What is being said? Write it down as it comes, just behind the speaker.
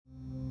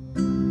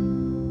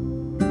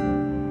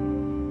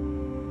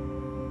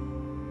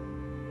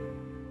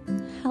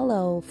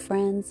Hello,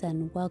 friends,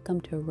 and welcome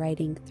to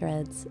Writing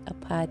Threads, a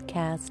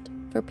podcast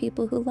for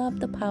people who love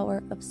the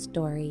power of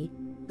story,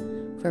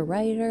 for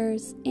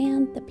writers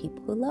and the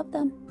people who love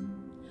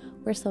them.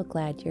 We're so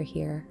glad you're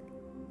here.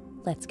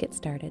 Let's get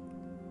started.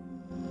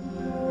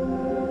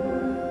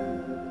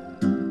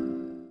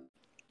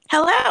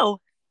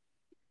 Hello.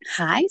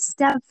 Hi,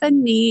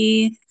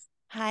 Stephanie.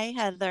 Hi,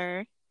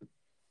 Heather.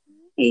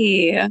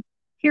 Hey,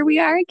 here we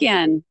are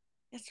again.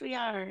 Yes, we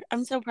are.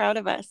 I'm so proud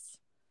of us.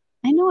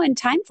 I know, and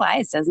time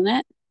flies, doesn't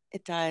it?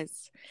 It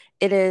does.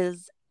 It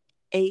is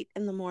 8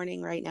 a.m.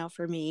 right now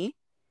for me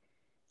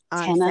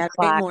on 10 Saturday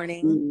o'clock.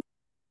 morning.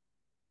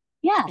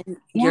 Yeah. And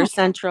your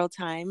Central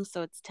Time,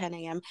 so it's 10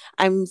 a.m.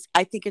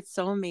 I think it's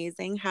so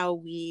amazing how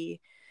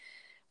we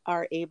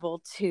are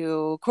able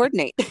to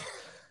coordinate.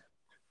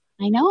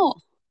 I know.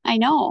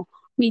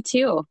 Me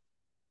too.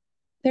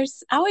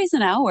 There's always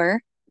an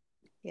hour.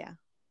 Yeah.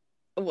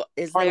 Well,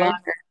 is or there?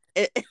 Longer.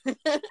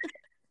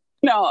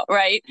 No,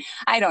 right?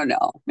 I don't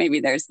know. Maybe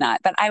there's not.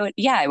 But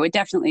I would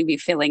definitely be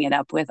filling it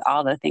up with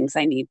all the things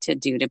I need to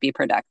do to be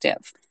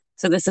productive.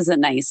 So this is a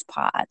nice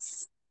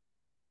pause.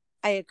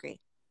 I agree.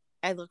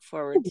 I look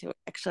forward to it.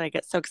 Actually, I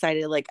get so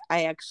excited.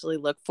 I actually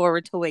look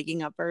forward to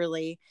waking up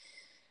early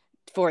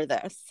for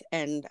this.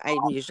 And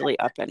I'm usually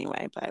up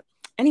anyway. But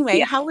anyway,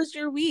 How was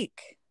your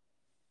week?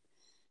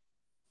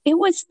 It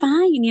was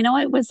fine.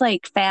 It was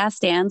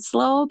fast and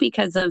slow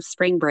because of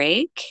spring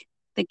break,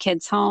 the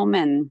kids home,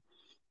 and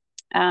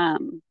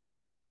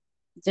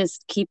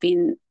just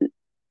keeping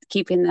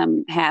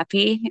them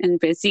happy and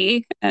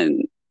busy,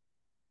 and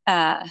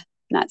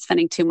not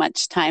spending too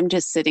much time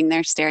just sitting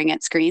there staring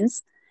at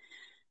screens.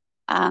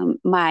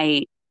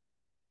 My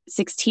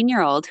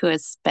 16-year-old, who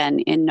has been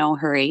in no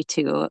hurry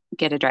to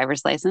get a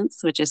driver's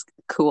license, which is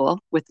cool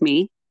with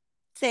me.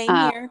 Same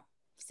here.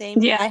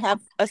 Same. Yeah. I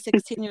have a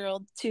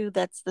 16-year-old too.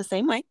 That's the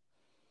same way.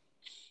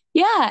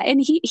 Yeah. And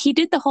he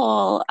did the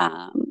whole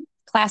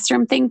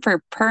classroom thing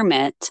for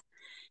permit.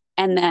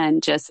 And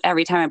then just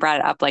every time I brought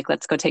it up,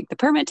 let's go take the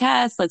permit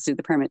test. Let's do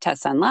the permit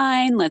test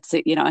online.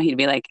 He'd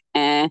be like,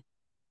 eh.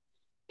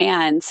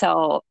 And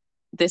so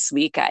this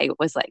week I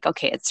was like,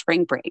 okay, it's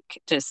spring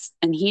break.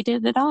 And he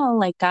did it all,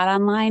 got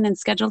online and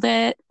scheduled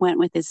it, went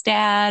with his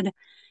dad,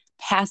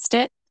 passed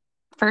it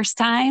first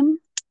time.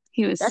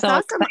 He was That's so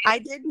awesome. excited. I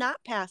did not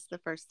pass the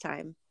first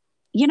time.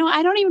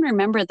 I don't even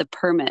remember the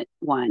permit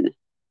one.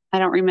 I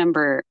don't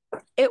remember.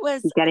 It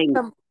was getting.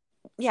 From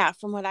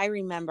what I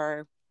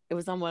remember, it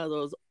was on one of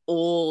those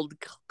old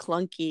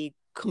clunky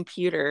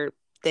computer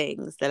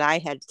things that I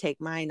had to take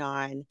mine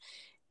on,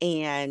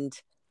 and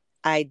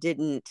I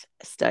didn't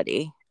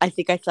study. I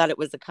think I thought it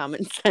was a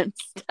common sense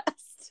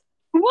test.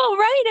 Well,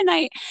 right.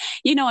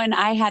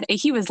 And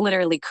he was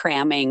literally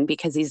cramming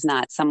because he's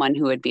not someone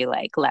who would be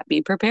like, let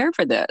me prepare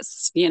for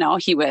this.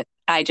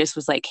 I just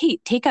was like, hey,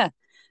 take a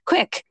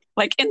quick,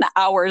 in the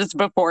hours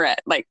before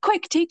it,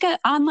 quick, take an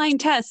online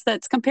test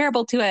that's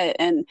comparable to it.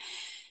 And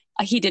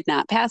he did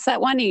not pass that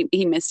one.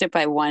 He missed it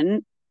by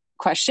one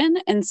question.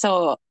 And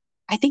so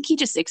I think he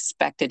just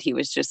expected he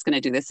was just going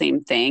to do the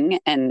same thing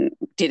and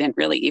didn't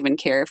really even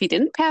care if he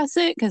didn't pass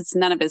it because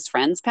none of his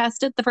friends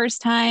passed it the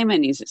first time.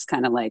 And he's just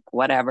kind of like,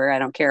 whatever, I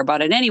don't care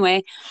about it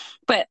anyway.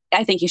 But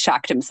I think he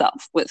shocked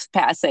himself with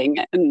passing.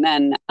 And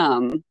then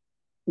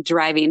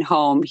driving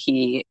home,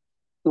 he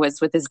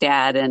was with his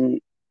dad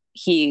and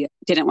he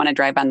didn't want to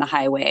drive on the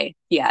highway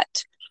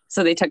yet.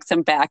 So they took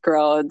some back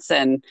roads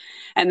and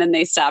then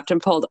they stopped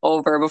and pulled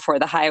over before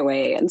the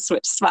highway and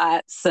switched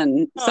spots.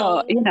 And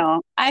so,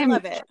 I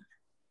love it.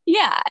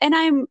 Yeah.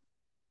 And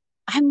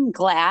I'm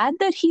glad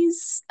that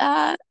he's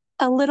a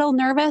little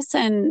nervous,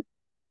 and,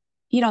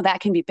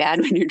 that can be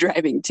bad when you're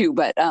driving too.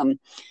 But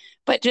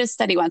just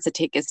that he wants to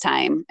take his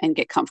time and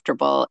get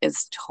comfortable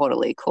is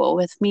totally cool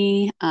with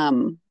me.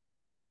 So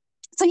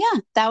yeah,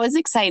 that was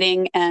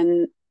exciting.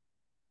 And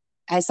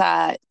I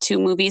saw 2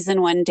 movies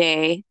in one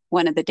day,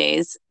 one of the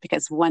days,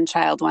 because one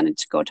child wanted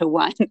to go to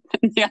one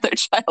and the other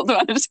child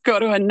wanted to go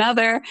to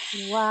another.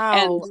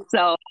 Wow.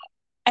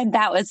 And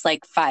that was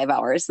 5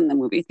 hours in the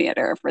movie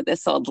theater for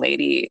this old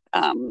lady.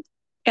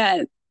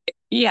 And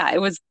yeah,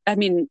 it was,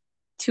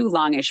 2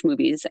 longish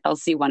movies.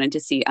 Elsie wanted to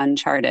see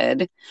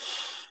Uncharted,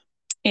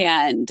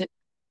 and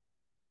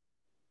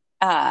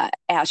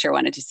Asher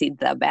wanted to see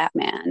The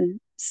Batman.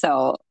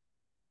 So,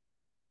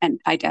 and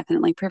I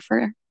definitely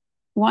prefer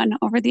one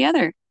over the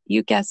other.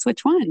 You guess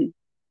which one?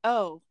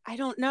 Oh, I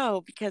don't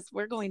know, because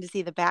we're going to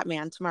see The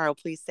Batman tomorrow.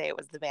 Please say it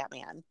was The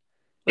Batman.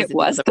 It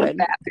was the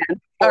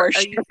Batman. Are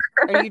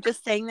you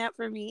just saying that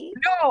for me?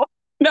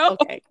 No.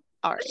 Okay.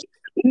 All right.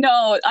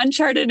 No,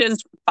 Uncharted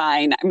is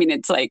fine.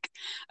 It's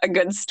a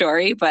good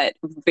story, but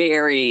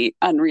very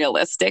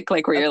unrealistic.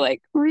 Where you're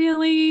like,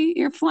 really?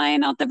 You're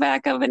flying out the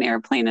back of an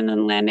airplane and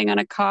then landing on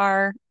a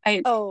car?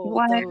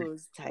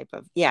 Those type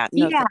of, yeah.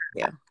 No, yeah.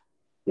 Thank you.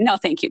 No,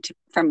 thank you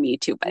from me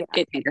too, but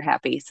it made her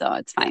happy, so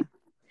it's fine.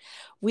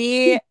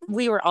 We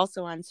were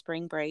also on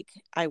spring break.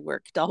 I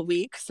worked all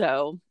week,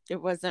 so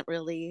it wasn't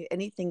really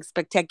anything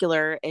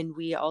spectacular. And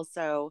we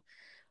also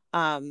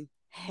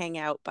hang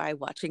out by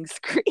watching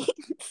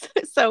screens.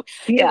 So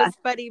it Yeah. was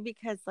funny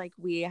because like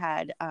we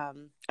had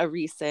a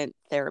recent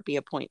therapy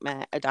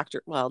appointment, a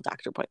doctor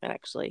appointment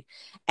actually,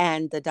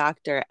 and the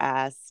doctor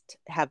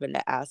happened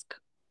to ask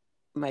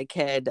my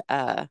kid,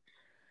 how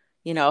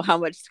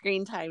much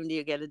screen time do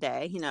you get a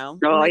day? And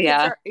Oh, my kids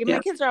yeah. are my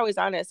Yep. kids are always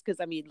honest because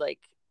I mean, like,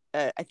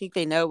 I think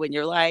they know when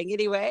you're lying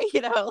anyway,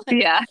 like,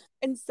 Yeah.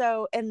 and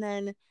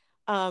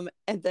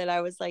then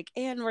I was like,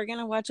 and we're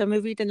gonna watch a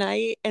movie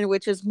tonight, and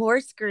which is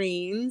more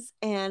screens.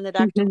 And the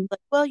doctor was Mhm. like,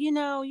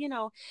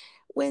 well,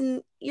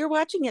 when you're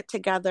watching it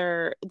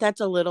together,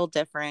 that's a little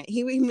different.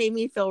 He made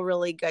me feel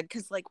really good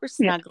because like we're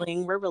Yeah.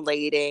 snuggling, we're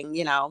relating,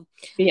 Yeah.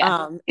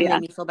 it Yeah.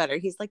 made me feel better.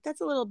 He's like,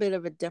 that's a little bit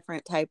of a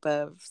different type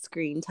of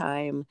screen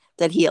time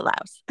that he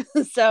allows.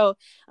 So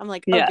I'm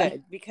like, oh, Yeah.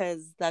 good,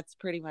 because that's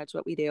pretty much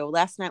what we do.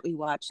 Last night we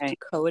watched Right.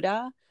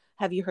 Coda.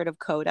 Have you heard of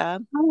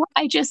Coda? Oh,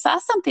 I just saw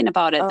something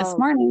about it this Oh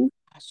morning.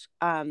 gosh.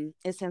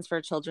 It stands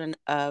for Children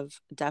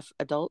of Deaf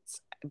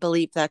Adults. I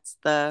believe that's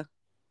the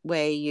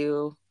way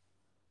you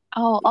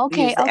Oh, use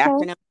okay. the Okay.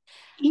 acronym.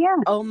 Yeah.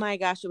 Oh my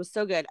gosh, it was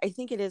so good. I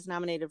think it is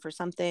nominated for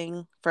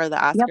something for the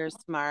Yep.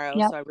 Oscars tomorrow.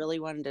 Yep. So I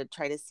really wanted to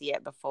try to see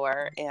it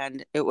before,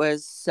 and it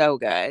was so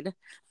good.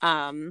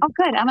 Oh,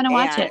 good. I'm gonna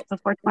watch And it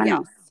before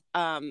yes,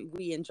 tomorrow.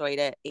 we enjoyed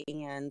it,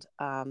 and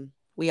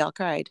we all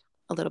cried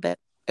a little bit.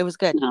 It was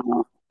good,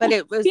 Oh, but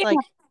it was yeah. like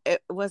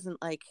it wasn't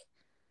like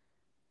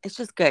it's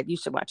just good. You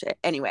should watch it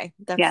anyway.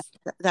 Yeah.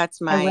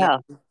 That's I my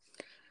will.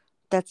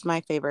 that's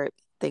my favorite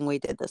thing we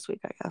did this week,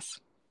 I guess.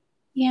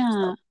 Yeah.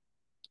 So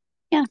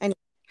Yeah. anyway.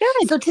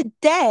 Good. So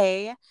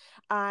today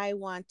I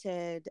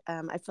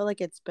feel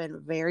like it's been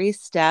very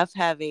Steph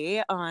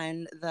heavy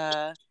on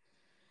the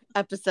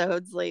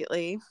episodes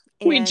lately.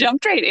 We And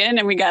jumped right in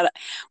and we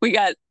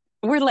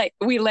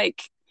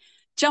like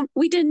jump.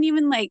 We didn't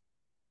even like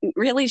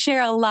really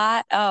share a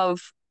lot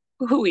of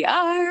who we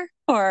are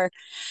or,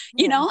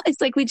 yeah, it's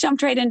like we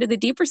jumped right into the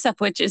deeper stuff,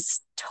 which is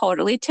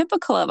totally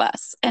typical of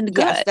us and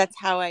yes, good. that's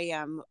how I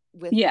am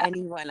with Yeah.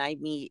 anyone I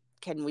meet.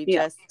 Can we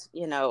Yeah. just,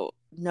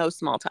 no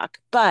small talk?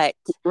 But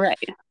Right.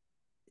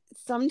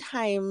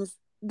 sometimes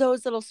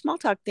those little small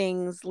talk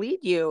things lead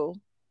you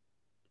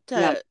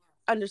Yep. to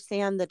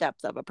understand the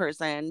depth of a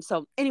person.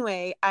 So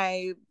anyway,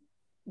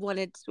 we're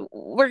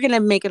going to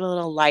make it a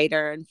little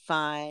lighter and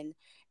fun.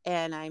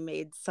 And I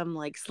made some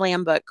like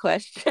slam book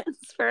questions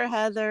for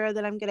Heather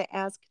that I'm going to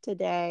ask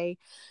today.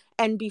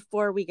 And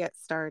before we get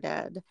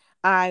started,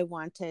 I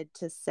wanted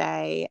to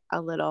say a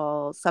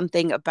little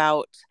something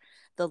about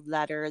the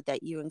letter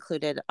that you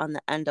included on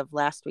the end of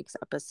last week's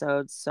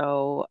episode.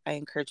 So I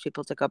encourage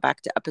people to go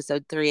back to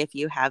episode 3 if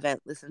you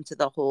haven't listened to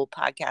the whole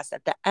podcast.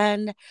 At the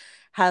end,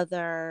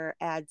 Heather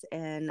adds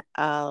in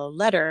a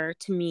letter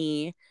to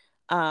me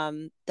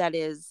that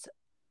is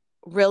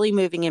really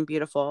moving and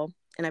beautiful.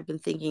 And I've been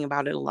thinking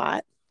about it a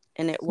lot.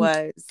 And it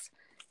was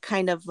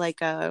kind of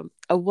like a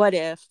what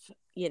if,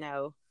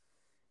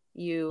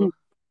 you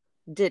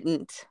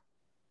didn't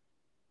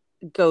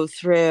go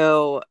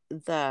through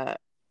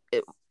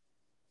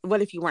what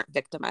if you weren't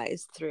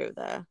victimized through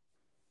the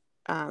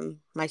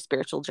my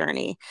spiritual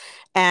journey.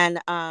 And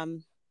I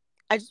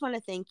just want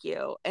to thank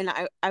you. And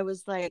I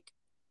was like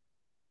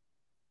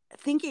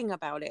thinking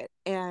about it,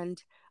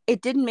 and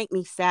it didn't make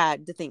me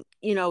sad to think,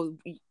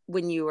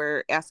 when you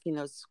were asking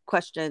those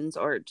questions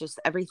or just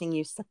everything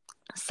you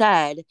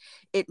said,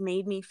 it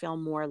made me feel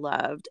more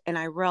loved. And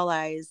I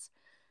realized,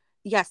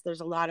 yes,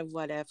 there's a lot of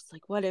what ifs,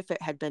 like what if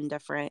it had been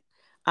different.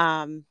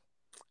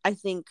 I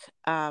think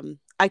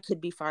I could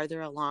be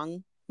farther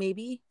along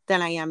maybe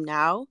than I am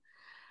now,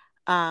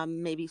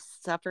 maybe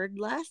suffered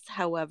less.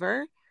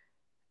 However,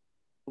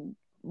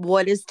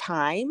 what is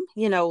time?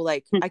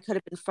 Like I could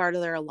have been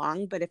farther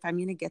along, but if I'm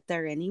going to get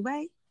there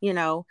anyway,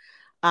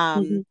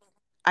 Mhm.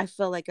 I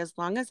feel like as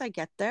long as I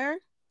get there,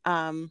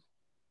 and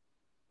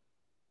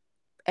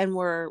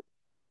we're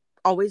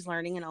always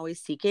learning and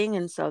always seeking.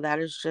 And so that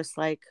is just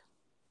like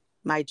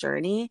my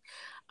journey.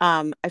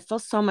 I feel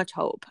so much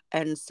hope.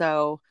 And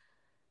so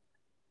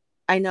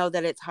I know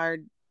that it's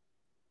hard.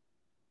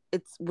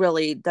 It's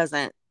really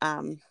doesn't,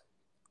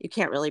 you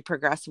can't really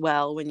progress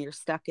well when you're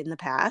stuck in the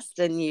past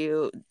and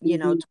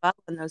Mhm. dwell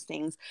on those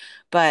things.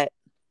 But,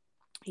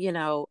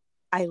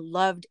 I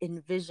loved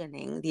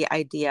envisioning the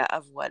idea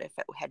of what if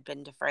it had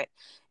been different.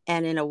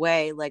 And in a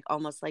way, like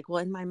almost like, well,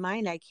 in my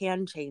mind, I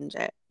can change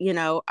it.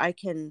 I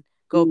can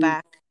go Mhm.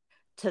 back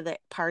to the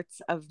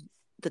parts of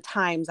the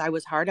times I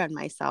was hard on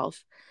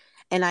myself,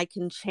 and I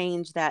can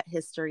change that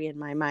history in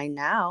my mind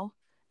now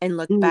and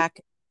look Mhm.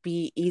 back,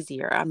 be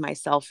easier on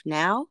myself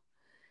now.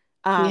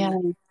 Yeah.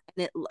 And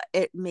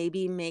it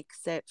maybe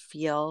makes it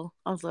feel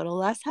a little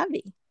less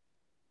heavy.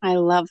 I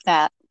love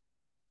that.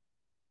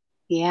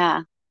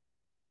 Yeah.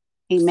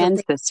 So Amen,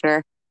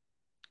 sister.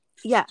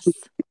 yes,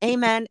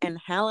 amen and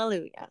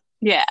hallelujah.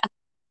 Yeah.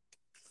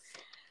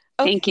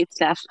 Thank Okay, you,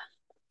 Steph.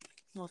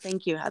 well,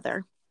 thank you,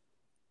 Heather.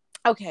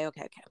 Okay.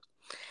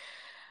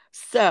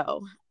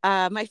 So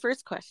my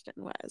first question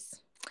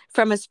was,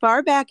 from as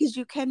far back as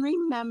you can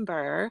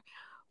remember,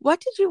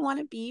 what did you want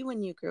to be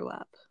when you grew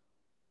up?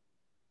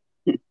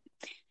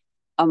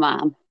 a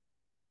mom.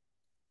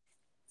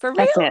 For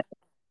That's real? it.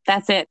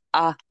 That's it.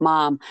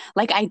 Mom.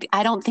 Like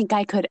I don't think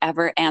I could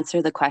ever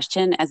answer the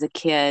question as a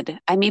kid.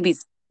 I maybe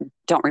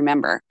don't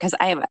remember because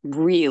I have a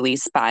really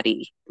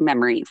spotty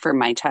memory for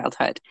my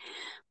childhood.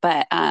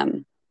 But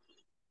I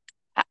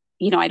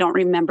don't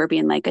remember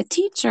being like a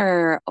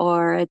teacher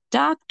or a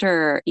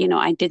doctor.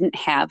 I didn't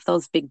have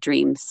those big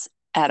dreams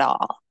at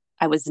all.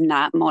 I was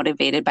not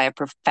motivated by a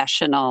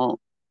professional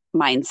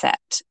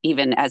mindset,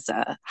 even as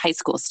a high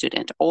school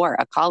student or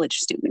a college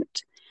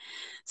student.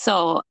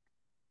 So,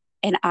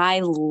 and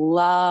I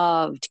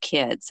loved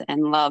kids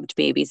and loved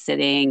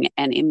babysitting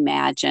and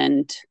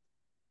imagined,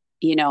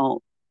 you know,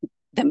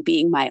 them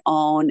being my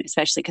own,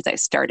 especially because I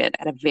started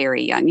at a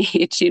very young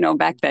age.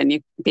 Back then,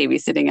 you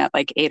babysitting at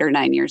like 8 or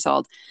 9 years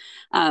old.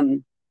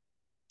 Um,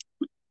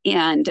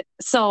 and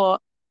so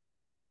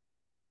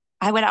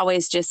I would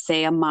always just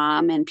say a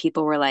mom, and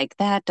people were like,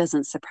 that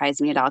doesn't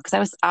surprise me at all because I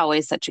was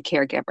always such a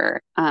caregiver.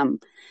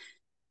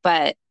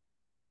 But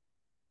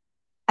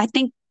I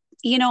think,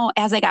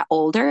 as I got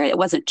older, it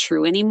wasn't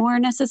true anymore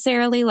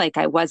necessarily. Like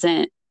I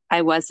wasn't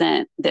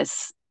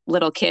this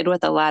little kid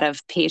with a lot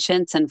of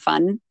patience and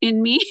fun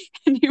in me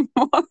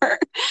anymore.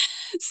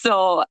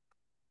 So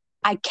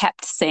I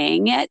kept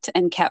saying it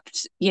and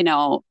kept,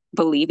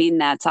 believing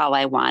that's all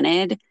I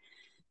wanted.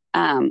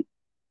 Um,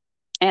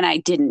 and I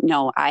didn't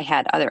know I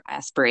had other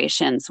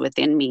aspirations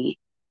within me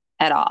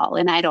at all.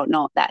 And I don't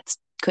know if that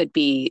could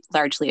be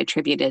largely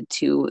attributed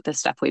to the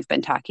stuff we've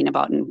been talking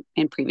about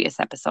in previous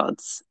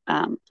episodes.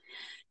 And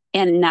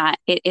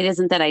it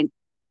isn't that I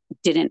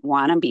didn't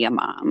want to be a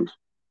mom.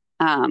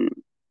 Um,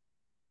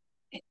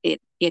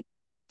 it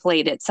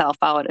played itself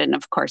out. And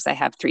of course, I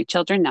have 3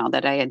 children now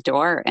that I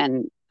adore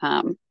and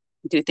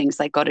do things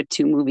like go to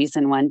 2 movies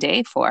in one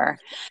day for.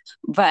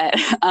 But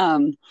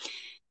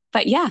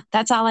but yeah,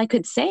 that's all I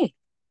could say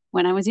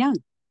when I was young.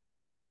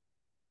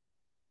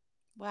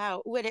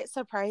 Wow. Would it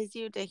surprise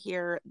you to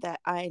hear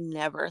that I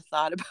never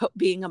thought about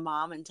being a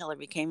mom until I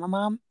became a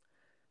mom?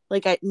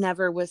 Like, it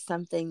never was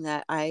something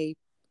that I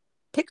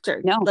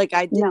pictured. No, Like,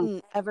 I no.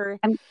 didn't ever,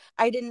 I'm,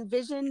 I'd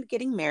envisioned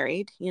getting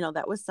married.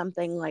 That was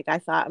something like I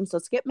thought I'm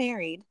supposed to get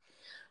married.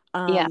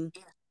 yeah, Um,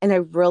 and I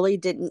really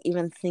didn't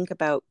even think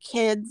about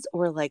kids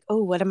or like,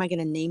 oh, what am I going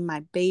to name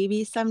my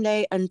baby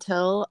someday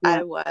until yeah,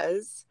 I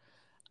was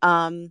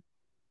um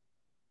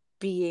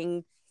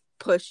being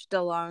pushed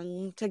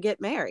along to get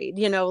married.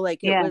 Like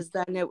yeah.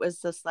 it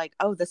was just like,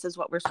 oh, this is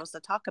what we're supposed to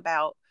talk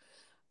about.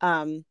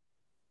 Um,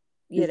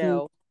 you Hmm.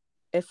 know,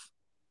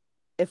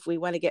 if we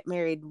want to get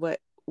married, what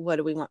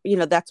do we want?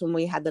 That's when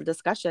we had the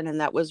discussion, and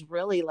that was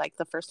really like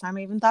the first time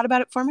I even thought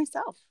about it for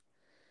myself.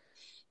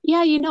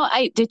 Yeah,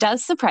 it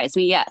does surprise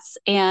me, yes.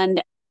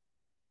 And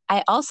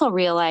I also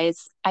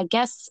realize, I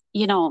guess,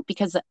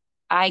 because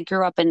I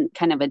grew up in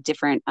kind of a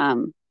different,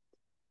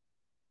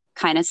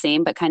 kind of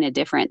same, but kind of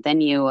different than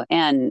you.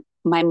 And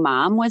my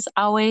mom was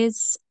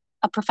always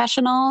a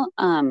professional.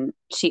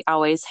 She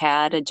always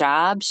had a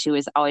job. She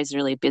was always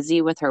really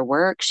busy with her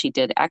work. She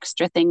did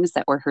extra things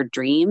that were her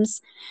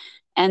dreams.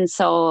 And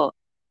so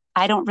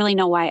I don't really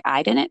know why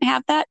I didn't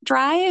have that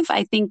drive.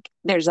 I think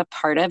there's a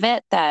part of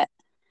it that,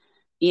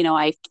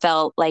 I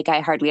felt like I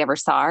hardly ever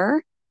saw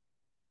her.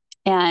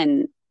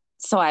 And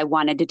so I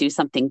wanted to do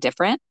something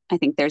different. I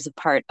think there's a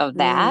part of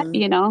that,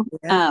 Mm,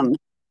 yeah.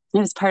 It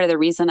was part of the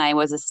reason I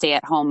was a stay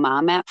at home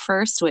mom at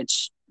first,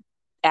 which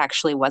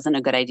actually wasn't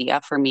a good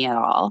idea for me at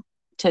all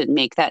to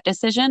make that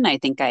decision. I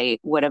think I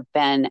would have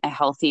been a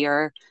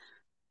healthier,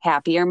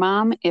 happier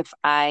mom if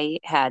I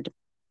had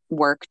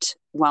worked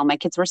while my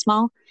kids were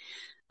small.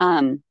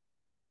 Um,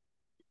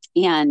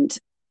 and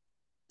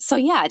so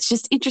yeah, it's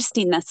just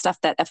interesting the stuff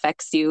that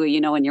affects you,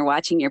 when you're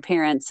watching your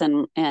parents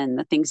and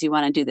the things you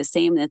want to do the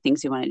same, and the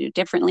things you want to do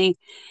differently.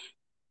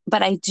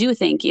 But I do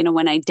think,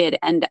 when I did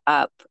end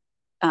up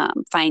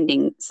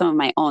finding some of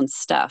my own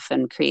stuff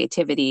and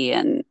creativity,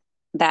 and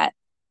that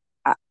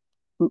uh,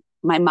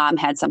 my mom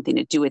had something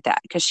to do with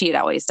that because she had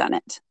always done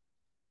it.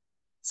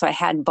 So I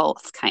had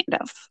both kind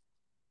of.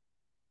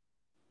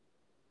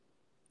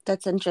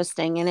 That's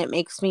interesting, and it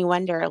makes me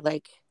wonder,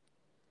 like,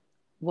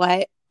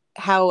 what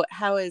how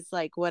is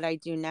like what I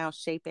do now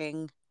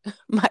shaping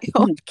my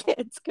own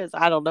kids, because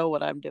I don't know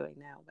what I'm doing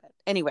now. But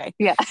anyway,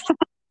 Yeah,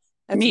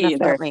 that's me enough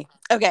either. about me.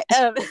 Okay.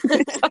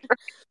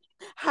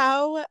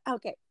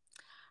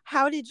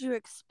 How did you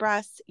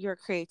express your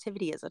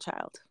creativity as a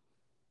child?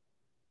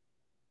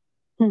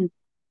 Hmm.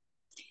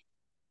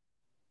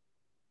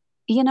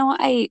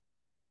 I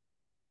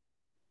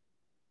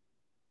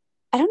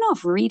don't know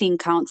if reading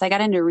counts. I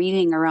got into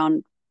reading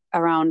around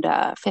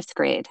fifth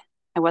grade.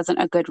 I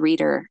wasn't a good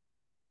reader,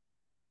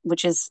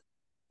 which is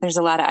there's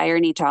a lot of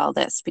irony to all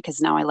this because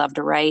now I love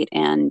to write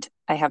and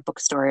I have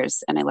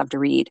bookstores and I love to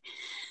read.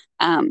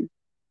 Um,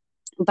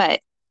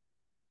 but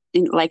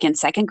like in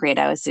second grade,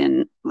 I was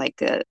in like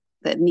the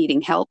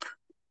needing help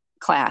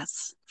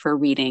class for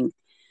reading.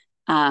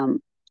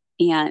 Um,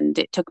 and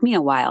it took me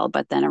a while,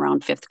 but then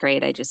around fifth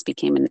grade, I just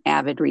became an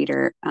avid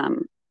reader.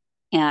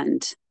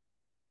 And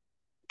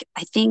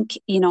I think,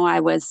 I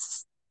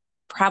was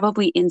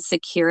probably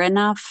insecure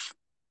enough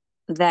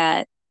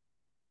that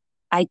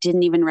I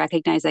didn't even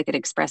recognize I could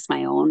express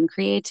my own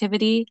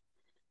creativity.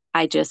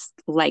 I just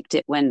liked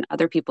it when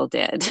other people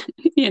did,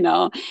 you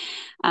know,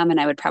 and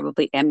I would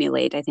probably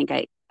emulate. I think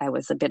I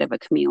was a bit of a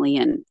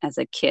chameleon as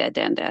a kid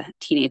and a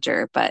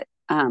teenager, but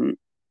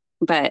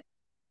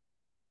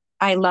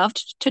I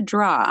loved to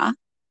draw.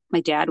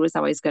 My dad was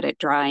always good at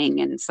drawing,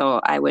 and so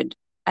I would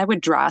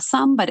draw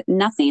some, but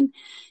nothing,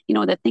 you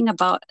know, the thing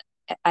about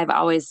I've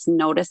always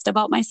noticed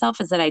about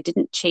myself is that I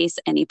didn't chase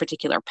any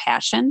particular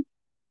passion.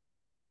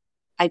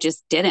 I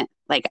just didn't.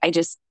 Like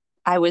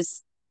I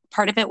was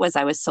part of it was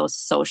I was so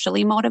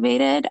socially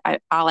motivated.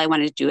 All I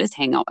wanted to do is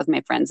hang out with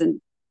my friends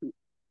and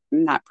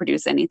not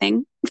produce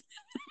anything,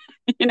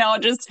 you know,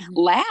 just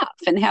laugh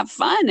and have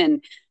fun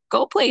and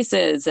go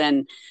places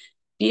and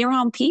be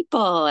around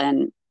people.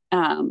 And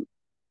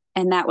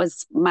that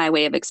was my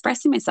way of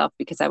expressing myself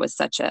because I was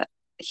such a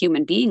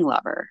human being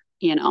lover,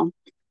 you know?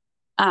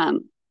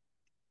 Um,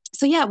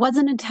 so yeah, it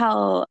wasn't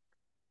until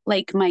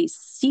like my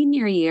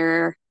senior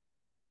year,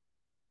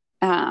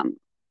 um,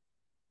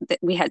 that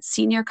we had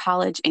senior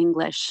college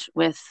English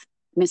with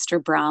Mr.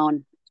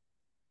 Brown,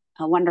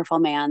 a wonderful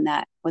man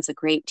that was a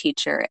great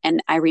teacher.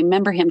 And I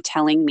remember him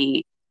telling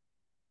me,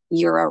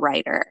 "You're a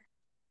writer.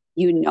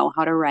 You know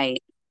how to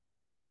write.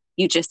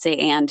 You just say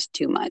and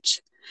too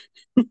much."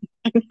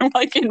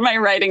 Like in my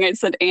writing, I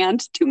said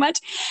and too much.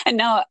 And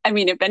now, I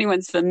mean, if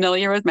anyone's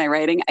familiar with my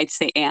writing, I'd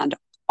say and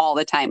all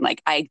the time.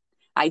 Like I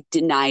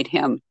denied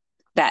him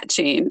that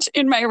change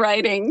in my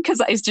writing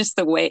because it's just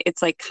the way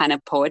it's like kind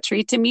of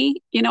poetry to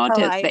me, you know, Oh,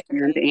 to I the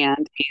agree.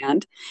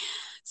 and.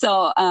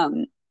 So,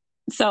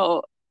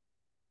 so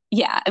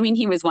yeah, I mean,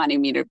 he was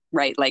wanting me to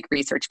write like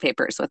research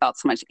papers without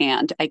so much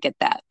and I get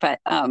that.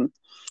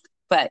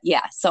 But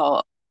yeah,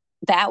 so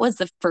that was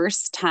the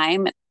first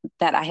time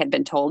that I had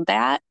been told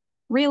that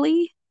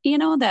really, you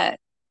know, that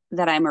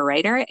I'm a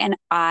writer. And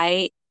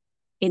I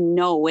in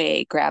no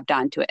way grabbed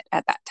onto it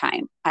at that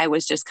time. I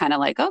was just kind of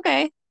like,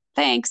 okay,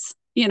 thanks.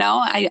 You know,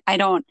 I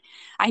don't,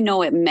 I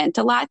know it meant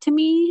a lot to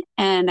me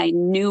and I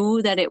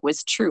knew that it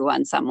was true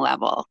on some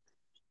level.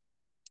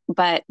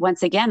 But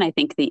once again, I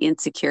think the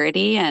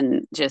insecurity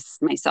and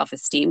just my self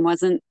esteem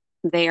wasn't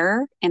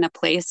there in a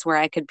place where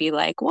I could be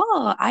like,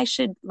 well, I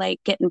should like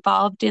get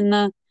involved in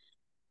the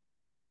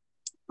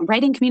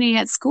writing community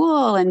at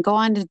school and go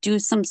on to do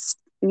some,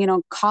 you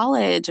know,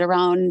 college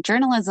around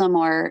journalism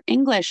or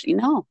English. You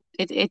know,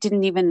 it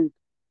didn't even,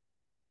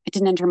 it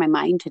didn't enter my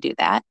mind to do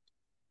that.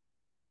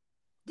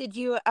 Did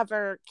you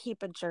ever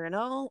keep a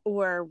journal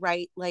or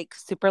write like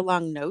super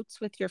long notes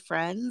with your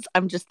friends?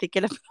 I'm just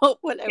thinking about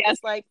what it Yes. was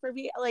like for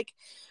me, like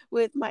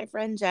with my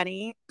friend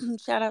Jenny.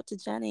 Shout out to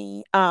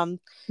Jenny.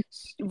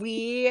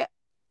 We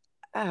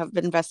have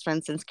been best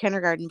friends since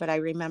kindergarten, but I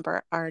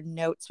remember our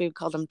notes, we would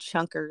call them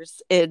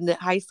chunkers in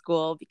high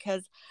school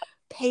because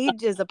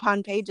pages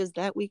upon pages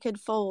that we could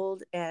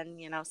fold and,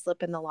 you know,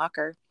 slip in the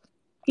locker.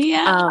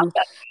 Yeah. Um,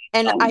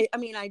 and Um, I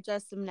mean, I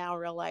just am now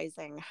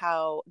realizing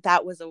how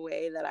that was a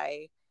way that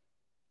I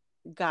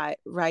got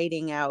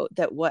writing out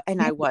that what,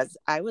 and I was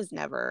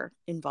never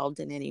involved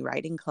in any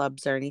writing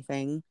clubs or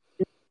anything.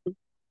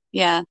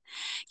 yeah.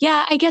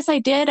 Yeah. I guess I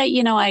did.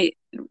 You know,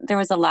 there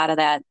was a lot of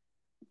that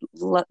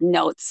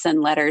notes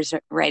and letters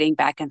writing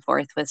back and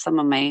forth with some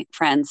of my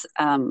friends.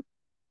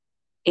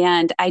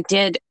 And I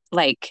did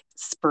like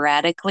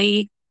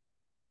sporadically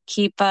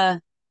keep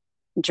a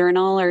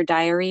journal or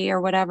diary or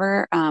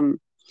whatever,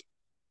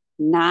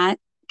 not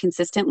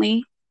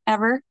consistently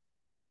ever.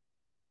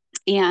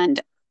 And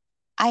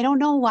I don't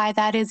know why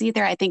that is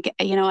either. I think,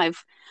 you know,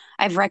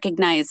 I've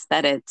recognized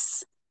that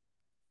it's,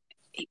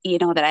 you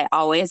know, that I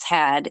always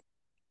had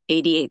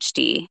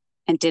ADHD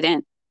and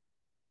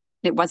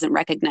it wasn't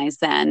recognized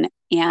then,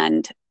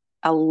 and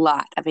a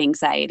lot of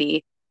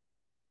anxiety.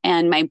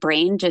 And my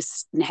brain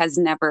just has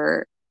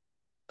never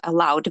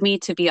allowed me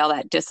to be all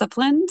that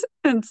disciplined.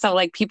 And so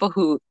like people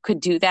who could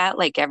do that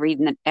like every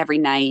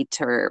night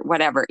or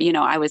whatever, you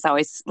know, I was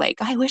always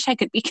like, I wish I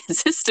could be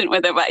consistent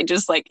with it, but I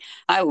just like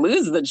I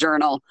lose the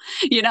journal,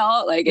 you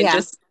know, like it Yeah.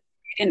 just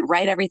and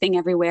write everything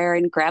everywhere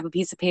and grab a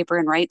piece of paper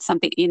and write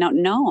something, you know,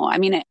 no. I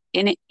mean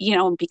you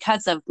know,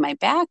 because of my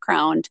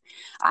background,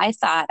 I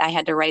thought I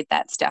had to write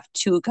that stuff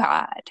to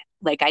God.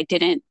 Like I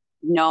didn't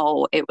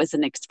know it was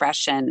an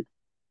expression.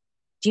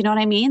 Do you know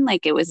what I mean?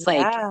 Like it was like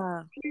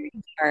Yeah.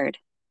 hard.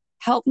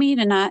 Help me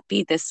to not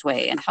be this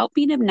way and help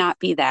me to not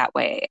be that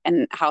way.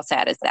 And how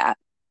sad is that?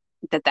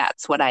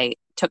 That's what I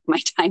took my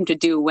time to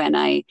do when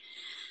I,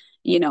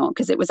 you know,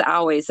 because it was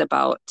always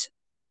about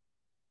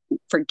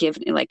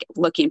like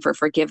looking for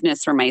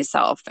forgiveness for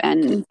myself.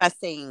 And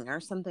Confessing or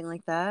something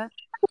like that.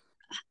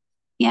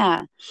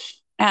 yeah,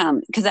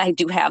 because I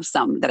do have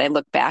some that I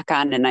look back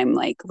on and I'm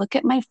like, look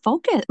at my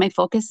focus. My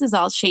focus is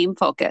all shame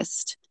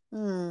focused.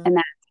 Hmm. And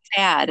that's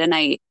sad. And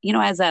I, you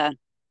know, as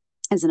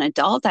an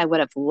adult, I would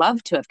have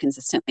loved to have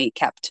consistently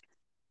kept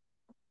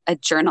a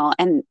journal.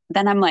 And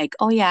then I'm like,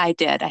 oh yeah, I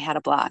did. I had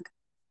a blog,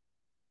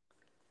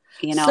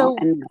 you know, So,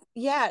 and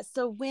yeah.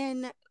 So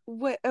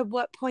at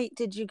what point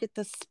did you get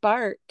the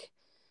spark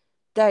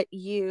that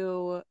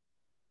you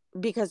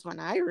because when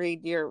I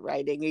read your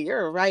writing,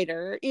 you're a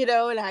writer, you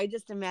know, and I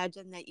just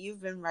imagine that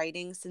you've been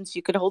writing since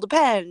you could hold a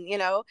pen, you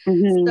know.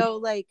 Mm-hmm. So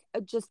like,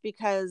 just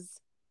because,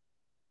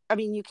 I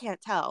mean, you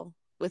can't tell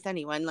with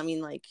anyone. I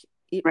mean, like,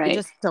 you Right.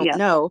 just don't Yeah.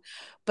 know.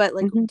 But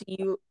like, Mm-hmm. do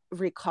you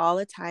recall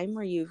a time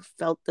where you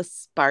felt the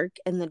spark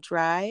and the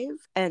drive,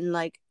 and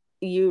like,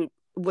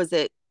 was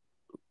it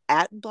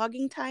at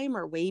blogging time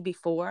or way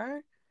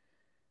before?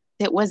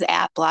 It was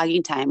at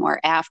blogging time or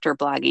after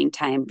blogging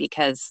time,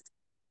 because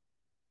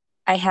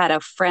I had a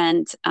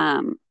friend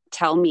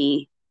tell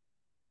me,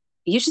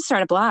 you should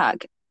start a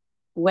blog,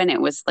 when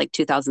it was like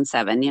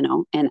 2007,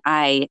 and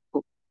I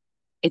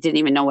didn't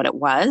even know what it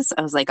was.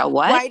 I was like, a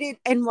what?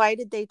 Why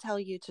did they tell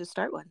you to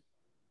start one?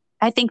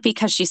 I think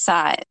because she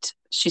saw it.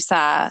 She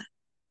saw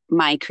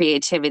my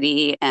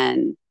creativity,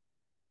 and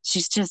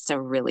she's just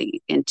a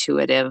really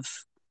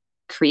intuitive,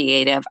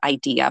 creative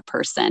idea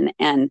person.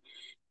 And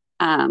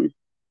um,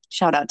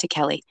 shout out to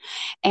Kelly.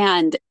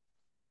 And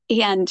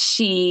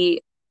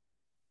she,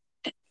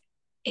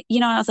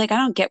 I was like, I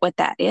don't get what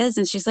that is.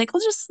 And she's like,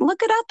 well, just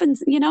look it up. And,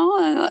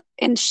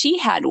 and she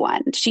had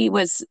one.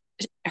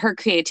 Her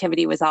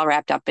creativity was all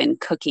wrapped up in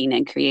cooking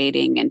and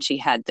creating. And she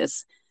had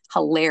this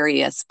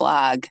hilarious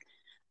blog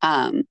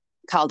um,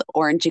 called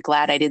Orange You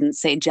Glad I Didn't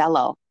Say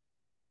Jello.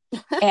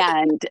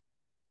 And,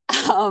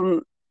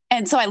 um,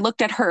 and so I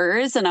looked at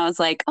hers and I was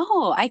like,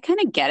 oh, I kind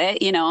of get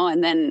it,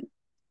 and then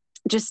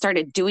just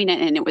started doing it.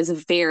 And it was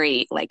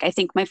very, like, I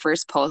think my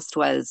first post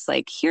was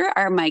like, here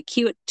are my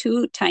cute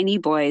two tiny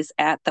boys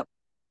at the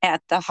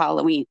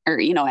Halloween, or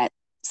at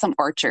some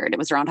orchard. It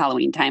was around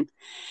Halloween time.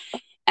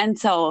 And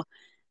so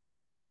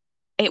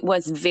it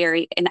was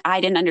and I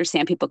didn't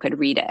understand people could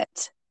read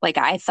it. Like,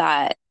 I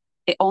thought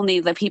only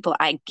the people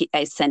I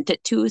sent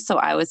it to. So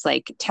I was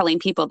like telling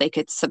people they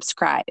could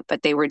subscribe,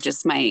 but they were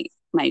just my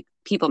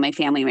people, my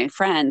family, my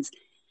friends.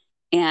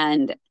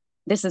 And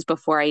this is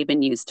before I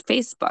even used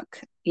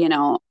Facebook,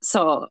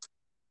 So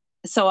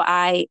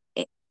I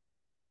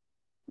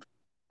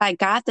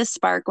got the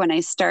spark when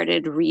I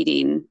started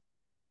reading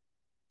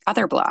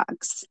other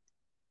blogs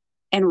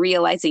and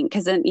realizing,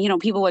 because then,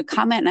 people would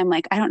comment and I'm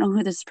like, I don't know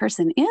who this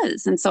person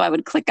is. And so I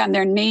would click on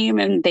their name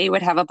and they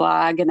would have a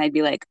blog and I'd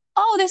be like,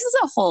 oh, this is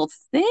a whole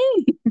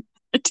thing.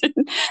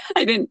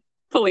 I didn't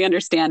fully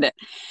understand it.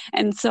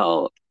 And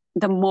so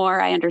the more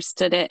I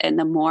understood it and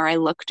the more I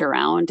looked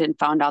around and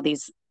found all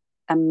these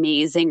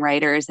amazing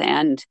writers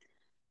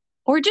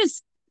or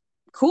just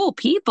cool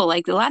people.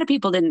 Like, a lot of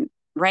people didn't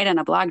write on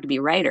a blog to be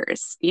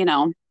writers,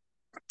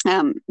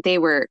 they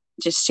were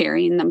just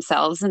sharing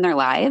themselves and their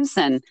lives.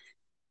 And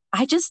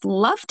I just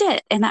loved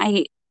it. And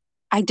I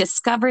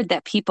discovered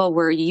that people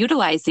were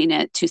utilizing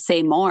it to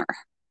say more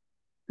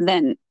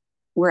than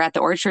we're at the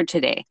orchard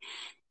today.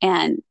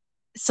 And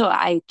so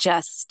I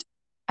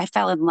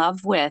fell in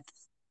love with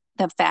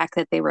the fact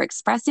that they were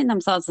expressing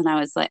themselves. And I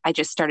was like, I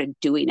just started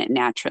doing it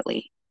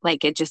naturally.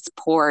 Like, it just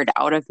poured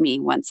out of me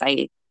once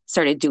I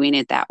started doing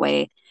it that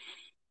way.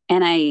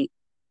 And I,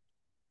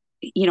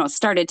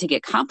 started to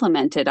get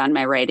complimented on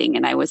my writing.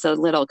 And I was a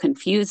little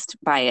confused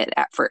by it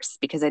at first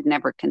because I'd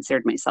never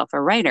considered myself a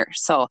writer.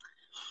 So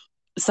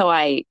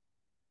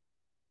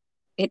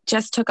it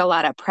just took a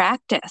lot of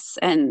practice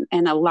and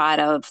a lot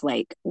of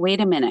like,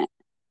 wait a minute,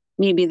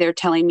 maybe they're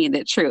telling me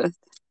the truth,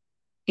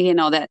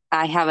 that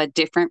I have a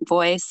different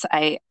voice.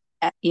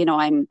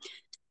 I'm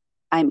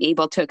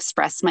able to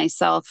express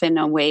myself in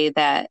a way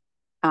that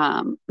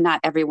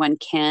not everyone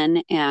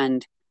can,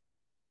 and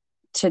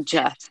to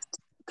just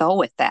go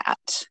with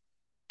that.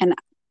 And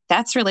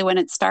that's really when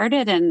it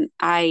started. And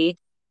I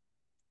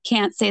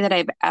can't say that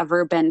I've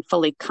ever been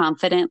fully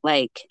confident.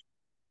 Like,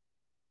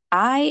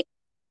 I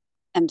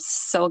am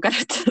so good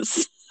at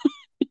this.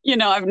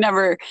 I've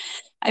never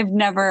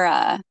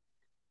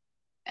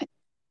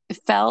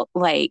felt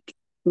like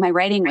my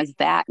writing was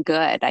that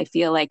good. I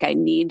feel like I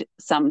need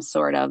some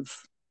sort of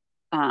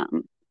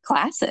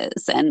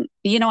classes, and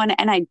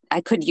I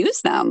could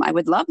use them. I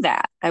would love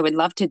that. I would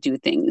love to do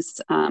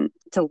things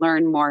to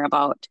learn more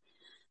about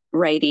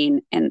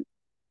writing. And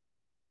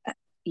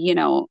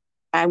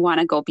I want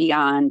to go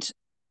beyond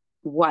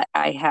what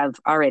I have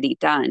already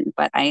done,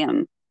 but I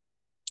am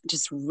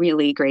just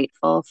really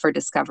grateful for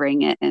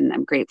discovering it, and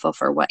I'm grateful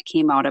for what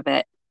came out of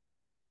it.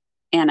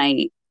 And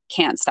I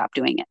can't stop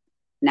doing it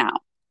now,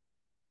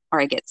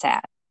 or I get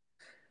sad.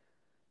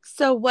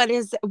 So what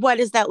does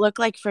that look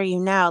like for you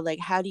now? Like,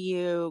 how do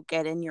you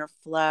get in your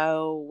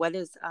flow? Where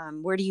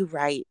do you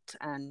write,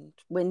 and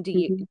when do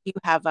Mm-hmm. you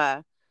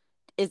have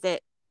is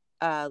it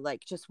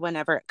like just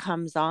whenever it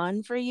comes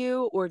on for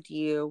you, or do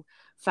you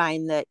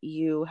find that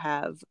you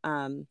have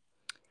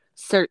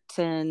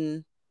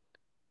certain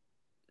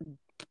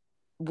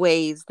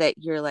ways that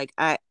you're like,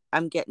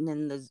 I'm getting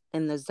in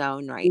the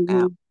zone right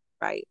now, Mm-hmm.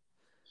 right?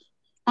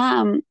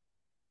 Um,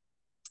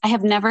 I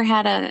have never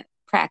had a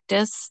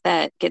practice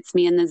that gets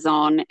me in the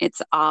zone.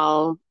 It's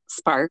all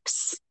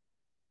sparks.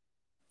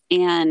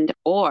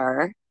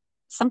 Or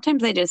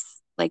sometimes I just,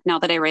 like, now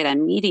that I write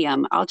on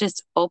Medium, I'll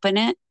just open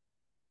it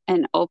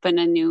and open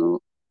a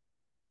new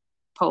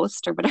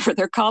post or whatever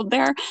they're called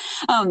there.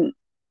 Um,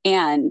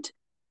 and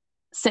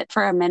sit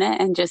for a minute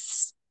and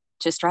just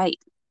write,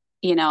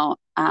 you know.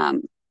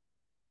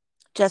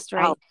 Just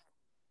right.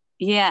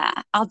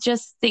 I'll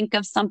just think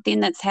of something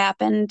that's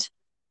happened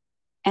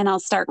and I'll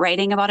start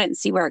writing about it and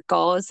see where it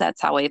goes. That's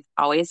how I've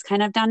always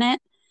kind of done it.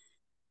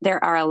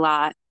 There are a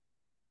lot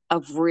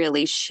of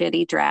really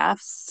shitty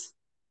drafts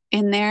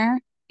in there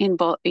in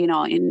both,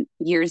 in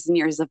years and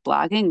years of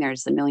blogging.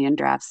 There's a million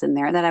drafts in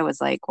there that I was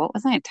like, what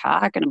was I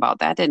talking about?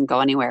 That didn't go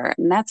anywhere.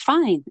 And that's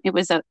fine. It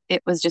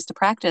was just a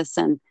practice.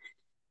 And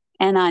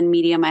on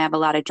Medium, I have a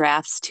lot of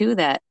drafts too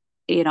that,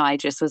 I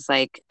just was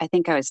like, I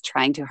think I was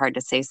trying too hard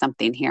to say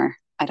something here.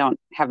 I don't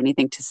have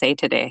anything to say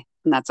today,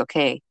 and that's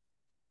okay.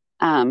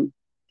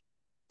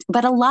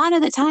 But a lot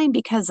of the time,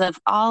 because of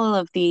all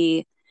of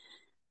the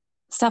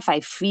stuff I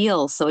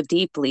feel so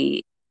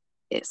deeply,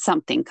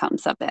 something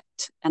comes of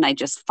it, and I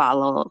just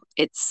follow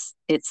its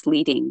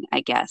leading, I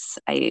guess.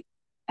 I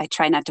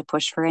try not to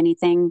push for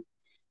anything.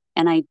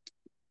 And I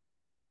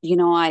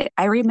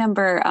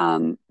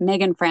remember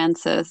Megan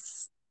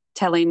Francis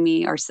telling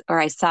me, or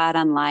I saw it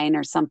online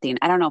or something.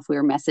 I don't know if we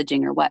were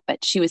messaging or what,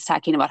 but she was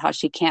talking about how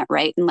she can't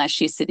write unless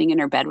she's sitting in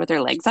her bed with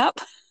her legs up.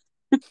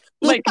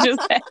 Like,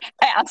 just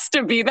has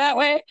to be that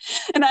way.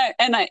 And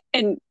I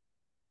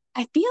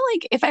feel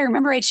like, if I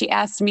remember right, she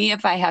asked me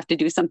if I have to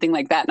do something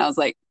like that. And I was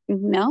like,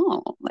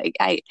 no, like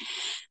I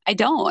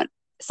don't.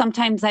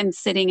 Sometimes I'm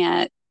sitting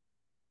at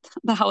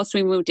the house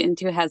we moved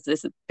into has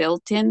this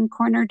built-in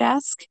corner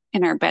desk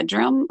in our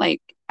bedroom.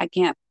 Like, I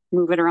can't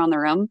move it around the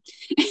room.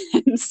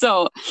 And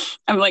so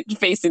I'm like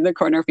facing the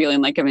corner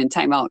feeling like I'm in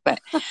timeout,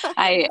 but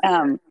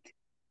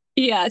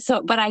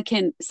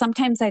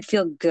sometimes I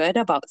feel good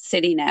about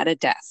sitting at a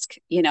desk.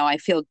 I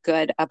feel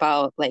good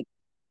about like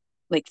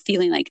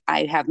feeling like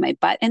I have my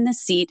butt in the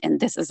seat and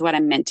this is what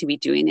I'm meant to be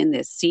doing in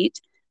this seat.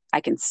 I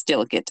can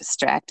still get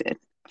distracted,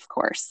 of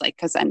course, like,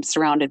 because I'm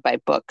surrounded by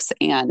books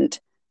and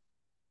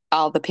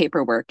all the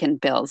paperwork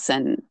and bills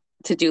and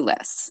to-do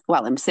lists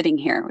while I'm sitting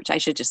here, which I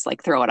should just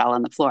like throw it all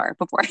on the floor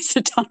before I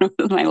sit down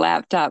with my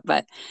laptop.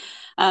 But,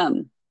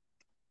 and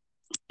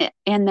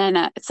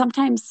then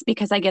sometimes,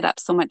 because I get up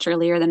so much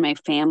earlier than my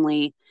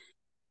family,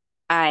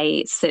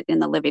 I sit in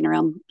the living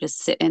room, just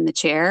sit in the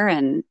chair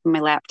and my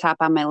laptop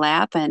on my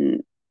lap,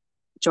 and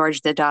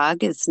George the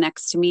dog is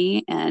next to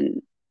me.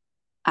 And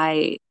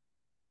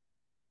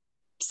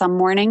some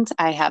mornings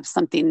I have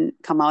something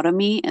come out of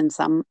me, and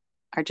some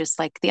are just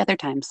like the other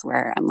times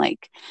where I'm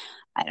like,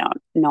 I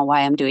don't know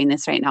why I'm doing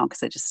this right now,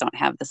 because I just don't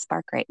have the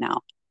spark right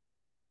now.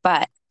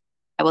 But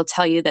I will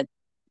tell you that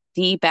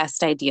the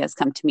best ideas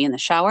come to me in the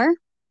shower.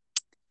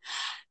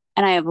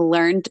 And I have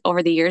learned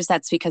over the years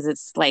that's because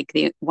it's like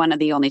one of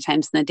the only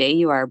times in the day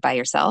you are by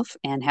yourself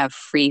and have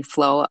free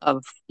flow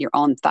of your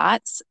own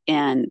thoughts.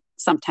 And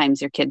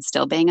sometimes your kids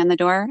still bang on the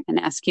door and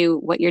ask you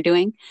what you're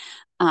doing.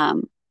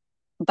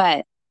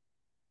 But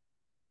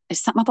there's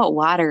something about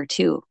water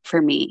too,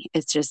 for me.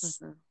 It's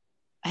just,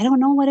 I don't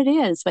know what it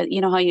is, but you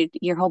know how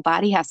your whole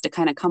body has to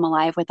kind of come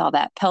alive with all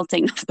that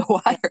pelting of the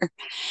water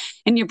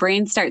and your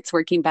brain starts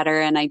working better.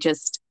 And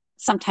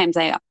sometimes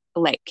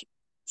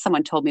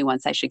someone told me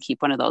once I should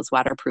keep one of those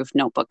waterproof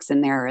notebooks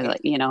in there, or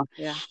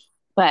Yeah.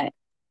 But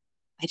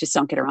I just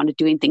don't get around to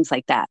doing things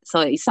like that.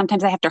 So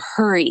sometimes I have to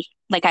hurry.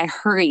 Like, I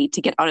hurry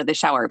to get out of the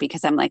shower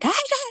because I'm like, I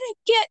gotta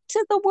get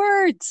to the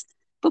words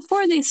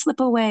before they slip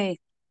away.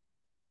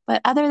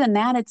 But other than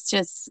that, it's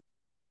just,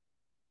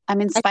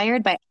 I'm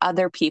inspired by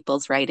other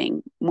people's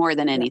writing more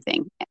than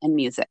anything, and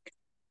music.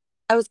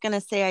 I was going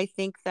to say, I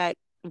think that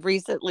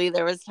recently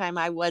there was time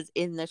I was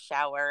in the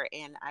shower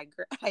and I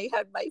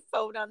had my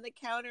phone on the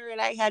counter and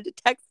I had to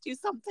text you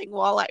something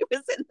while I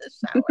was in the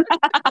shower.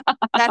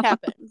 That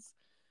happens.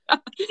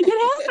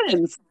 It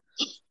happens.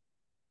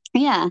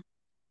 Yeah.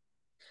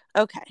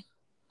 Okay.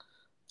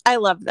 I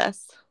love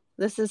this.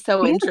 This is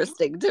so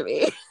interesting to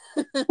me.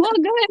 Well,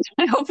 good.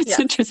 I hope it's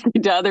interesting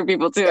to other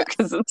people too,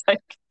 because it's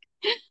like,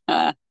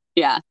 okay,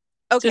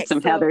 just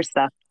some Heather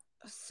stuff.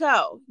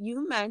 So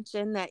you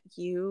mentioned that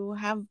you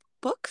have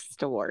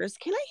bookstores.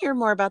 Can I hear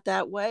more about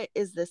that? What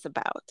is this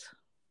about?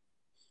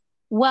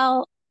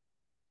 Well,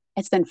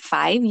 it's been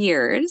 5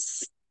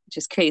 years, which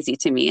is crazy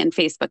to me. And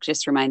Facebook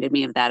just reminded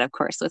me of that, of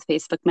course, with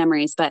Facebook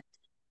memories. But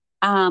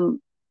I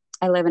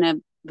live in a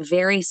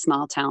very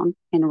small town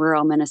in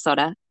rural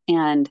Minnesota,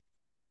 and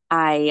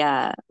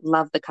I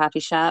love the coffee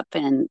shop.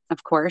 And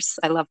of course,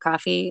 I love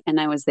coffee. And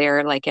I was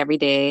there like every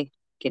day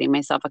getting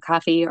myself a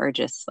coffee, or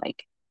just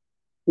like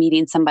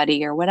meeting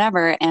somebody or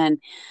whatever. And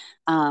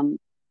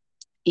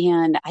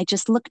I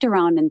just looked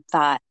around and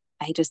thought,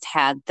 I just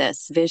had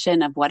this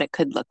vision of what it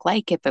could look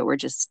like if it were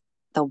just,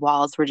 the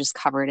walls were just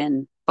covered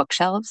in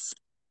bookshelves.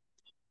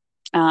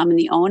 And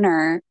the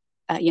owner,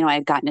 I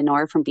had gotten to know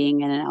her from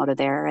being in and out of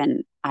there.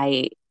 And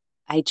I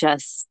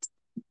just,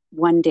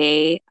 one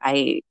day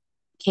I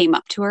came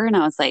up to her and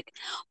I was like,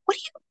 what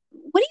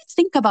do you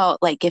think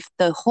about, like, if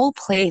the whole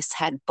place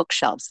had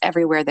bookshelves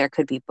everywhere there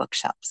could be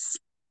bookshelves?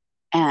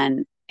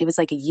 And it was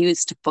like a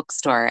used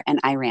bookstore and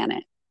I ran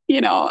it,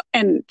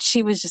 and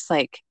she was just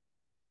like,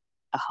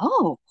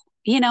 oh,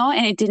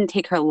 and it didn't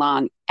take her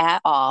long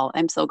at all.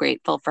 I'm so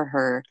grateful for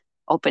her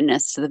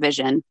openness to the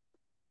vision.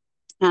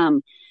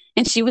 And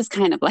she was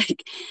kind of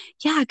like,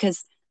 yeah,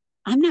 because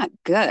I'm not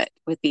good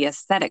with the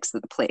aesthetics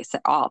of the place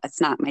at all.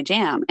 It's not my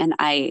jam.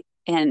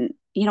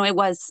 It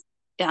was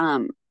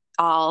um,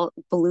 all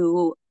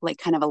blue, like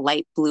kind of a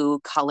light blue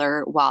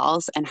color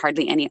walls and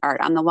hardly any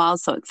art on the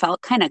walls. So it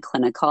felt kind of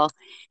clinical.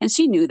 And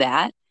she knew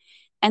that.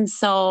 And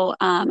so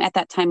at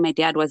that time, my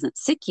dad wasn't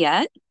sick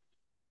yet.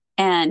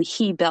 And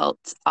he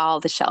built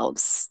all the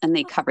shelves and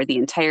they covered the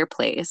entire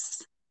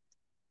place.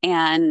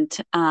 And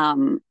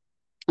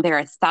there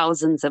are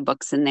thousands of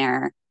books in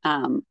there.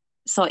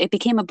 So it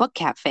became a book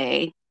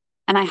cafe.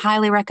 And I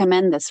highly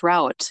recommend this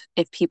route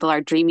if people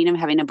are dreaming of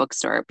having a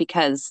bookstore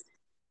because,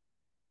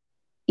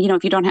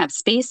 if you don't have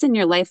space in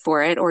your life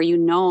for it, or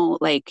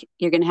like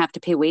you're going to have to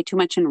pay way too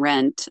much in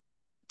rent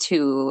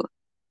to,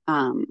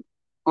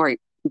 or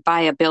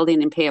buy a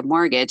building and pay a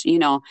mortgage,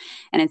 and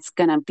it's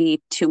going to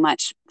be too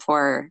much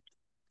for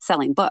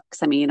selling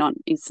books. I mean,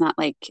 it's not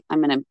like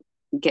I'm going to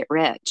get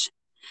rich.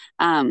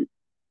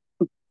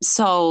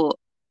 So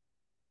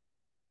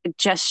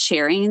just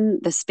sharing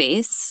the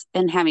space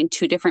and having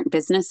two different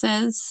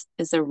businesses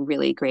is a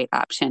really great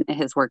option. It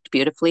has worked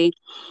beautifully.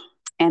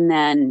 And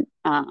then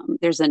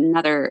there's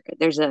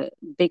a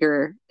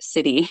bigger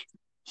city.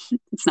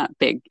 It's not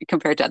big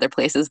compared to other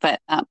places, but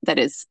that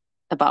is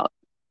about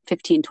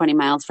 15, 20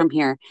 miles from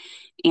here.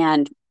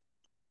 And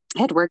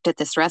I had worked at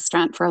this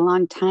restaurant for a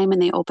long time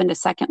and they opened a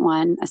second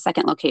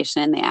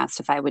location, and they asked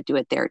if I would do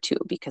it there too,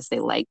 because they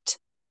liked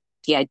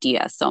the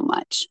idea so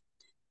much.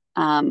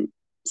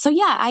 So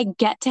yeah, I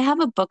get to have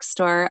a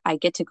bookstore. I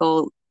get to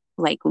go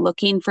like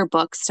looking for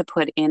books to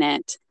put in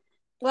it.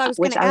 Well, I was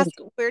going to ask,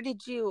 where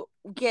did you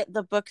get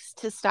the books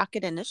to stock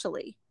it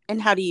initially?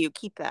 And how do you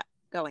keep that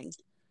going?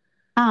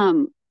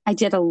 I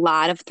did a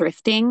lot of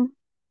thrifting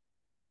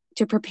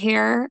to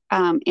prepare.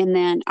 And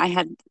then I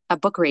had a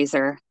book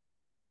raiser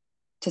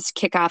to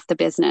kick off the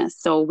business.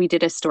 So we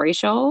did a story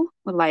show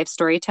with live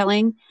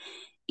storytelling.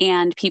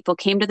 And people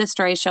came to the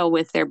story show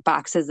with their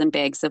boxes and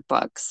bags of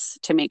books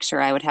to make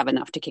sure I would have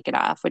enough to kick it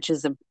off, which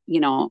is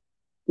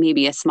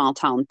maybe a small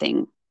town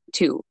thing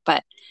too.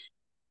 But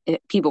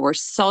people were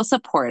so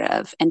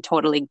supportive and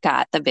totally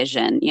got the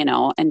vision,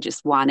 and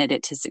just wanted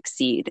it to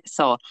succeed.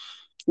 So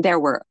there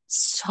were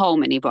so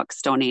many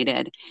books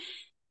donated.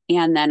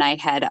 And then I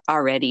had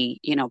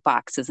already,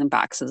 boxes and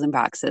boxes and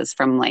boxes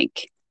from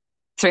like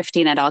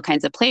thrifting at all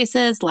kinds of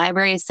places,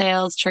 library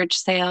sales, church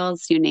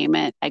sales, you name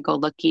it. I go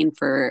looking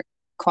for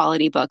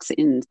quality books,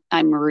 and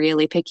I'm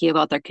really picky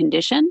about their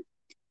condition.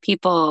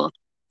 People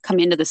come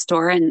into the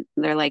store and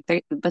they're like,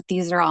 but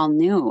these are all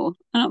new.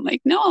 And I'm like,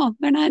 no,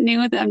 they're not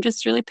new. I'm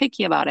just really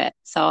picky about it.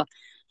 So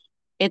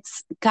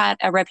it's got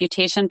a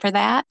reputation for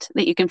that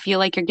you can feel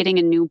like you're getting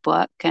a new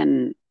book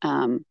and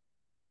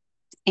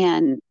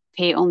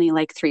pay only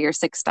like $3 or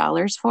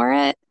 $6 for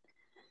it.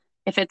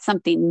 If it's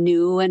something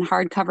new and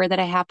hardcover that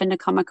I happen to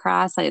come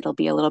across, it'll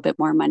be a little bit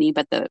more money,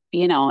 but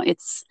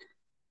it's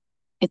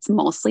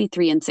mostly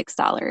 $3 and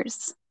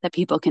 $6 that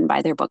people can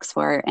buy their books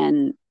for.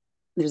 And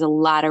there's a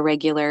lot of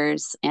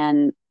regulars,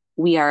 and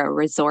we are a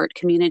resort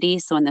community.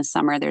 So in the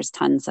summer, there's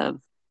tons of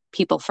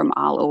people from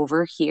all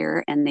over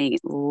here, and they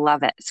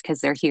love it because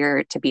they're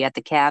here to be at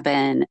the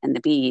cabin and the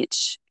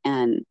beach.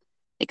 And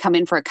they come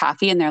in for a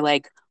coffee and they're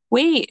like,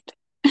 wait,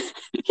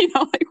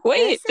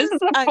 wait, this is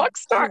a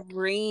bookstore.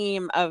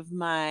 Dream of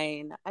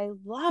mine. I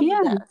love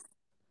this.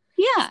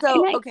 Yeah.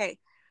 So, okay.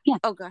 Yeah.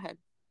 Oh, go ahead.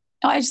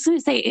 Oh, I was just going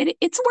to say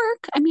it's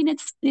work. I mean,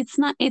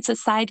 it's a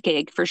side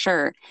gig for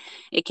sure.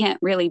 It can't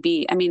really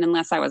be,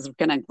 unless I was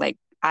going to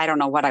I don't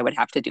know what I would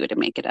have to do to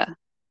make it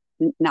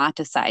not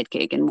a side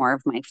gig and more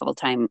of my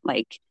full-time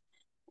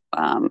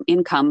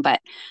income.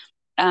 But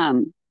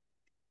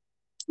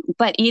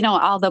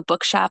all the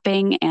book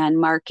shopping and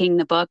marking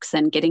the books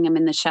and getting them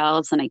in the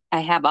shelves. And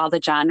I have all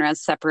the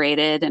genres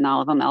separated and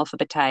all of them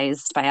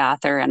alphabetized by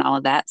author and all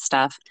of that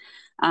stuff.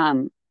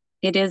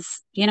 It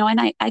is,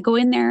 and I go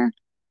in there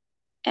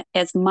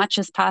as much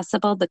as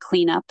possible to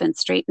clean up and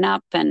straighten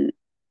up. And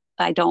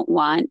I don't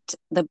want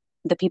the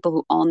people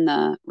who own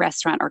the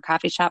restaurant or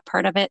coffee shop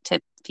part of it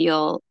to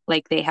feel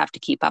like they have to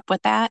keep up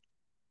with that.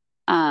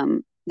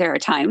 There are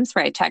times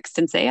where I text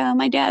and say, oh,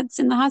 my dad's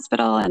in the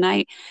hospital and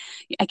I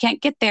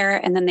can't get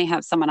there. And then they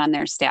have someone on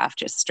their staff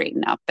just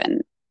straighten up,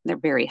 and they're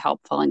very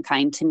helpful and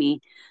kind to me.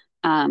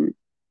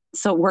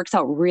 So it works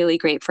out really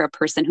great for a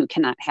person who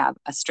cannot have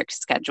a strict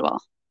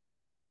schedule.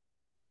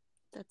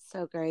 That's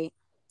so great.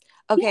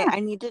 Okay. Yeah. I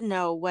need to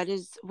know what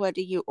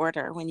do you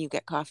order when you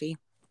get coffee?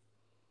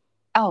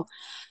 Oh,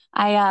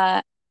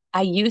 I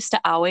used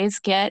to always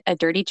get a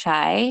dirty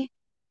chai.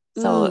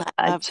 So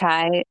a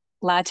chai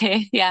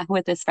latte,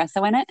 with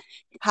espresso in it.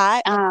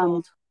 Hot or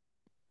cold?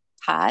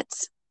 Hot.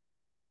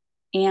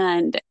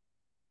 And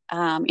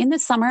in the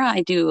summer,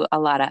 I do a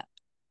lot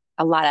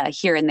of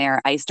here and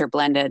there iced or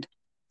blended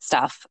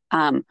stuff.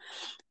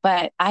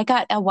 But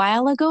a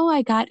while ago,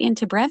 I got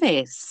into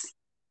breves,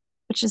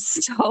 which is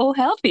so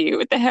healthy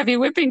with the heavy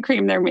whipping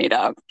cream they're made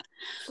of.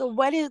 So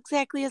what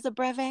exactly is a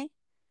breve?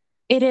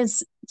 It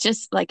is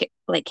just like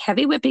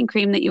heavy whipping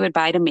cream that you would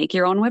buy to make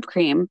your own whipped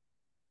cream,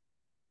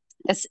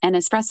 and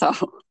espresso.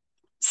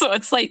 So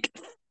it's like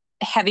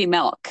heavy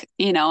milk,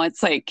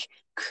 it's like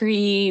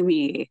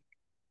creamy.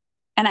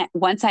 And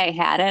once I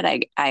had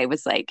it, I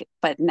was like,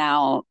 but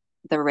now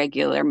the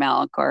regular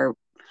milk or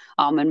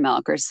almond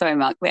milk or soy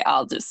milk, they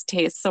all just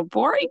taste so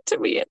boring to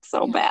me. It's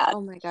so bad.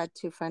 Oh my God,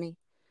 too funny.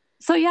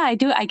 So yeah, I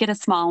do. I get a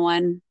small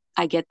one.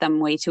 I get them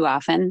way too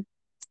often.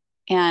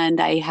 And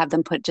I have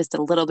them put just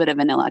a little bit of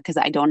vanilla because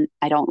I don't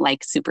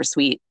like super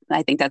sweet.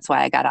 I think that's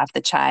why I got off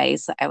the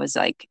chais. I was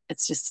like,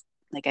 it's just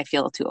like I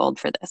feel too old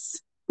for this.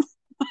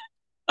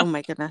 Oh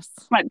my goodness.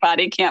 My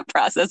body can't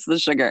process the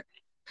sugar.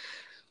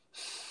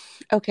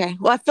 Okay.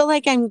 Well, I feel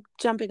like I'm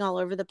jumping all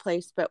over the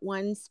place, but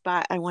one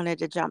spot I wanted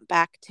to jump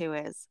back to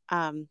is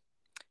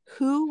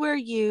who were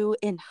you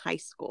in high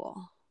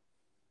school?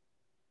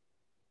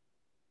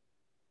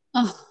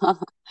 Oh,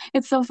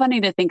 it's so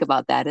funny to think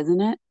about that,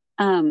 isn't it?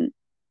 And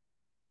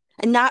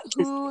not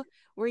who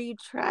were you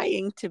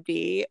trying to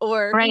be,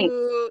 or Right.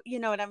 who, you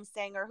know what I'm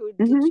saying, or who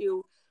Mm-hmm. did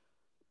you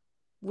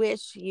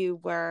wish you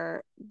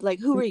were, like,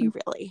 who were you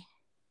really?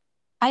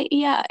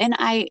 And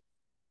I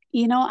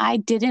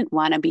didn't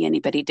want to be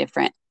anybody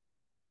different.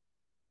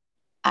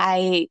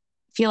 I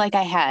feel like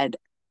I had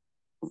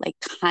like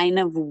kind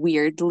of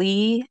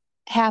weirdly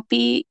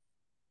happy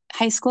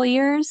high school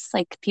years.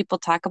 Like people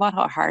talk about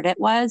how hard it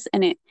was,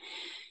 and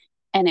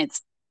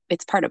it's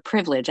part of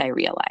privilege. I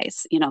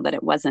realize, that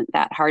it wasn't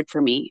that hard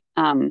for me.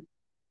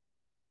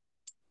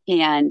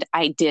 And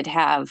I did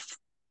have.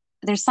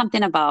 There's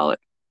something about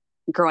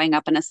growing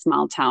up in a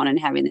small town and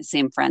having the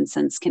same friends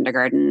since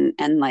kindergarten,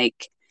 and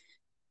like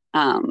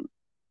um,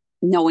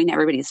 knowing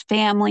everybody's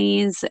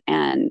families,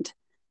 and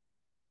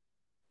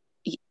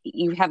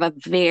you have a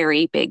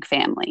very big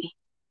family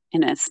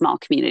in a small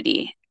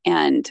community.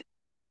 And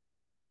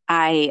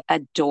I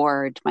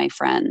adored my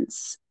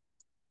friends.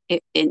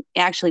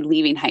 Actually,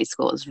 leaving high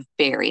school was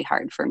very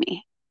hard for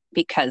me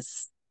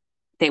because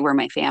they were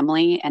my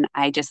family. And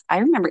I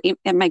remember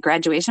at my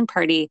graduation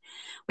party,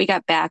 we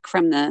got back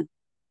from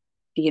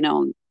you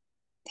know,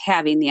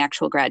 having the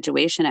actual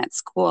graduation at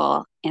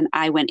school. And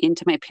I went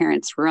into my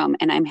parents' room,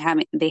 and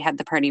they had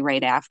the party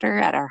right after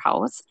at our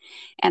house.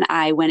 And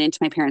I went into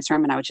my parents'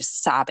 room and I was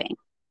just sobbing.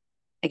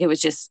 Like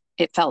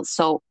it felt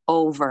so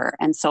over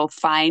and so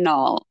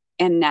final.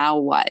 And now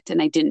what?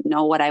 And I didn't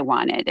know what I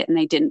wanted, and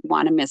I didn't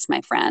want to miss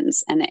my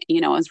friends. And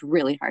it was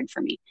really hard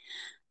for me.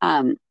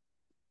 Um,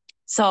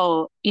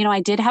 so,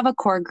 I did have a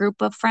core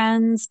group of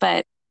friends,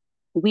 but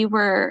we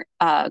were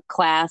a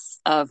class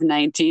of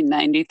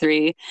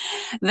 1993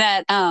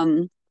 that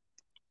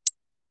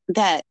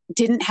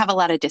didn't have a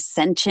lot of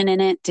dissension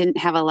in it, didn't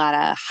have a lot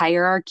of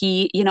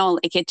hierarchy,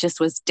 like it just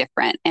was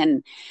different.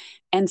 And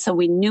so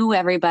we knew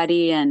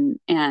everybody, and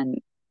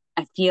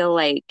I feel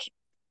like,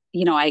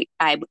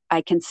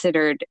 I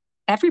considered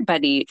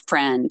everybody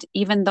friend,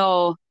 even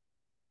though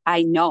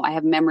I know I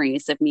have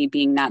memories of me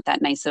being not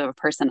that nice of a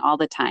person all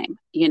the time,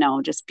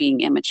 just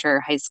being immature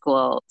high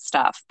school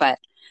stuff. But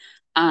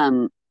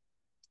um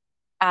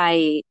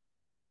I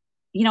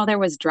there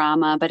was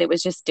drama, but it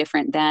was just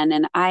different then.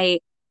 And I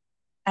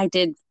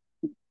did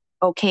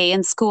okay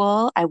in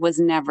school. I was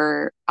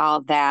never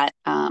all that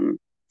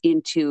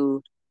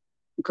into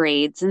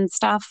grades and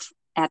stuff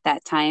at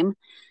that time.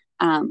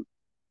 Um,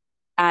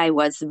 I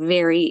was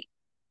very,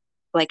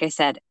 like I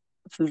said,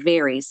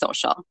 very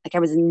social. Like I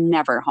was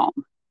never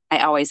home. I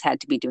always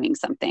had to be doing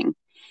something.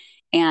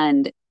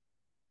 And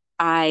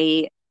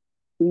I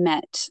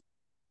met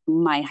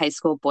my high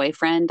school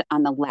boyfriend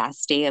on the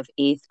last day of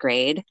eighth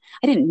grade.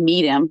 I didn't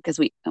meet him because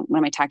what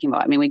am I talking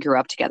about? I mean, we grew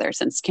up together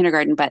since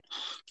kindergarten, but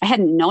I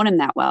hadn't known him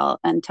that well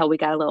until we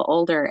got a little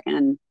older.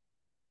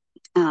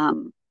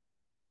 Um,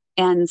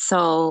 and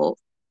so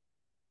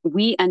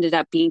we ended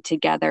up being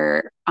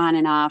together on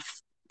and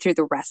off through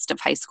the rest of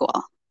high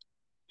school.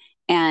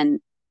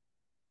 And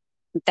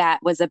that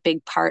was a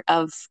big part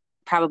of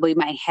probably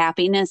my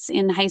happiness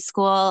in high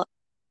school.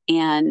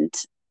 And,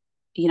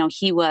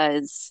 he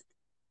was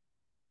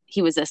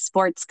a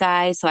sports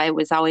guy, so I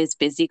was always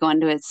busy going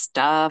to his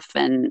stuff,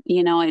 and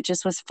it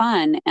just was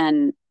fun.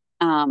 And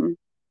a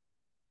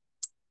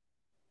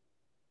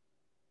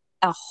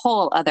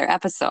whole other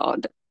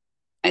episode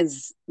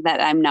is that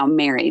I'm now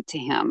married to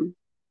him,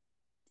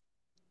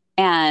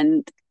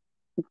 and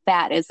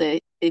that is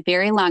a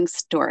very long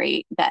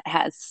story that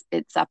has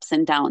its ups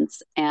and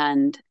downs,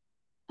 and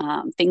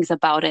things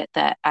about it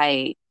that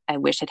I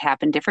wish had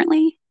happened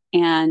differently,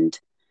 and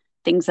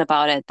things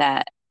about it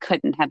that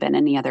couldn't have been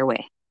any other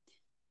way.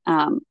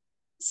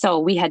 So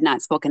we had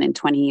not spoken in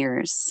 20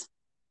 years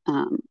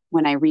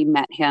when I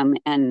re-met him,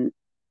 and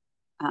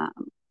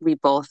we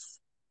both,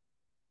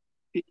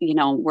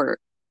 were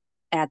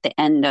at the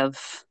end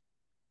of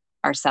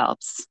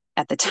ourselves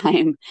at the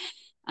time.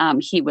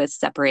 He was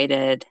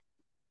separated,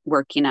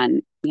 working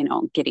on,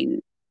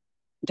 getting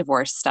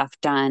divorce stuff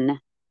done.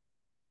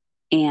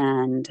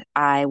 And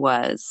I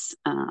was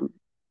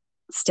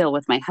still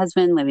with my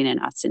husband, living in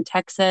Austin,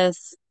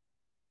 Texas,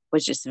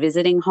 was just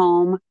visiting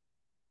home.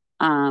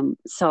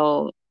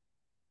 So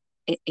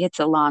it's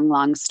a long,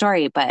 long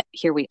story, but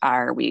here we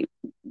are. We've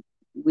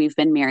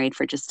been married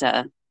for just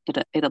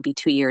it'll be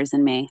 2 years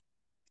in May,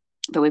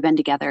 but we've been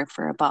together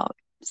for about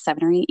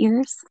 7 or 8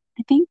 years,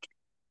 I think.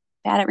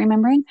 Bad at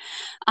remembering.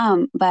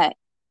 But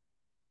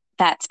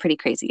that's pretty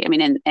crazy. I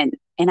mean, and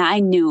I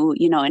knew,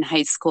 in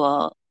high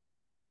school,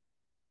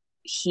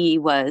 he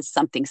was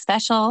something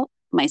special.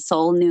 My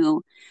soul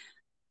knew.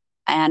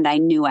 And I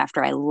knew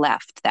after I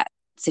left that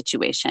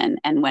situation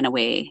and went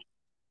away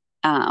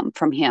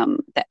from him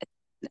that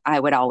I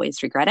would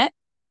always regret it.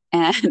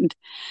 And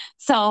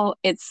so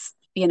it's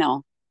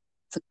a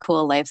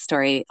cool life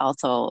story,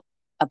 also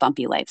a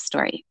bumpy life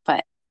story,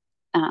 but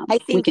I we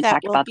think can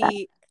talk about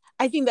that.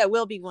 I think that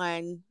will be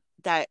one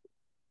that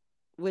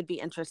would be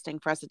interesting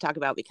for us to talk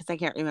about, because I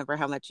can't remember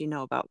how much you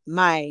know about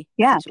my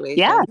situation.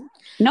 Yeah.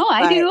 No,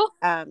 I do.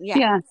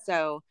 Yeah.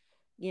 So,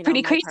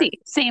 pretty crazy.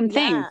 Same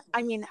thing.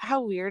 I mean,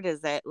 how weird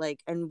is it?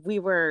 Like, and we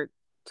were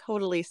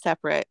totally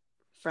separate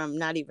from,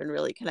 not even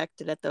really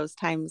connected at those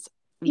times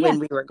when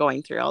we were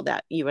going through all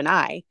that, you and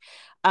I.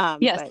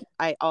 Yes. But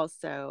I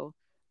also,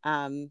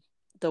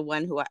 the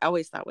one who I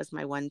always thought was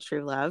my one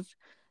true love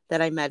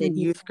that I met in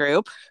youth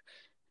group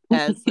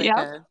as like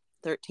a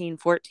 13,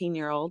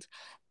 14-year-old.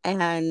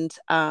 And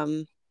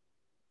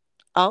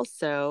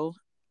also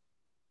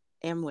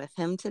am with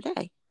him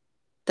today.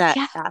 That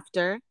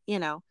after,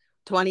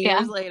 20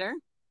 years later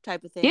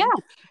type of thing. Yeah.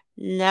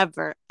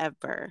 Never,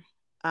 ever,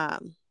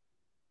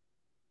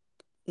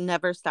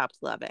 never stopped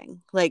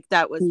loving. Like,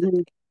 that was the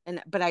thing.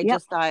 But I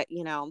just thought,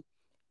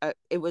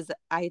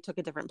 I took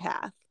a different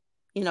path,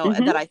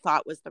 that I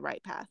thought was the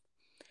right path.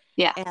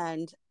 Yeah.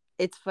 And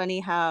it's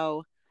funny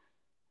how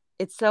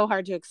it's so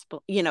hard to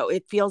explain,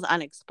 it feels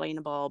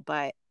unexplainable,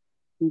 but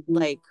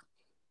like,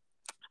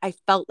 I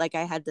felt like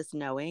I had this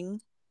knowing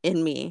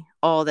in me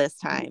all this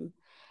time.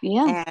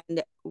 Yeah.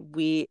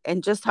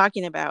 And just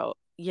talking about,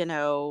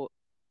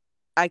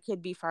 I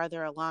could be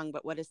farther along,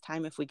 but what is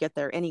time if we get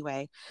there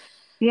anyway?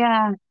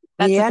 Yeah.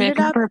 That's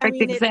a perfect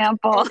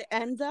example. It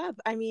ends up,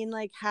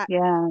 like,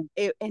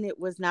 it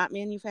was not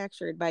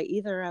manufactured by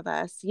either of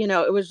us.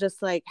 It was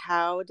just like,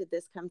 how did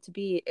this come to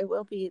be?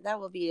 That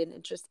will be an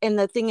interest. And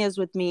the thing is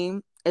with me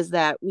is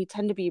that we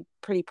tend to be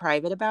pretty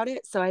private about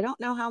it. So I don't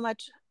know how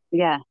much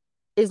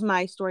is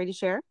my story to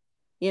share,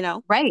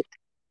 Right.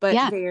 But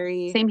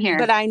same here.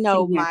 But I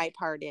know my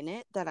part in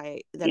it, that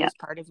is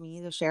part of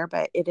me to share,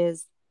 but it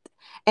is.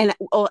 And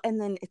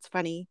then it's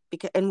funny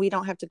and we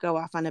don't have to go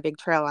off on a big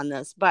trail on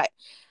this, but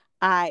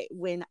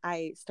when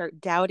I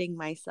start doubting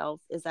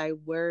myself, is I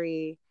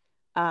worry,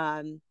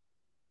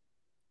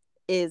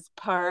 is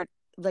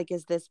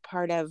this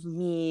part of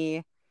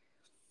me?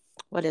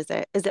 What is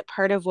it? Is it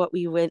part of what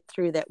we went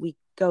through that we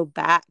go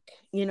back,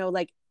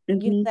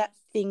 that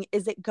thing,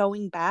 is it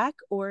going back,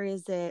 or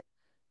is it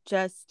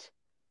just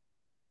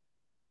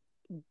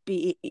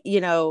be,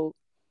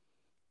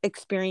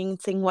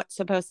 experiencing what's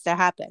supposed to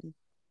happen?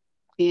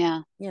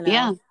 Yeah.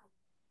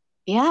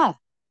 Yeah.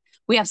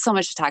 We have so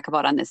much to talk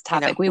about on this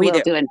topic. We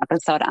will do an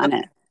episode on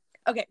it.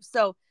 Okay.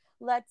 So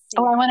let's see.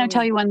 Oh, I want to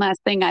tell you one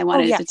last thing I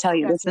wanted to tell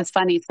you. This is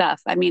funny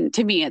stuff. I mean,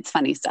 to me, it's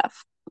funny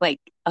stuff.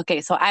 Like,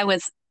 okay, so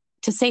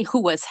to say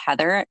who was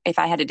Heather, if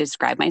I had to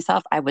describe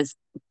myself, I was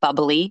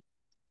bubbly,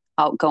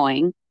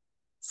 outgoing,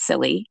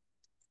 silly,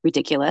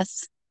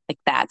 ridiculous. Like,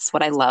 that's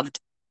what I loved.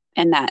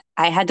 And that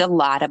I had a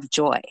lot of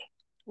joy.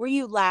 Were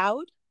you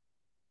loud?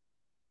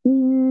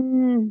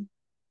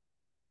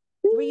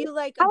 Were you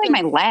like probably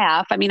my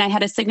laugh? I mean, I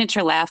had a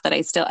signature laugh that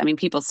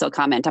people still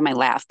comment on my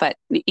laugh, but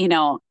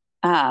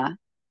I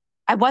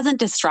wasn't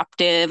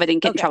disruptive. I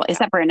didn't get in trouble,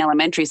 except for in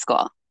elementary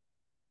school.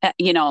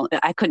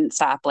 I couldn't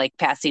stop like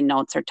passing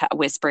notes or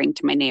whispering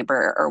to my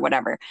neighbor or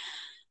whatever.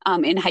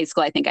 In high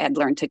school, I think I had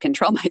learned to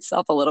control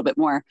myself a little bit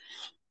more.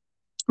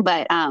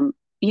 But in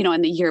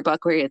the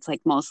yearbook where it's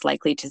like most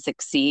likely to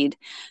succeed,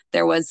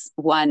 there was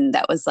one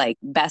that was like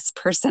best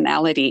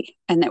personality,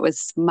 and it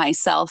was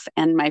myself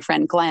and my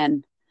friend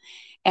Glenn.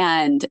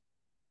 And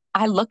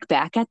I look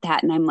back at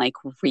that and I'm like,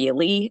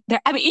 really?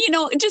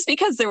 Just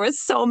because there was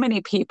so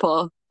many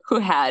people who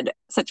had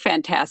such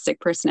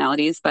fantastic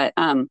personalities, but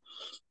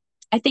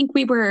I think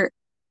we were,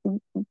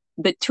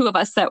 the two of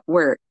us that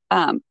were,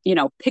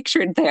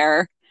 pictured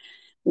there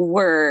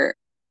were,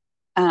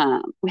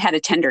 we had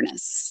a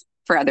tenderness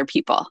for other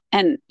people.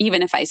 And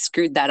even if I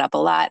screwed that up a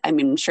lot,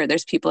 I'm sure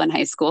there's people in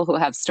high school who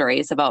have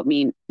stories about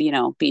me,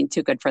 being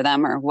too good for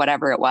them or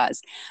whatever it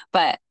was.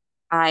 But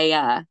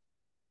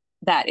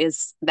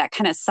that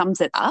kind of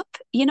sums it up,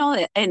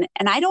 and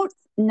I don't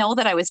know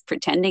that I was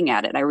pretending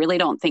at it. I really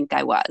don't think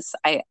I was.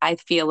 I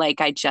feel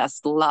like I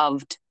just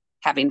loved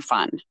having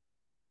fun.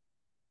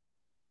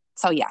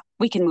 So yeah,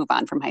 we can move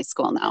on from high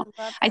school now.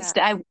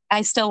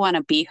 I still want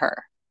to be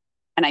her,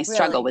 and I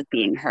struggle with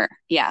being her.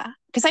 Yeah.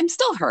 Because I'm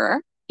still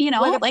her,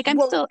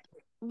 still.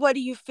 What do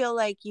you feel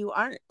like you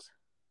aren't?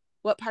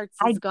 What parts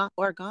is gone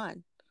or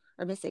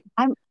missing?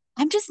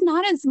 I'm just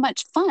not as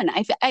much fun.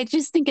 I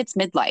just think it's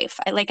midlife.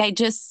 I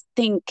just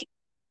think,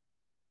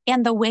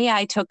 and the way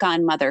I took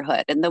on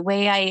motherhood and the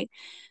way I,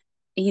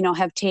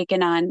 have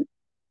taken on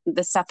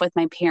the stuff with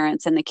my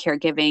parents and the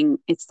caregiving,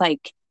 it's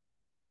like,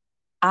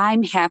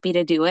 I'm happy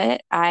to do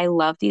it. I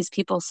love these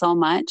people so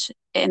much,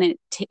 and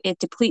it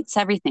depletes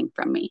everything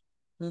from me.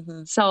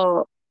 Mm-hmm.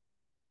 So,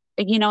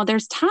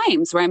 there's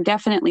times where I'm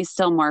definitely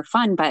still more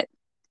fun, but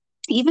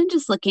even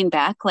just looking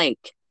back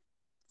like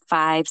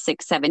 5,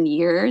 6, 7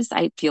 years,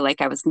 I feel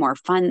like I was more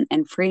fun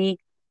and free.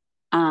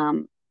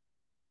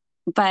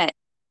 But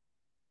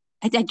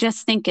I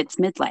just think it's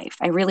midlife.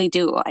 I really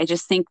do. I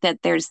just think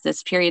that there's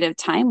this period of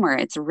time where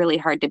it's really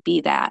hard to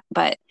be that.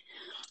 But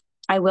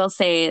I will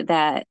say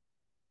that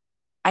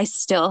I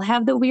still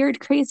have the weird,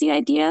 crazy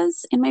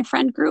ideas in my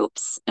friend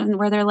groups, and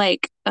where they're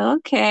like,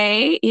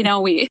 okay,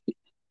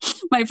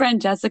 my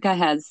friend Jessica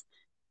has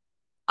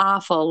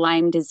awful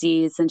Lyme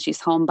disease and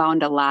she's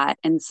homebound a lot.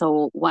 And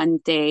so one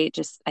day,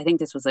 I think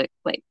this was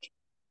like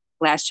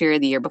last year or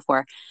the year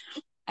before,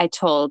 I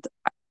told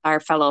our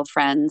fellow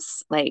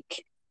friends,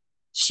 like,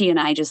 she and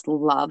I just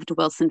loved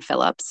Wilson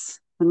Phillips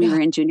when we were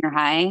in junior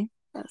high.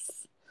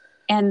 Yes.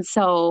 And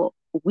so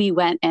we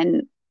went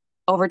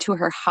over to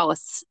her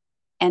house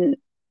and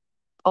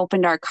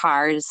opened our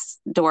car's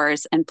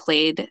doors and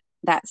played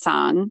that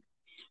song.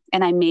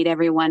 And I made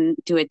everyone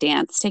do a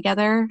dance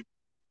together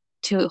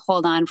to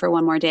hold on for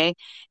one more day.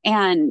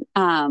 And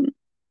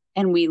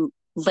we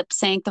lip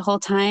synced the whole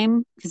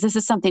time, because this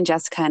is something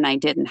Jessica and I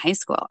did in high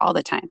school all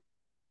the time.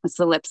 Was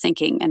the lip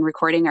syncing and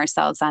recording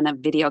ourselves on a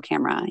video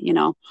camera,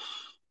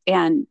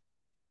 and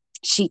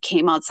she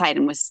came outside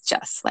and was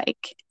just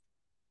like,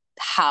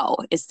 how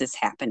is this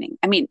happening?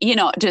 I mean,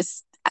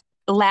 just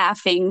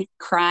laughing,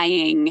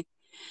 crying,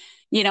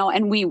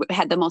 and we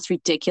had the most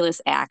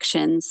ridiculous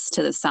actions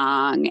to the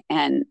song.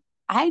 And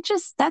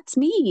that's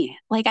me.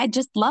 Like, I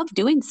just love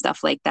doing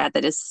stuff like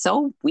that is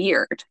so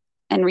weird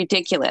and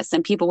ridiculous.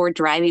 And people were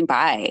driving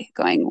by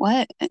going,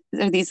 what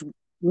are these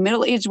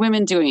middle-aged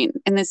women doing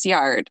in this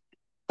yard?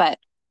 But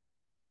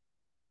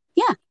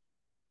yeah,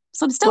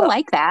 so I'm still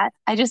like that.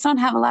 I just don't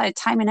have a lot of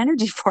time and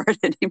energy for it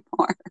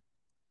anymore.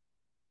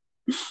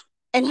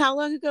 And how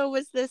long ago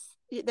was this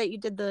that you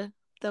did the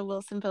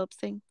Wilson Phillips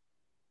thing?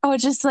 Oh,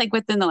 just like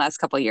within the last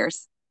couple of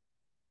years.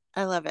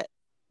 I love it.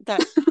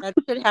 That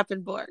should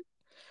happen more.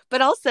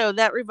 But also,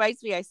 that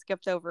reminds me, I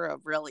skipped over a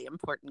really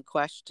important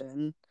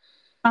question.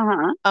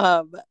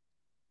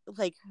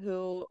 Like,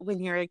 who,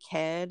 when you're a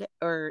kid,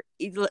 or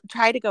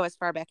try to go as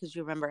far back as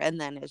you remember, and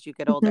then as you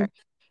get older,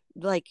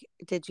 like,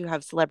 did you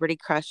have celebrity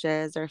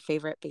crushes or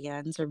favorite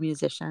bands or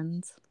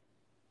musicians?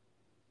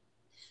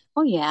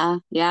 Oh yeah,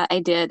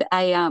 I did.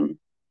 I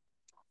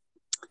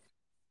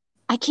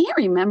can't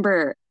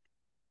remember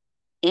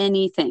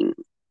anything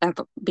of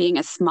being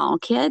a small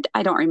kid.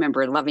 I don't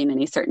remember loving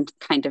any certain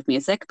kind of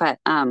music, but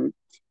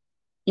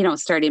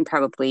starting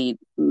probably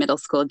middle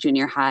school,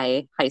 junior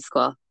high, high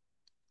school,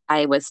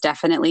 I was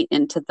definitely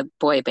into the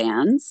boy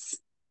bands.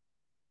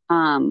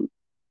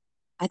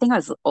 I think I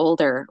was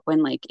older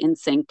when like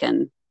NSYNC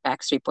and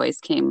Backstreet Boys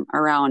came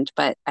around,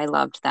 but I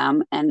loved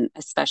them, and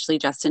especially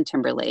Justin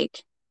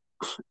Timberlake,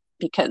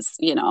 because,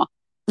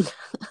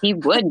 he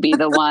would be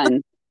the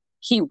one.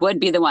 He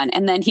would be the one.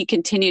 And then he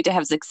continued to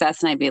have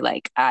success, and I'd be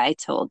like, I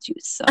told you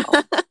so.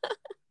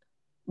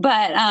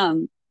 But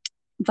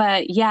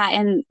yeah,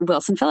 and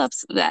Wilson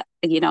Phillips, that,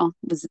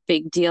 was a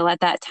big deal at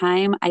that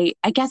time. I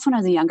guess when I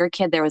was a younger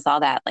kid, there was all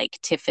that like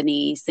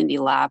Tiffany, Cyndi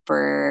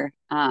Lauper.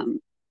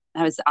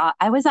 I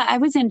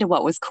was into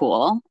what was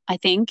cool, I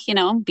think,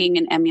 being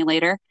an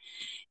emulator.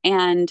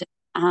 And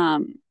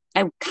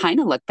I kind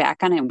of look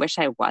back on it and wish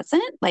I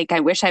wasn't. Like,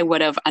 I wish I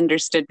would have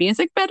understood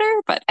music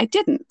better, but I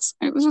didn't.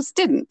 I just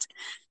didn't.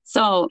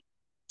 So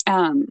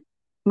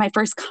my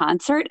first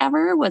concert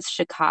ever was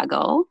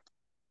Chicago.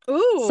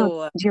 Ooh.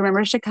 So do you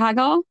remember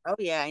Chicago? Oh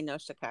yeah, I know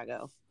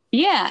Chicago.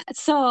 Yeah.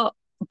 So,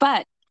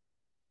 but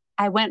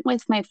I went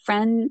with my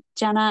friend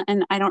Jenna,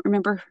 and I don't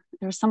remember,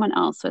 there was someone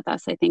else with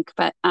us, I think,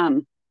 but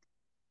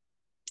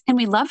and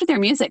we loved their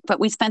music, but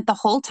we spent the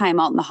whole time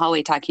out in the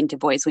hallway talking to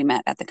boys we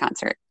met at the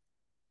concert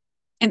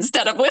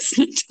instead of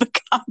listening to the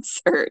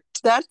concert.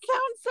 That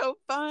sounds so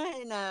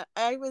fun.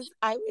 I was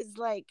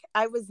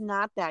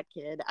not that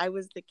kid. I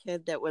was the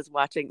kid that was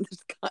watching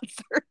this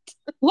concert.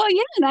 Well,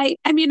 yeah, and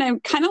I mean, I'm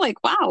kind of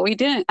like, wow, I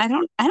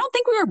don't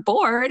think we were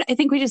bored. I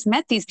think we just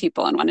met these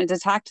people and wanted to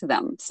talk to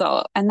them.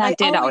 So, and that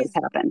did always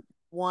happen.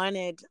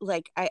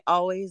 I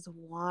always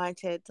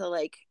wanted to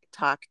like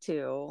talk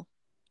to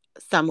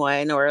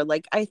someone, or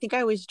like, I think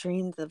I always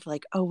dreamed of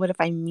like, oh, what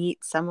if I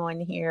meet someone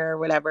here or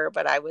whatever,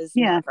 but I was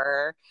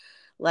never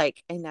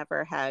like, I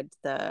never had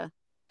the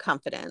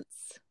confidence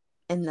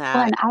in that.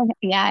 Well,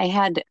 and I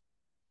had,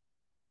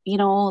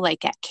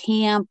 like at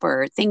camp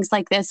or things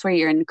like this where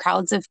you're in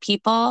crowds of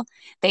people,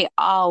 they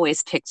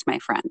always picked my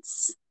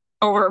friends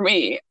over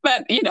me.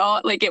 But,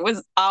 like, it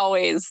was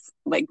always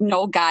like,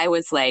 no guy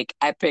was like,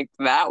 I picked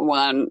that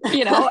one,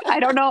 I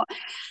don't know.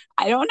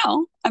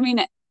 I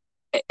mean,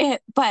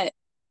 but,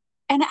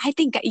 and I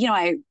think,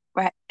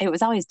 it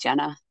was always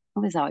Jenna. It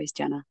was always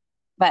Jenna.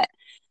 But,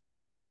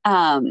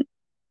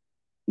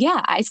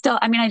 yeah, I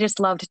just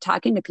loved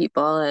talking to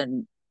people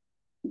and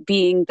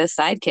being the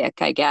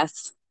sidekick, I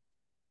guess.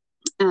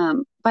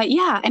 But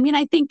yeah, I mean,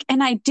 I think,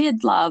 and I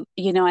did love,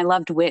 I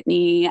loved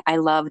Whitney. I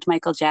loved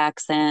Michael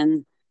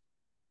Jackson.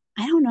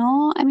 I don't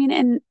know. I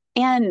mean,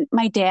 and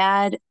my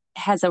dad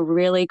has a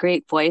really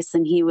great voice,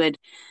 and he would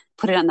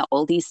put it on the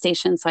oldies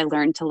station. So I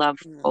learned to love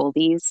Mm.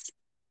 oldies.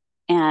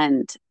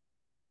 And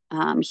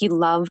he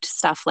loved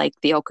stuff like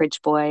the Oak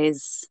Ridge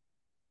Boys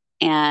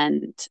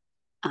and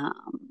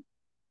um,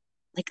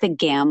 like The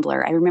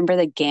Gambler. I remember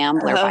The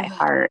Gambler by Oh,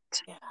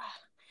 heart. yeah.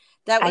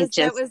 That I was that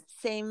just, was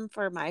same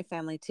for my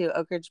family too.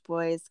 Oak Ridge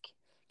Boys,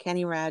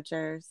 Kenny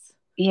Rogers,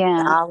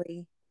 yeah,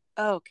 Dolly.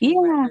 Oh, Kenny yeah.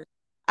 Rogers.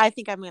 I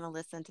think I'm gonna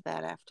listen to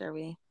that after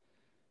we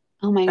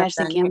Oh my are gosh,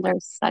 The done here. Gambler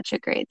is such a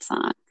great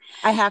song.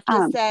 I have to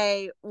Um,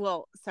 say,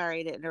 well,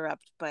 sorry to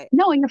interrupt, but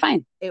no, you're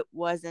fine. it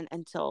wasn't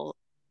until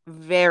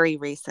very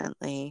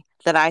recently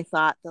that I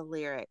thought the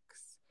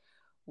lyrics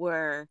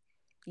were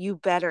 "You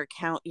better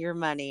count your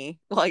money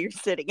while you're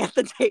sitting at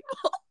the table."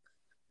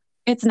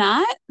 It's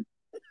not?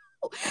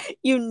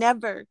 You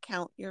never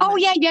count your Oh,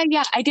 money. yeah, yeah,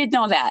 yeah. I did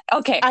know that.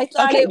 Okay. I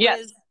thought Okay. it Yes.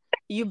 was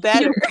 "You You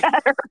better."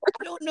 better.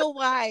 I don't know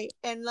why.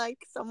 And like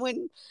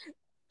someone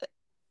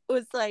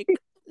was like,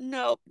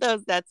 "No,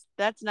 that's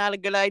not a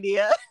good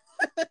idea."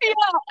 Yeah.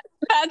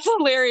 That's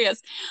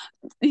hilarious.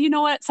 You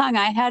know what song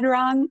I had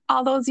wrong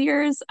all those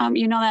years?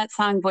 You know that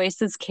song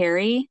Voices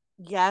Carry?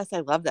 Yes, I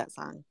love that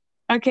song.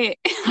 Okay.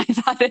 I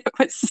thought it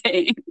was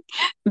saying,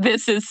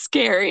 This is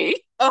scary.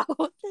 Oh,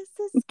 this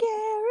is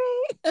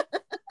scary.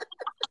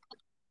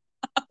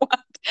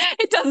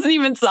 It doesn't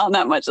even sound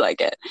that much like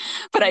it.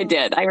 But I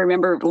did. I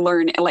remember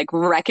like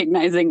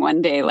recognizing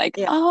one day, like,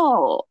 Yeah.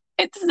 oh,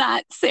 it's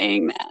not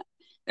saying that.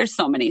 There's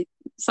so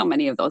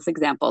many of those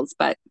examples.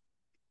 But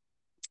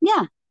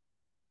yeah.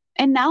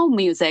 And now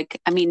music,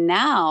 I mean,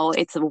 now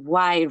it's a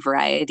wide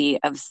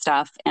variety of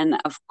stuff. And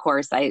of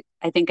course, I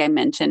think I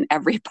mentioned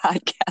every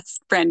podcast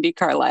Brandy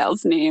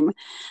Carlisle's name.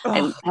 I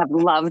Oh, have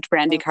loved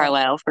Brandy so good.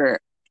 Carlisle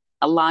for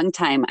a long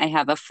time. I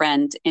have a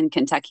friend in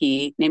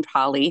Kentucky named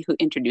Holly who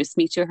introduced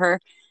me to her.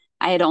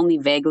 I had only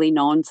vaguely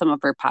known some of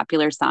her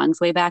popular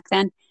songs way back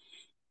then.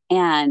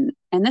 And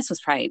this was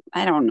probably,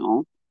 I don't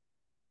know,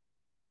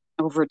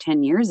 over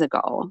 10 years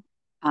ago.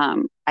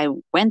 I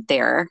went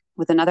there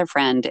with another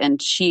friend and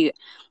she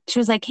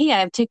was like, "Hey, I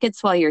have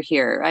tickets while you're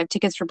here. I have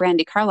tickets for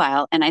Brandy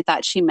Carlisle." And I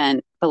thought she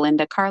meant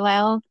Belinda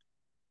Carlisle,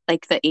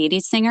 like the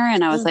 80s singer.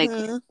 And I was like,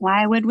 Mm-hmm.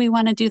 why would we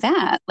want to do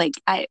that? Like,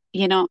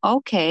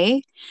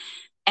 okay.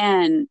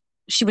 And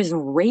she was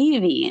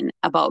raving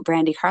about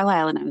Brandy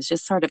Carlisle, and I was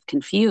just sort of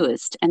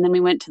confused. And then we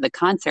went to the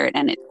concert,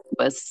 and it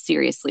was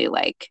seriously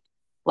like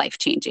life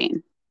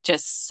changing,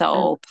 just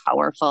so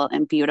powerful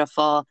and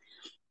beautiful.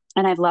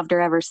 And I've loved her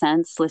ever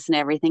since, listened to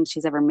everything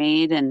she's ever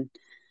made. And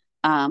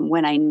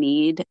when I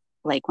need,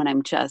 like when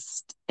I'm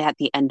just at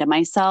the end of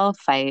myself,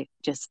 I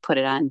just put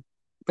it on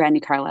Brandy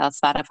Carlisle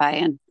Spotify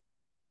and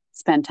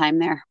spend time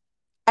there.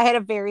 I had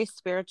a very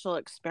spiritual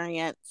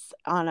experience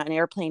on an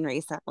airplane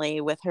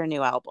recently with her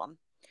new album,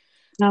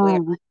 where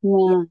Oh,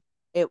 yeah,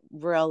 yeah. it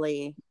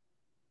really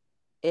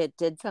it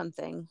did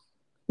something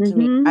to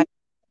me. Mm-hmm. I'm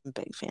a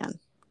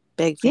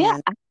big Yeah.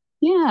 fan,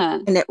 Yeah.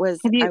 and it was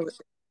Have you I was.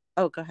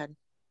 Oh, go ahead.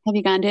 have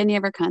you gone to any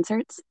of her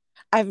concerts?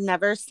 I've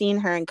never seen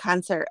her in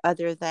concert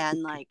other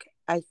than like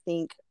I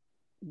think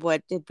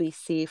what did we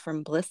see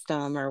from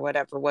Blistum or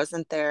whatever?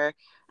 Wasn't there?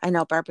 I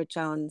know Barbara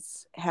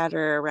Jones had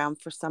her around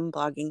for some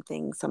blogging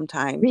thing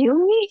sometime.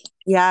 Really?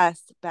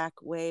 Yes,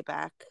 way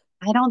back.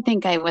 I don't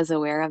think I was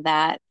aware of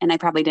that. And I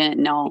probably didn't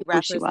She know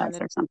who she was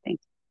represented. or something.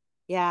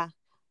 Yeah.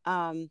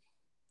 Um,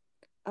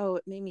 oh,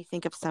 it made me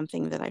think of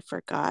something that I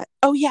forgot.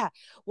 Oh yeah.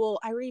 Well,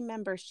 I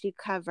remember she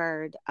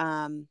covered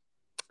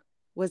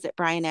was it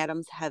Brian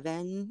Adams'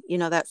 Heaven? You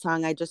know that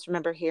song I just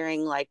remember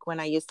hearing like when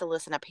I used to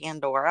listen to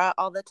Pandora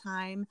all the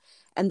time.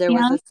 And there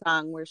was Yeah. a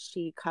song where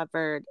she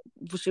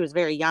was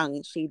very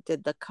young. She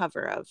did the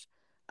cover of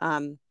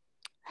um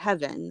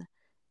Heaven.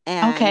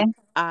 Okay. And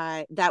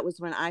I that was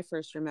when I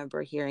first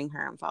remember hearing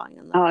her and falling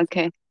in love Oh, with her.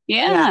 okay.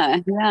 Yeah. Yeah.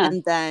 Yeah.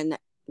 And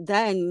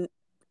then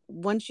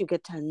once you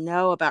get to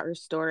know about her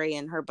story,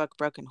 and her book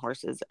Broken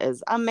Horses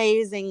is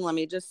amazing, let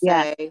me just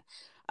Yeah. say.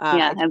 Yeah.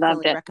 I I loved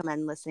definitely it.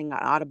 recommend listening on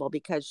Audible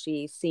because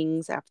she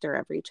sings after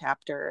every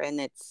chapter and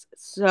it's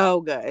so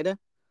good.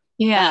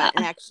 Yeah.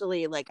 And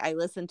actually, like I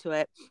listened to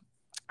it,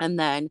 and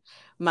then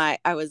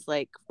I was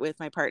like with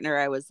my partner,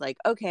 I was like,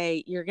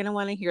 okay, you're gonna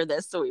want to hear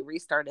this. So we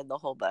restarted the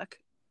whole book.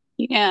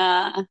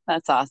 Yeah.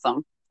 That's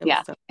awesome. It was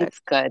Yeah. so good. It's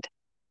good.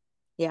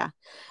 Yeah.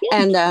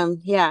 Yeah.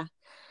 And yeah.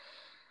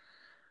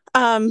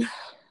 Um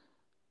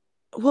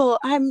well,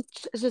 I'm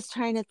just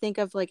trying to think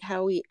of like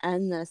how we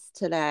end this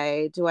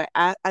today.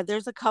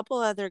 There's a couple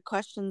other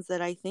questions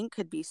that I think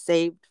could be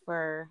saved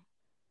for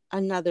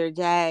another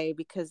day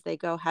because they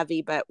go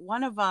heavy, but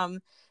one of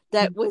them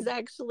that was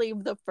actually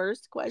the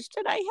first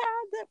question I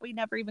had that we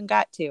never even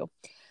got to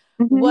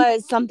Mm-hmm.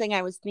 was something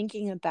I was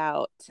thinking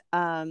about,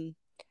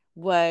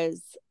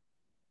 was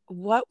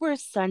what were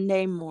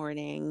Sunday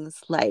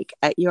mornings like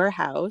at your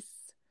house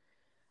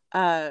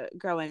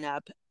growing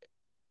up?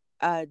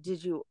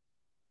 Did you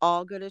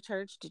all go to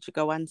church? Did you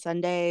go on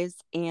Sundays?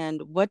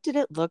 And what did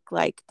it look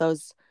like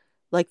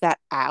that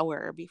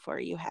hour before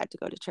you had to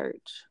go to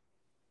church?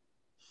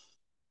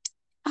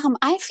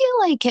 I feel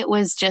like it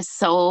was just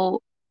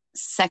so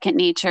second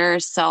nature.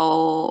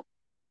 So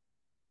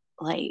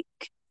like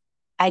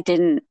I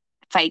didn't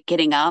fight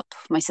getting up.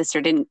 My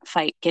sister didn't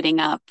fight getting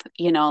up.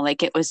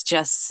 Like it was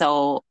just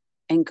so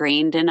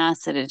ingrained in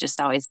us. It had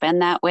just always been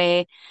that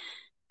way.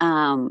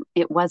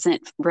 It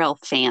wasn't real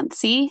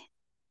fancy.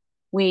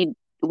 It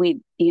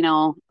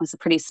was a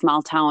pretty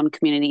small town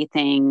community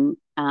thing.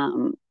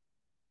 And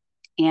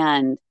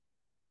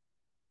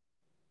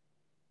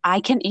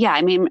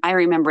I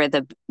remember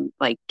the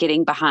like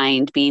getting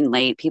behind, being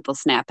late, people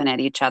snapping at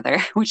each other,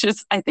 which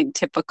is, I think,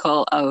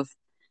 typical of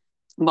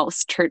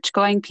most church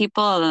going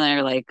people. And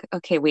they're like,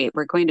 okay, wait,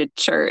 we're going to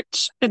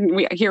church.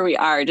 And here we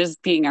are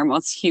just being our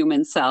most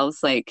human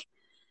selves. Like,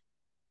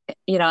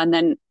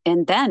 and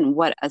then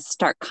what a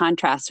stark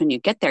contrast when you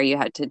get there, you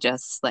had to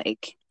just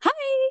like, hi,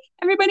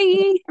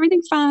 everybody,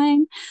 everything's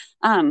fine.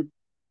 And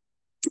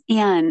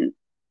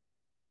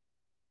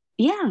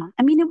yeah,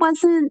 I mean, it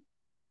wasn't,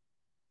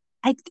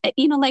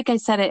 like I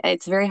said,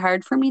 it's very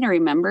hard for me to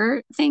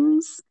remember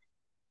things,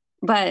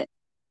 but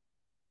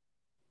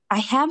I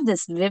have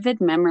this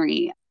vivid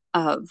memory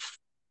of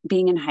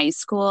being in high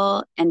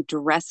school and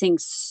dressing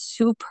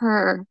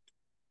super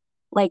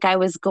like I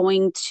was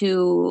going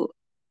to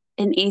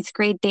an eighth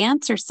grade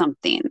dance or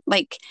something.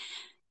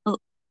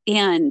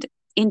 And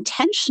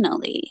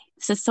intentionally,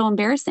 this is so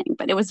embarrassing,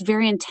 but it was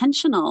very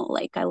intentional.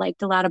 Like I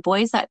liked a lot of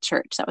boys at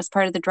church. That was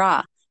part of the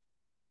draw.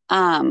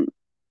 Same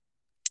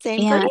for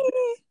And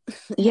me.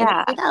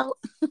 yeah, Out.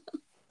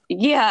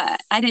 yeah,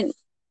 I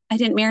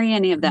didn't marry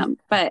any of them,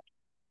 but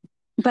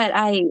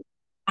I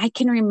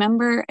can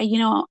remember,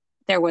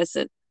 there was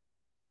a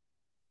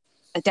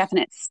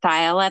definite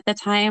style at the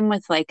time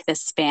with like the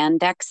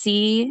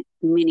spandexy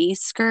mini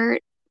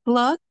skirt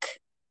look.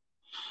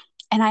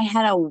 And I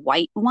had a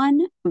white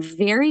one,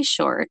 very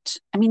short.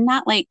 I mean,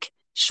 not like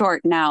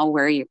short now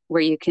where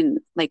you can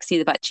like see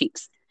the butt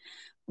cheeks,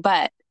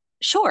 but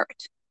short.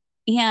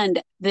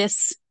 And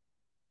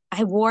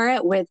I wore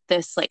it with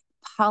this like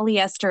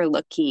polyester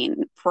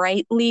looking,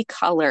 brightly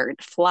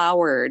colored,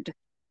 flowered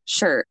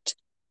shirt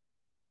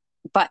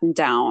button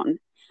down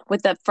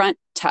with the front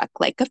tuck,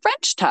 like a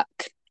French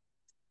tuck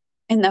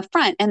in the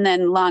front and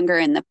then longer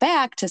in the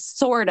back to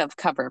sort of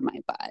cover my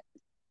butt.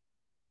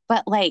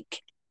 But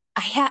like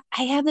I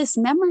have this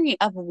memory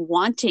of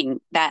wanting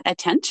that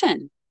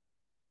attention,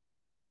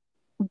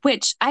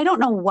 which I don't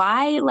know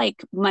why,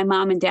 like my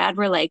mom and dad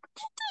were like,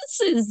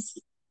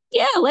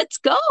 yeah, let's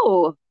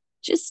go.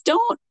 Just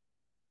don't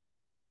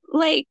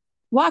like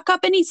walk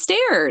up any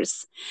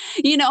stairs.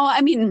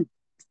 I mean,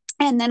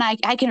 and then I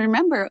can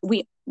remember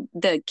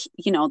the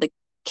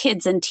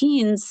kids and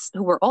teens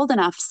who were old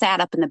enough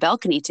sat up in the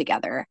balcony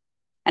together.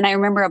 And I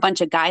remember a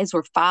bunch of guys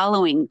were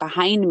following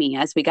behind me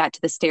as we got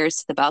to the stairs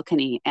to the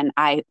balcony. And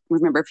I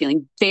remember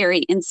feeling very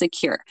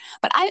insecure.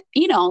 But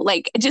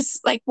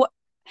just like what,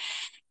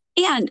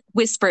 and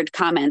whispered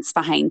comments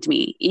behind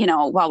me,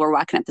 while we're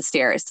walking up the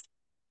stairs.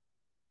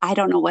 I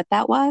don't know what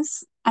that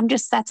was.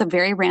 That's a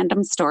very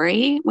random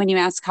story when you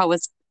ask how I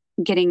was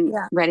getting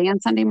ready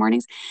on Sunday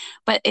mornings.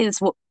 But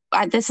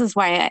this is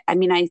why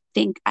I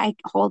think I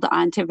hold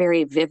on to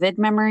very vivid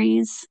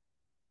memories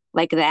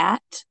like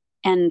that.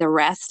 And the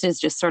rest is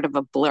just sort of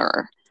a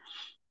blur.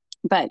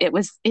 But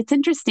it's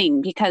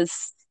interesting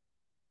because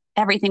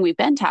everything we've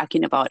been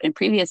talking about in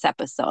previous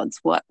episodes,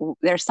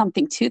 there's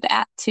something to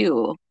that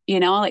too.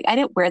 Like I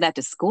didn't wear that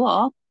to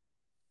school.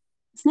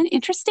 Isn't that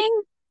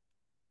interesting?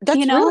 That's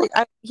really,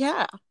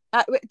 yeah.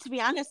 To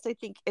be honest, I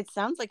think it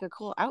sounds like a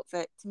cool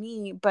outfit to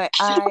me, but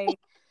I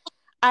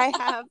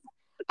have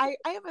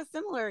a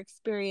similar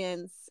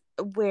experience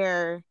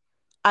where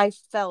I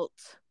felt,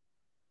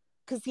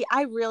 because see,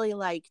 I really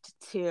liked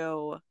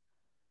to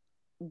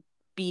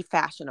be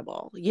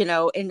fashionable,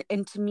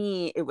 and to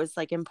me it was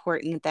like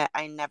important that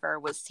I never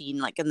was seen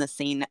like in the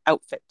same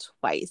outfit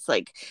twice,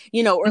 like,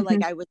 or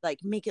like I would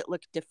like make it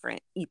look different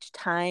each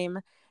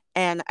time.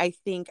 And I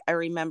think I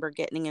remember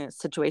getting in a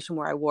situation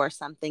where I wore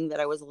something that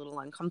I was a little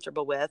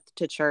uncomfortable with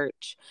to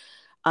church.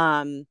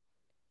 And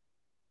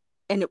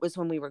it was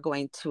when we were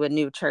going to a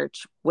new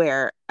church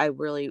where I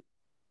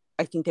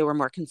think they were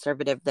more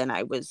conservative than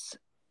I was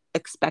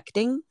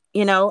expecting,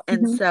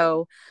 and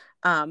so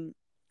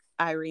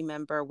I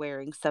remember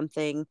wearing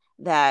something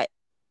that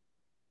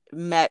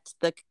met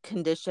the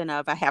condition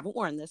of I haven't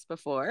worn this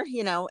before,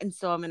 and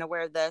so I'm going to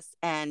wear this.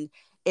 And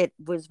it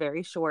was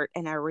very short.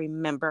 And I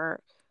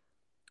remember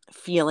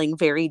feeling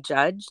very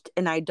judged.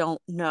 And I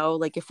don't know,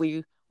 like, if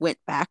we went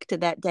back to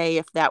that day,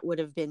 if that would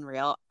have been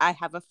real. I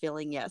have a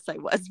feeling, yes, I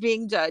was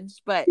being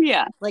judged, but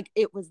yeah, like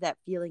it was that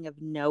feeling of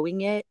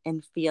knowing it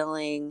and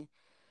feeling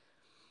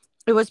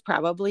it was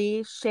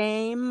probably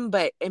shame,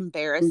 but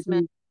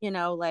embarrassment,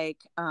 like,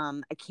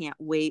 I can't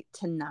wait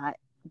to not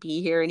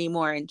be here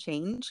anymore and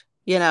change,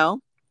 yeah,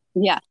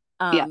 yeah.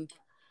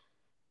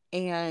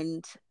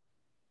 And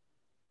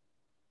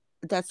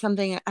that's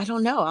something I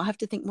don't know. I'll have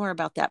to think more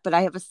about that, but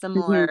I have a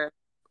similar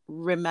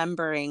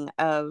remembering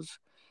of,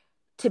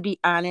 to be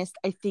honest,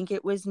 I think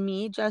it was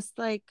me just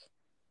like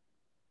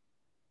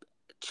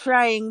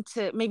trying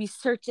to, maybe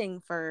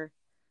searching for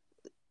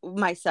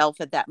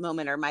myself at that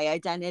moment, or my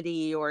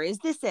identity, or is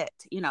this it?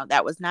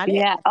 That was not it.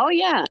 Yeah. Oh,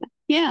 yeah.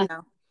 Yeah. You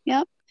know.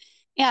 Yep.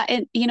 Yeah.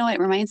 And, it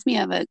reminds me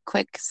of a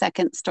quick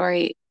second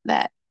story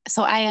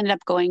so I ended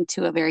up going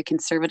to a very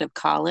conservative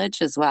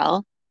college as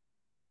well.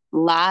 A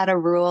lot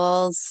of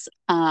rules.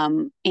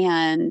 And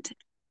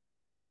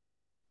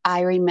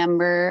I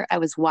remember I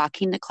was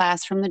walking to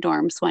class from the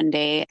dorms one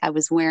day. I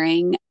was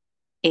wearing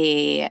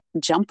a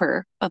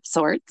jumper of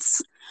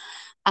sorts.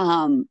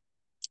 That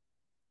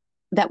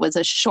was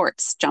a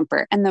shorts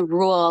jumper. And the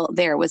rule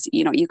there was,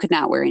 you could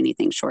not wear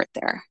anything short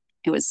there.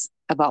 It was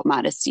about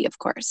modesty, of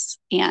course.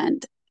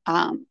 And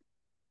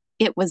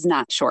it was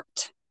not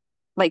short.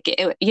 Like,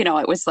 it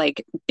was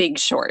like big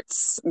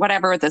shorts,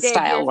 whatever the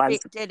style was.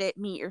 Did it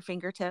meet your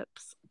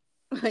fingertips?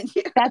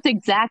 That's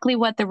exactly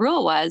what the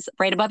rule was.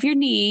 Right above your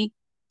knee,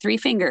 3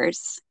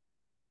 fingers.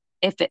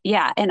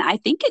 And I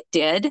think it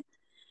did.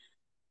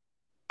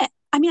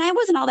 I mean, I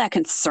wasn't all that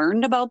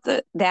concerned about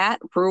that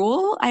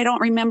rule. I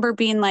don't remember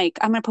being like,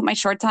 I'm going to put my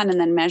shorts on and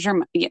then measure.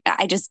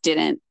 I just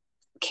didn't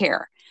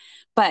care.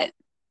 But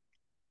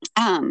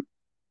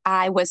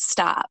I was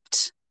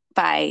stopped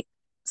by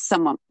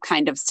some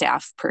kind of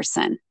staff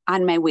person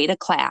on my way to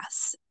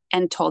class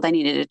and told I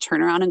needed to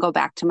turn around and go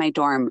back to my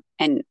dorm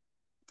and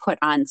put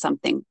on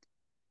something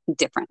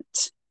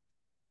different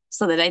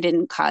so that I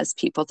didn't cause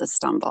people to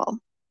stumble.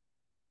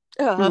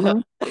 Mm-hmm.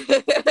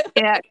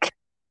 Ick.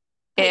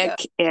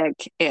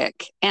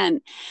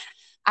 And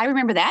I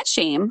remember that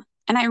shame,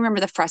 and I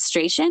remember the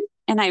frustration,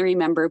 and I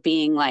remember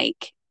being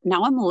like,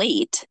 now I'm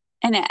late.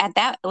 And at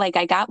that, like,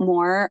 I got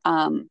more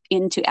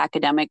into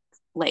academic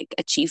like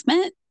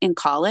achievement in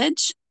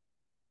college.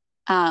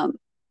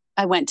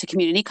 I went to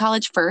community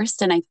college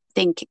first, and I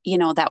think,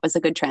 that was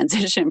a good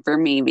transition for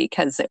me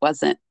because it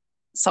wasn't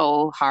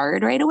so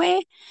hard right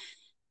away.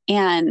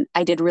 And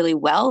I did really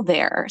well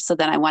there. So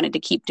then I wanted to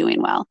keep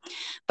doing well.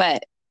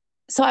 But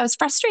so I was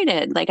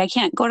frustrated. Like, I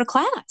can't go to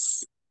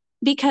class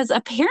because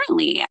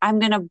apparently I'm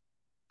going to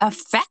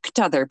affect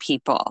other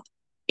people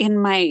in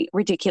my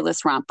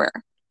ridiculous romper,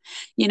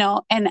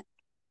 And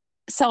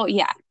so,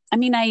 yeah, I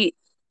mean,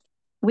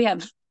 we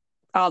have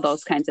all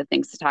those kinds of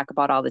things to talk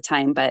about all the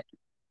time, but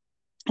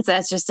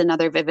that's just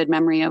another vivid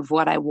memory of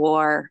what I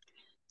wore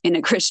in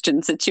a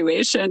Christian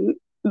situation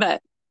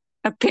that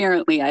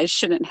apparently I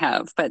shouldn't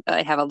have, but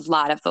I have a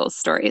lot of those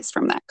stories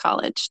from that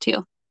college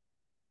too.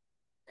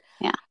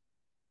 Yeah.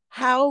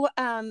 How,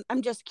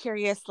 I'm just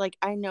curious, like,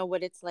 I know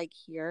what it's like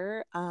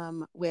here,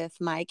 with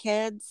my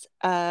kids,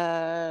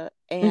 and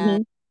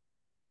Mm-hmm.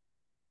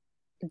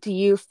 do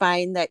you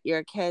find that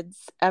your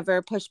kids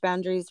ever push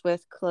boundaries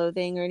with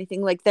clothing or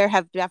anything? Like, there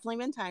have definitely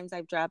been times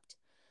I've dropped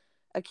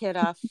a kid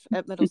off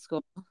at middle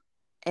school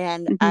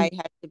and Mm-hmm. I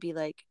had to be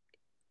like,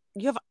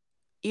 you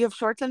have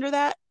shorts under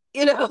that?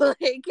 Like,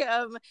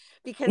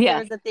 because Yeah. there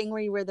was a thing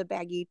where you wear the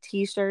baggy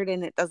t-shirt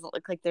and it doesn't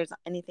look like there's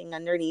anything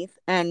underneath.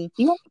 And,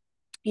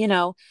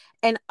 Yeah.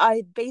 And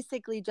I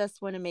basically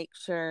just want to make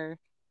sure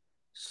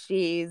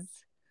she's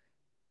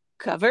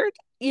covered,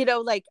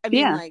 like, I mean,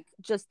 Yeah. like,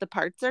 just the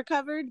parts are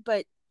covered,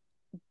 but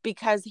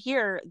because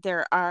here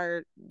they're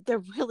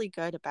really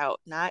good about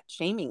not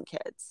shaming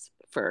kids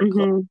for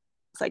clothes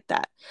like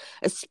that,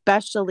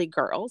 especially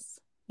girls.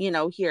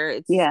 Here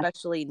it's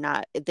especially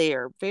not, they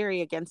are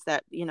very against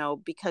that,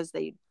 because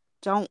they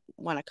don't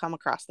want to come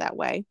across that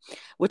way,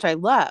 which I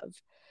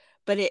love.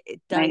 But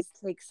it does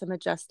take some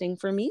adjusting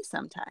for me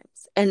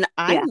sometimes. And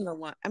I'm the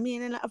one, I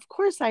mean, and of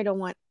course I don't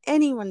want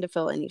anyone to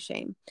feel any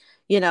shame,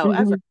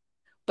 ever.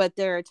 But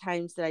there are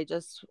times that I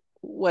just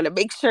want to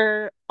make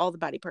sure all the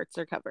body parts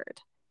are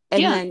covered.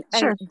 And then,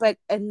 sure.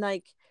 and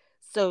like,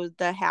 so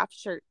the half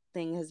shirt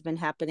thing has been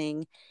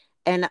happening.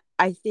 And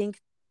I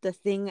think the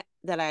thing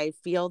that I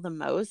feel the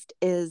most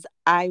is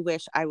I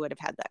wish I would have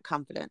had that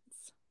confidence.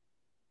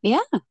 Yeah.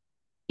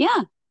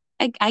 Yeah.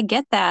 I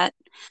get that.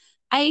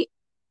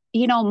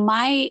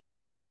 My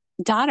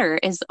daughter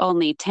is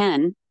only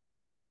 10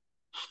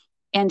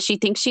 and she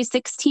thinks she's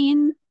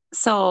 16.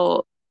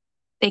 So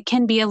it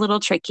can be a little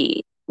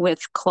tricky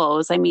with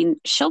clothes. I mean,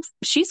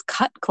 she's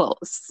cut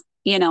clothes,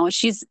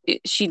 she's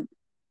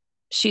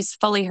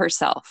fully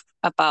herself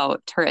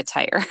about her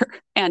attire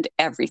and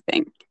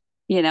everything,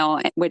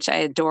 which I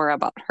adore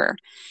about her.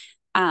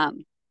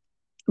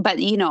 But,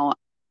 and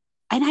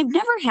I've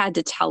never had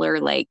to tell her,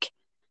 like,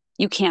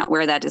 you can't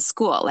wear that to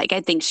school. Like,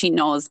 I think she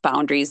knows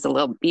boundaries a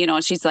little,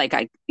 she's like,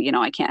 I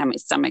can't have my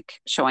stomach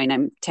showing.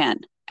 I'm 10.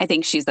 I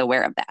think she's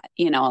aware of that,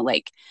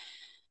 like,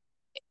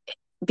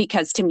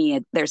 because to me,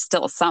 there's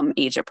still some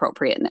age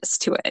appropriateness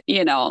to it,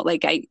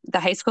 like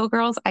the high school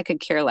girls, I could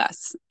care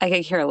less. I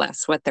could care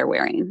less what they're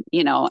wearing,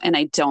 and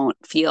I don't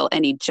feel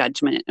any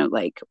judgment of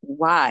like,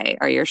 why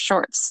are your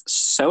shorts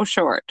so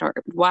short? Or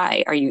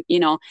why are you,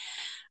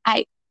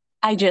 I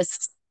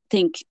just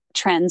think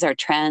trends are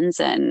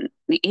trends and,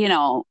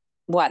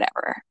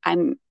 whatever.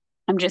 I'm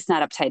I'm just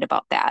not uptight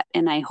about that.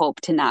 And I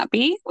hope to not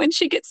be when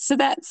she gets to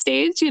that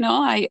stage.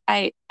 I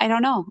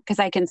don't know, because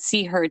I can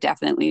see her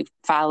definitely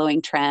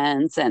following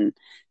trends and,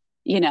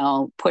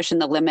 pushing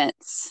the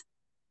limits.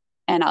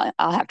 And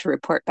I'll have to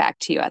report back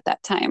to you at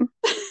that time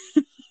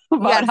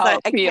about how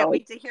it I feels. can't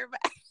wait to hear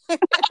back.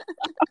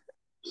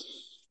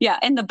 Yeah.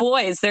 And the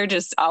boys, they're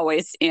just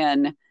always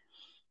in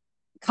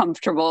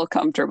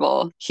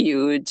comfortable,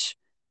 huge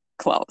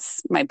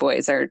clothes. My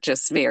boys are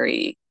just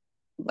very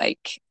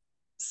like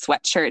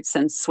sweatshirts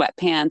and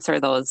sweatpants, or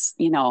those,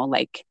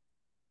 like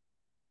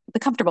the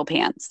comfortable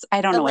pants.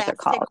 I don't know what they're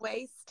called.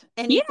 Waist.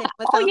 Anything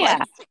with oh yeah.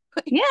 Waist.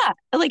 Yeah.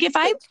 Like if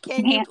I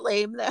can you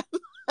blame them?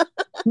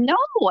 No.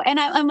 And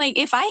I'm like,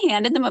 if I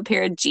handed them a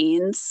pair of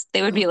jeans,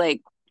 they would be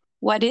like,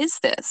 what is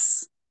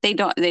this? They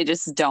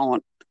just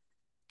don't.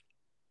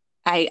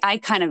 I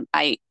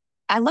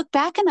look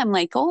back and I'm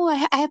like, oh,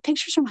 I have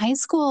pictures from high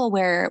school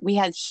where we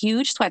had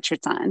huge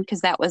sweatshirts on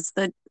because that was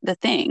the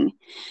thing.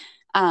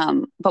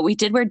 But we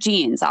did wear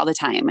jeans all the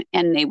time,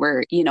 and they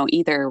were,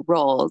 either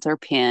rolled or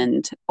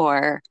pinned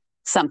or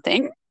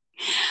something.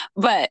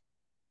 But,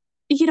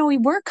 we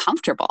were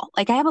comfortable.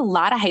 Like I have a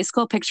lot of high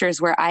school pictures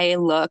where I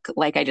look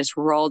like I just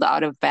rolled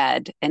out of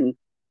bed and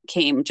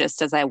came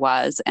just as I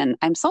was. And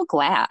I'm so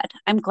glad.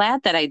 I'm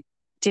glad that I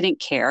didn't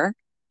care.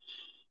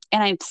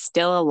 And I'm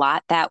still a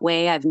lot that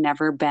way. I've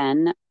never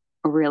been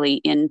really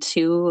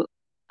into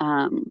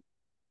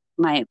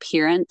my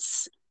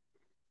appearance.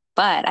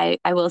 But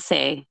I will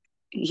say,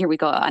 here we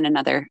go on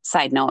another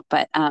side note,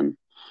 but I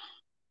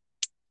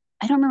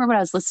don't remember what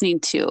I was listening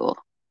to.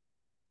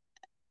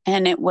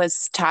 And it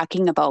was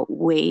talking about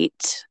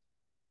weight.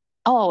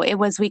 Oh, it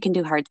was We Can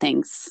Do Hard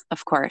Things,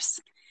 of course.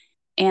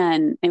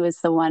 And it was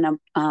the one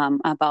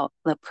about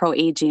the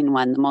pro-aging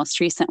one, the most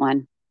recent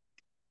one.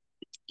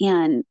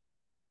 And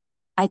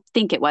I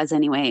think it was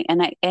anyway.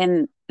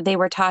 And they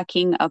were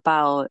talking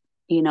about,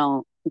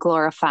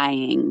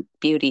 glorifying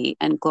beauty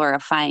and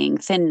glorifying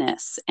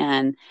thinness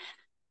and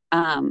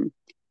how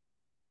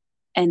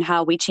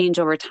we change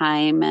over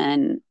time.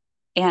 And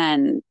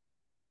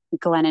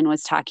Glennon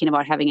was talking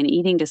about having an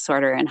eating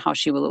disorder and how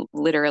she will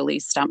literally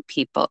stump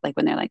people. Like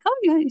when they're like,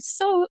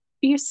 oh,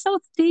 you're so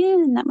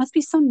thin. That must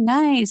be so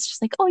nice.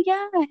 She's like, oh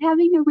yeah,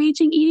 having a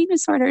raging eating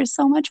disorder is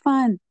so much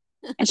fun.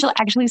 And she'll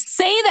actually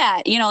say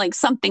that, like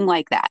something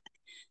like that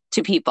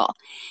to people.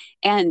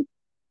 And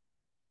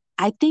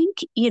I think,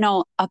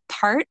 a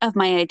part of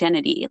my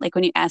identity, like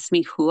when you asked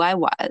me who I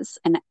was,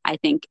 and I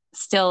think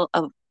still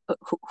of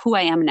who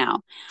I am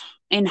now,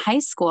 in high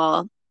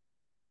school,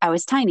 I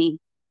was tiny.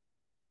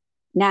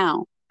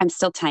 Now I'm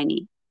still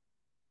tiny.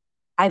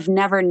 I've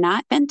never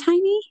not been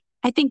tiny.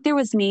 I think there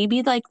was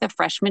maybe like the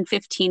freshman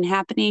 15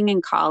 happening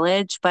in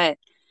college, but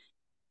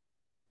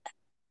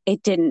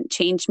it didn't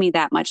change me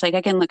that much. Like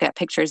I can look at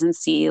pictures and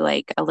see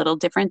like a little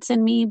difference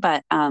in me,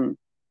 but I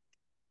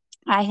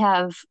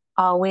have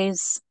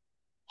always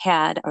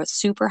had a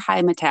super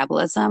high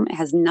metabolism. It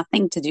has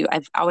nothing to do.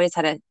 I've always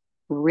had a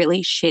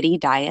really shitty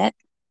diet.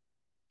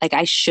 Like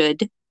I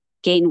should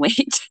gain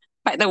weight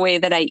by the way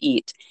that I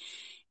eat.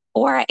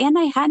 And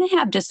I had to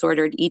have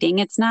disordered eating.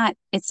 It's not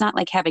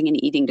like having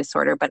an eating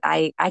disorder, but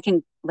I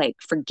can like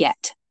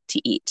forget to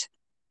eat.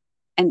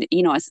 And,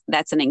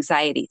 that's an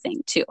anxiety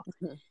thing too.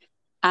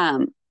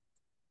 Mm-hmm.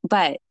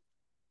 But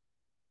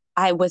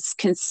I was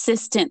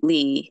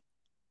consistently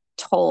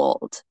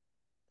told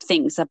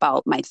things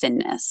about my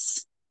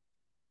thinness.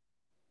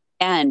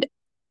 And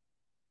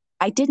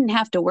I didn't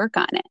have to work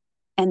on it.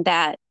 And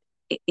that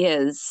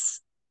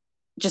is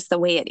just the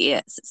way it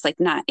is. It's like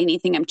not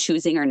anything I'm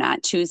choosing or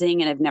not choosing.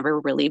 And I've never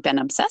really been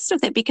obsessed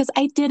with it because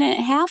I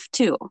didn't have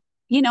to,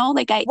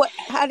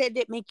 how did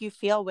it make you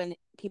feel when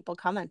people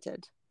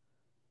commented?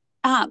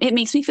 It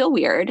makes me feel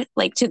weird.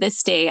 Like to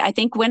this day, I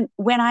think when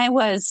I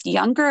was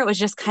younger, it was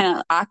just kind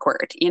of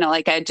awkward,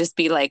 like I'd just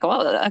be like,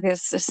 well, I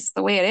guess this is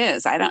the way it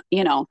is. I don't,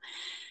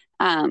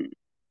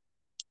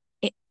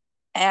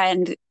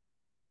 and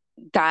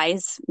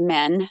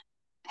men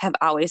have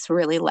always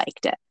really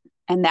liked it.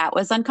 And that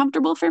was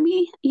uncomfortable for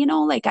me.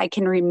 Like I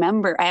can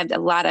remember, I have a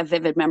lot of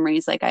vivid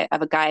memories. Like I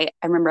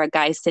remember a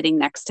guy sitting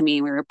next to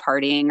me. We were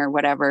partying or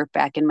whatever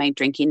back in my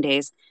drinking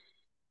days.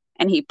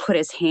 And he put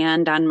his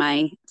hand on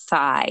my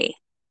thigh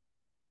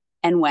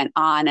and went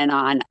on and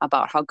on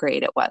about how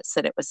great it was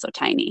that it was so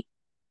tiny.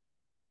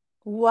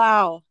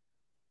 Wow.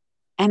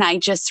 And I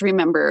just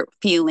remember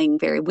feeling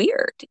very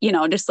weird,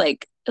 just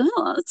like,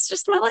 oh, it's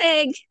just my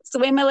leg. It's the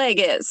way my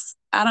leg is.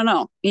 I don't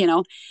know,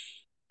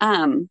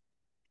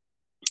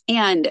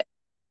 and,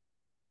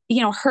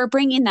 her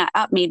bringing that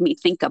up made me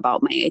think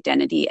about my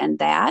identity and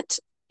that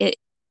it,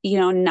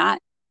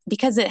 not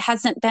because it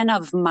hasn't been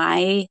of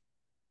my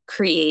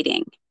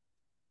creating.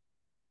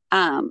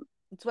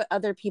 It's what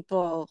other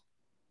people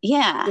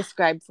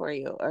describe for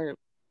you or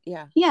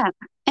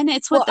and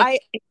it's what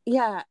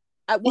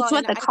it's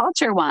what the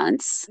culture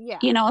wants,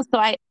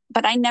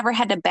 but I never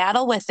had to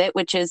battle with it,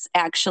 which is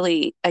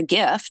actually a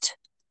gift,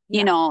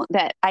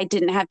 that I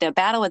didn't have to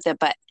battle with it.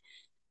 But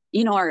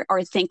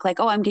or think like,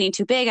 oh, I'm getting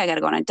too big, I got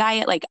to go on a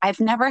diet. Like, I've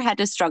never had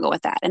to struggle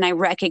with that. And I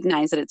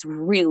recognize that it's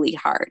really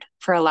hard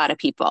for a lot of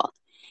people.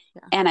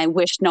 Yeah. And I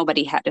wish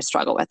nobody had to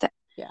struggle with it.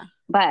 Yeah.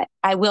 But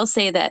I will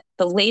say that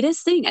the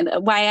latest thing, and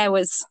why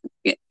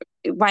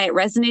it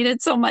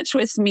resonated so much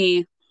with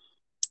me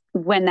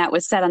when that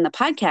was said on the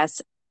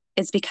podcast,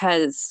 is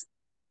because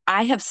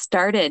I have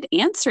started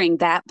answering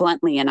that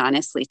bluntly and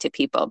honestly to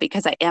people,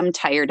 because I am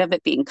tired of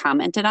it being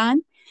commented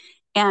on.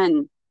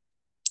 And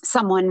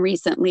someone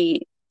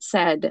recently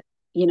said,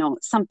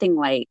 something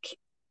like,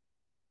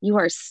 "You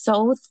are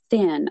so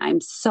thin.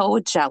 I'm so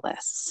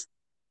jealous."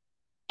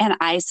 And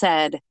I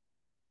said,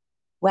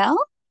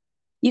 well,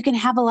 you can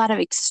have a lot of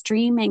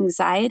extreme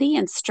anxiety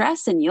and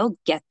stress and you'll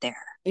get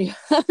there. Yeah.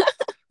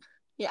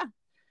 Yeah.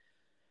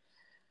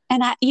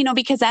 And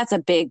because that's a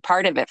big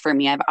part of it for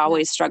me. I've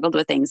always struggled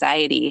with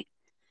anxiety,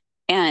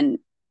 and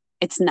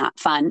it's not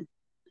fun.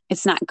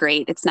 It's not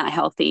great. It's not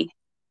healthy.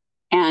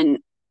 And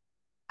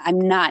I'm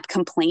not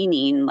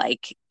complaining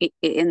like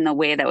in the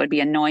way that would be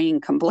annoying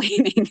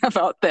complaining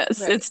about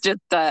this. Right. It's just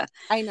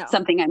I know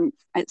something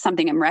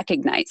I'm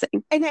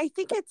recognizing. And I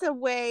think it's a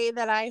way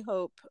that I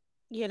hope,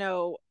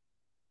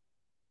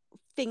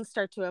 things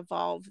start to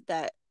evolve,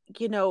 that,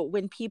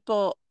 when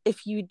people,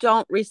 if you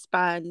don't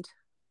respond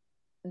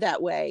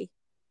that way,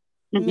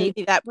 Mm-hmm.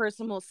 maybe that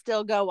person will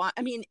still go on.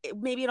 I mean,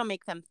 maybe it'll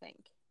make them think.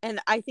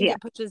 And I think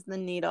it pushes the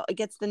needle. It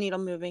gets the needle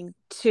moving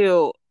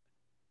to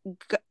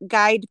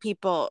guide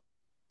people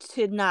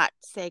to not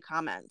say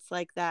comments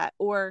like that,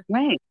 or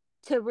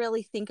to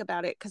really think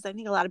about it. Because I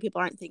think a lot of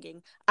people aren't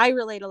thinking. I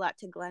relate a lot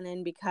to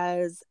Glennon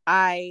because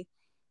I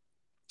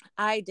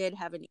did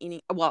have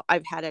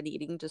I've had an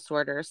eating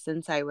disorder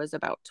since I was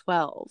about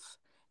 12.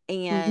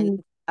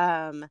 And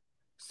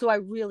so I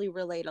really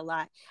relate a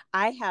lot.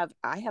 I have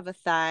a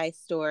thigh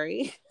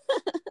story.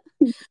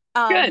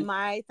 Good.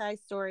 My thigh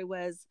story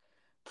was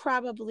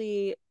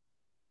probably,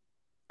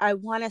 I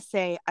want to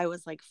say I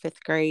was like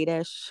 5th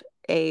grade-ish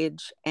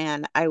age,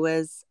 and I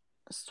was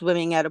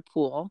swimming at a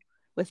pool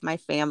with my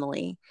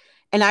family.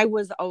 And I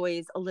was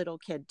always a little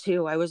kid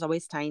too. I was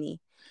always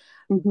tiny.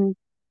 Mm-hmm.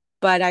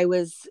 But I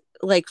was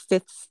like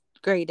 5th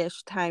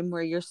grade-ish time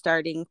where you're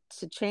starting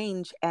to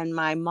change. And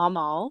my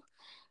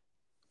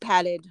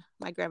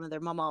grandmother,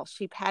 Mama,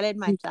 she patted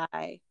my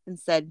thigh and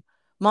said,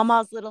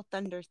 "Mama's little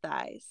thunder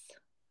thighs."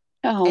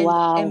 Oh,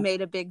 wow. And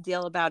made a big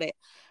deal about it.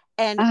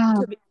 And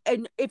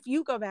and if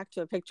you go back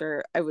to a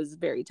picture, I was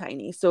very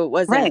tiny. So it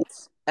wasn't,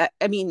 I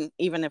mean,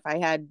 even if I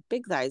had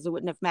big thighs, it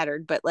wouldn't have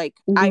mattered. But like,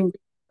 I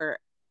remember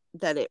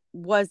that it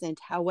wasn't.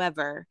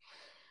 However,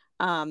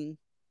 and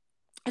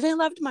I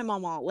loved my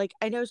mama. Like,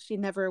 I know she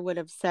never would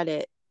have said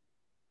it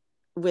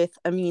with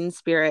a mean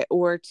spirit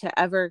or to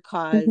ever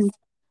cause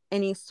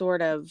any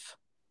sort of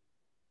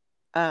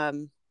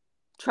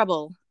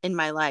trouble in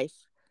my life.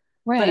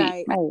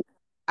 Right. But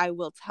I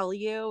will tell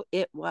you,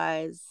 it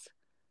was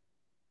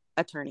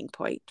a turning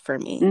point for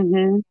me.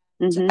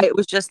 It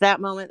was just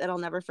that moment that I'll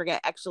never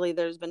forget. Actually,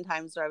 there's been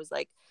times where I was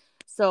like,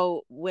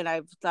 so when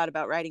I've thought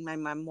about writing my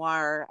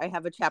memoir, I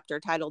have a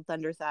chapter titled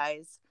Thunder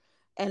Thighs,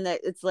 and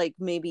that it's like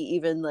maybe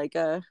even like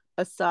a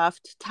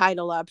soft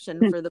title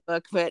option for the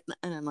book, and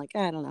I'm like,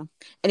 I don't know.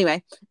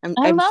 Anyway,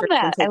 I love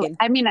that.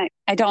 I mean,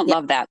 I don't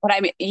love that, but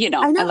I mean,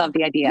 I love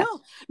the idea.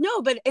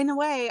 No, but in a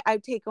way, I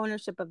take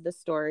ownership of the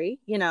story,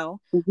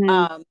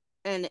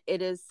 and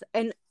it is,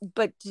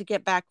 but to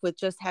get back with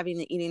just having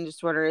the eating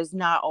disorder is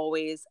not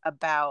always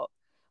about,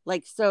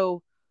 like,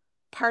 so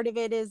part of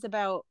it is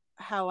about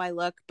how I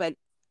look, but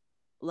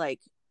like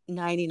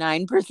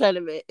 99%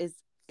 of it is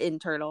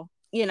internal,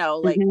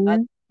 like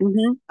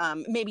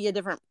maybe a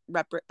different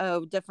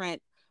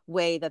different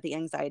way that the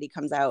anxiety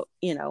comes out,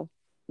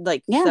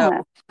 like,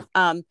 so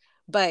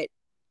but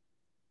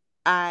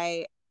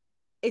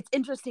it's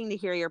interesting to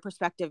hear your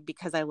perspective,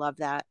 because I love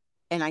that,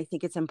 and I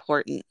think it's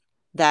important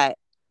that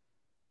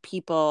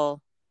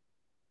people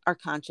are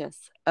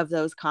conscious of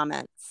those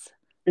comments,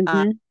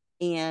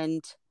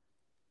 and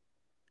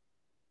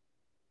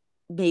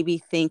maybe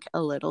think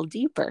a little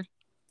deeper,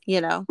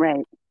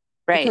 right,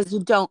 because you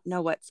don't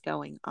know what's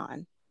going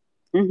on.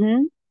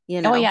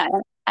 Oh yeah,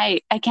 I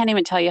can't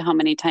even tell you how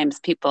many times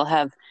people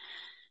have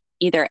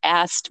either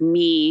asked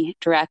me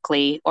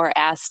directly or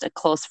asked a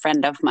close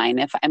friend of mine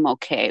if I'm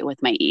okay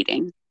with my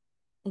eating.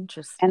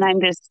 Interesting. And I'm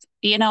just,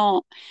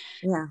 even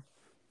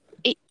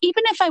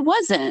if I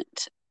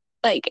wasn't,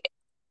 like,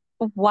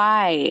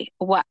 why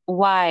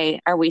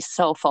are we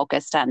so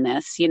focused on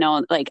this?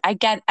 Like, I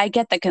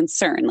get the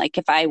concern. Like,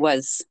 if I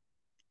was,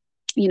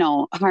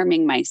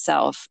 harming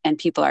myself and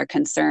people are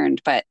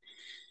concerned, but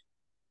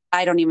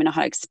I don't even know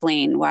how to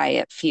explain why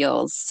it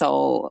feels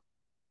so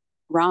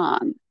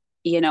wrong.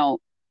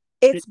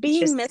 It's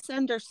being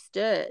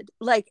misunderstood.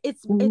 Like,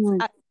 it's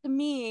to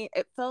me,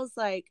 it feels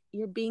like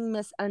you're being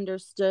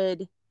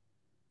misunderstood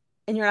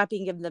and you're not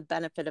being given the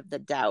benefit of the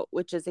doubt,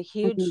 which is a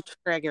huge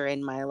trigger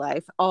in my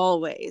life.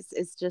 Always.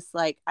 It's just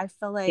like, I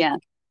feel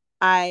like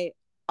I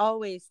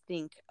always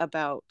think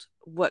about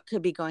what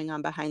could be going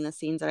on behind the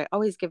scenes. And I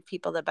always give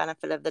people the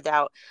benefit of the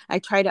doubt. I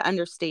try to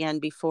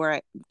understand before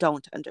I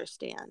don't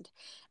understand.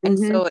 And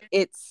Mm-hmm. so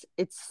it's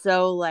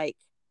so like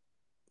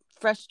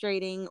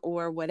frustrating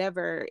or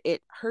whatever.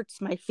 It hurts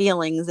my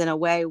feelings in a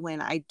way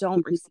when I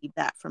don't receive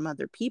that from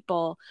other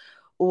people,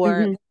 or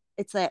Mm-hmm.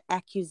 it's an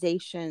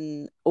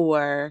accusation,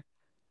 or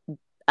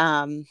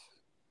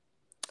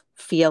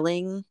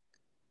feeling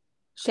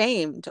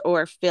shamed,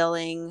 or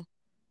feeling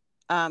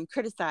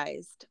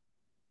criticized,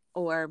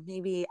 or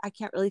maybe I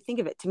can't really think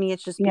of it. To me,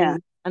 it's just Yeah.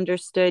 being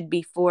understood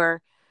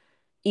before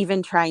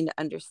even trying to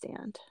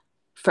understand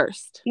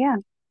first. Yeah.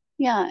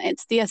 Yeah.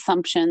 It's the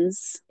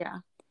assumptions. Yeah.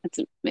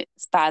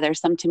 It's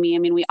bothersome to me. I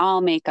mean, we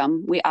all make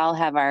them. We all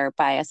have our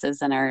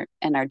biases and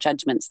our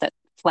judgments that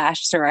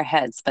flash through our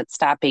heads, but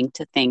stopping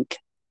to think,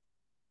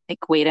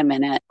 like, wait a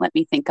minute, let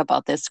me think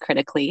about this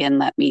critically and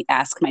let me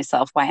ask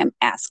myself why I'm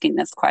asking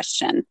this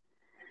question.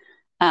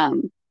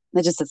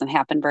 That just doesn't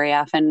happen very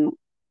often,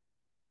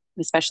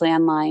 especially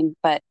online.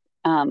 But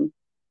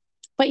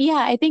yeah,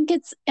 I think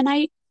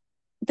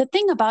the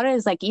thing about it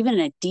is, like, even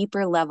a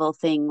deeper level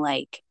thing,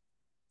 like,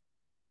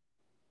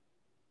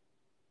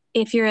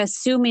 if you're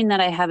assuming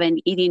that I have an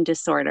eating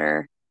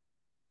disorder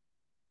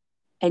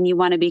and you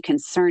want to be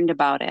concerned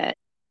about it,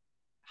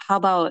 how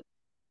about,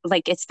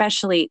 like,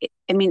 especially,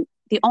 I mean,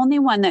 the only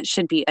one that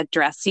should be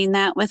addressing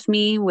that with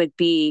me would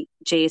be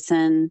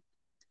Jason,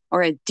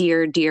 or a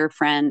dear, dear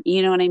friend.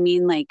 You know what I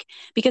mean? Like,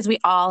 because we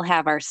all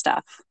have our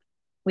stuff.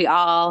 We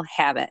all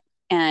have it.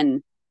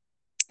 And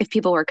if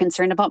people were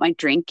concerned about my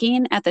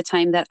drinking at the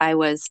time that I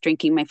was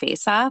drinking my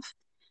face off,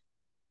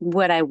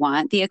 would I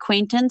want the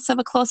acquaintance of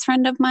a close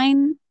friend of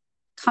mine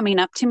coming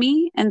up to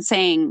me and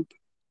saying,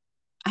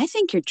 I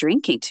think you're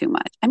drinking too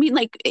much? I mean,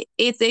 like,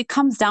 it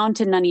comes down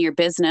to none of your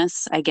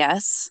business, I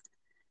guess,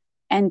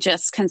 and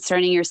just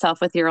concerning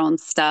yourself with your own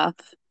stuff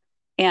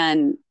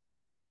and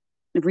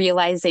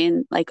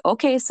realizing, like,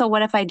 okay, so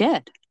what if I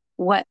did?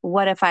 What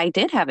if I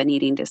did have an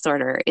eating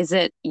disorder? Is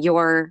it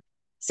your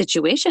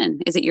situation?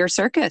 Is it your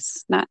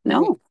circus? Not, Right.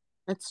 no,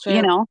 That's you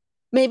true. know?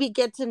 Maybe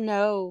get to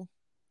know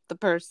the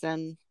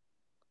person,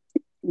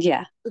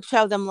 Yeah.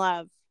 show them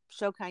love,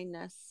 show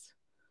kindness.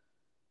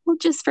 Well,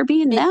 just for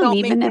being them, Don't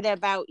even make if, it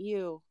about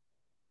you.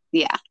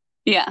 yeah,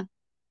 yeah,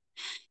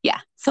 yeah.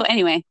 So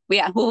anyway,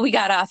 yeah, well, we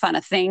got off on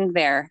a thing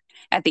there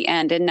at the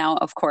end. And now,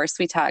 of course,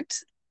 we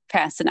talked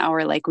past an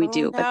hour like we Oh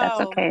do, but that's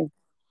no. okay.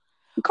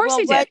 Of course Well,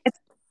 we did. what? It's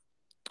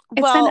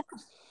been Well,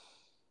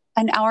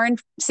 an hour and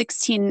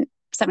 16,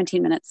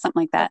 17 minutes,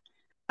 something like that.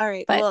 all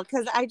right. But Well,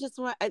 because I just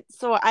want,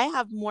 so I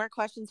have more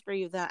questions for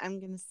you that I'm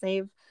going to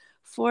save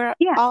for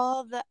yeah,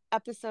 all the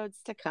episodes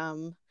to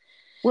come.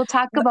 we'll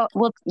talk But, about,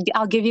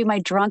 I'll give you my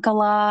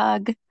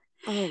drunkalog.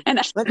 oh, And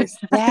what is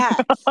that?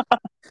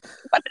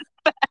 what is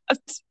that?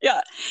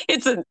 Yeah,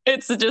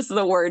 it's just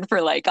the word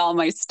for, like, all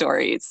my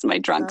stories, my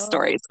drunk Oh,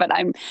 stories. But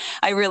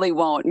I really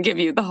won't give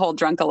you the whole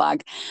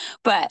drunkalog.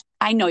 But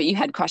I know you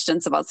had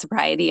questions about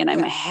sobriety, and I'm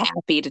yeah.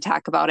 happy to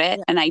talk about it.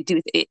 Yeah. And I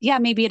do, yeah,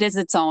 maybe it is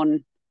its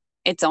own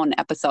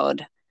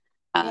episode.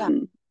 Yeah.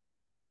 Um,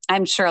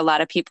 I'm sure a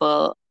lot of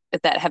people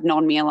that have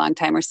known me a long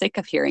time are sick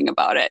of hearing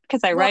about it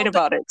because I write Well,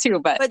 about it too.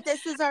 But but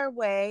this is our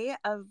way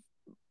of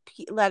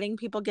letting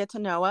people get to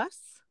know us,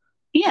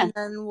 yeah, and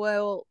then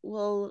we'll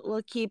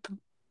keep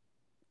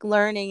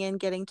learning and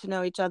getting to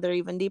know each other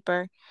even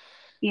deeper.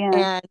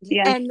 yeah, And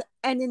yeah.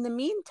 and in the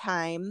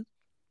meantime,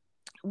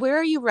 where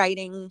are you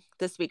writing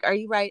this week?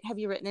 Have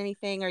you written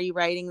anything? Are you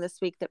writing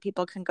this week that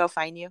people can go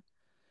find you?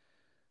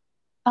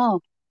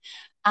 Oh,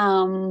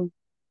 um,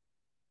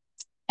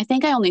 I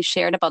think I only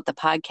shared about the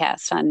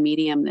podcast on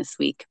Medium this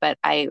week, but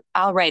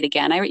I'll write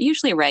again. I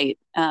usually write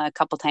a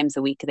couple times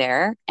a week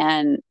there,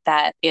 and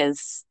that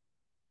is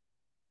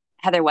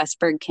Heather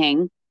Westberg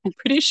King. I'm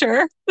pretty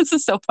sure. This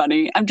is so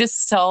funny. I'm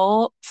just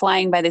so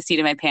flying by the seat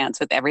of my pants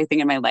with everything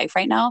in my life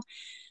right now.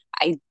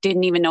 I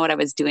didn't even know what I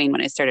was doing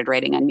when I started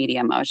writing on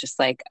Medium. I was just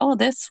like, oh,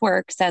 this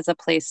works as a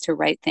place to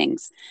write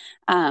things.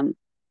 Um,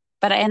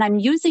 and I'm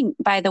using,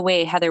 by the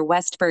way, Heather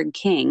Westberg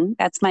King.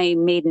 That's my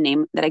maiden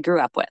name that I grew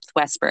up with,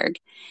 Westberg.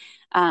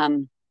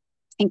 Um,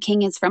 and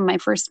King is from my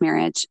first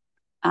marriage.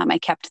 I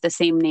kept the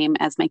same name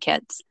as my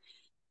kids.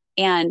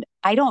 And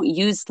I don't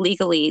use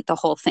legally the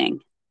whole thing,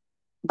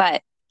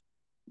 but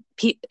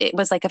it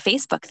was like a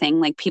Facebook thing.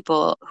 Like,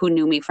 people who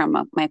knew me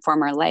from my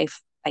former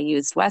life, I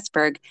used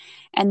Westberg.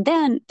 And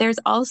then there's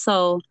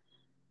also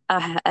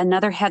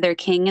another Heather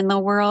King in the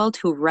world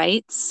who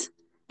writes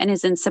and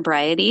is in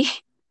sobriety.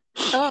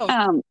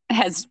 Oh,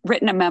 Has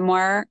written a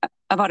memoir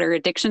about her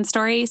addiction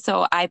story.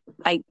 So I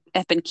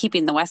have been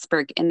keeping the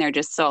Westberg in there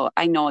just so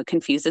I know it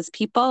confuses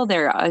people.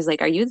 I was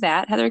like, "Are you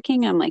that Heather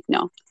King?" I'm like,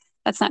 "No,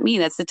 that's not me.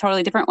 That's a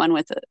totally different one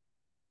with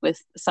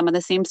some of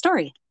the same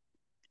story."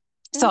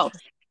 So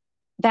interesting.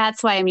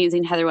 that's why I'm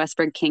using Heather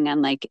Westberg King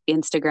on, like,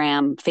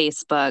 Instagram,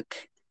 Facebook,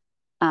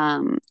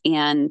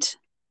 and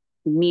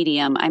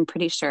Medium. I'm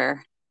pretty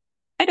sure.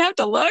 I'd have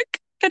to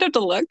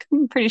look.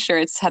 I'm pretty sure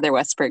it's Heather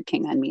Westberg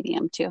King on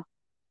Medium too.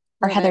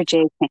 Or Well, Heather that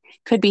J. King.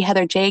 Could be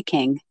Heather J.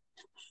 King.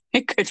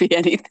 It could be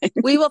anything.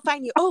 We will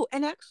find you. Oh,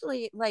 and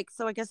actually, like,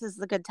 so I guess this is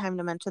a good time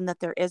to mention that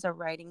there is a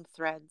Writing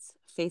Threads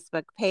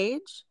Facebook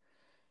page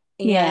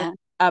and Yeah.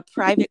 a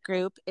private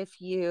group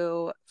if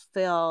you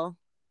feel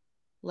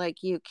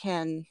like you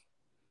can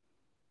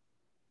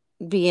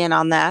be in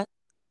on that.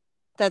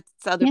 That's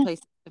other Yeah.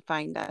 places to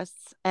find us.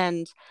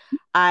 And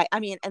I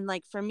mean, and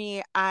like for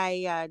me,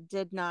 I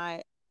did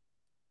not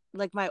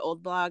like my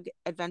old blog,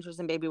 Adventures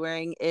in Baby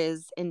Wearing,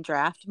 is in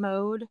draft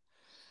mode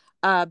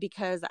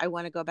because I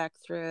want to go back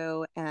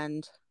through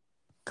and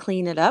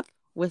clean it up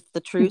with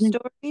the true Mhm.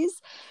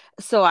 stories.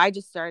 So I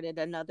just started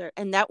another,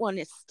 and that one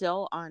is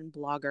still on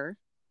Blogger.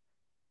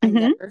 I Mhm.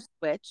 never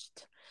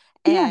switched.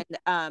 Yeah.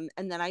 And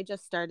then I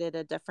just started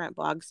a different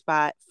blog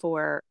spot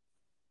for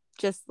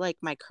just like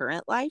my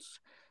current life.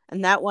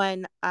 And that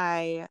one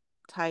I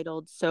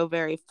titled So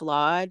Very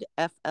Flawed,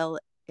 FLAUDE.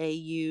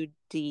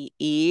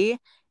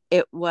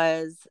 It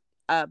was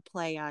a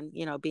play on,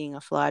 being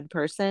a flawed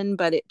person,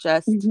 but it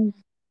just Mhm.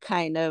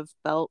 kind of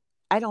felt,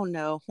 I don't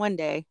know, one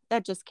day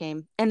that just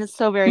came. And it's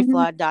so very Mhm.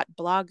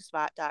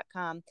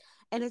 flawed.blogspot.com.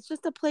 And it's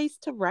just a place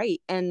to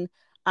write. And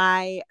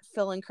I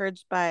feel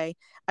encouraged by,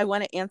 I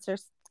want to answer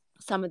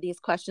some of these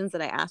questions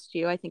that I asked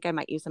you. I think I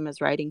might use them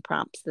as writing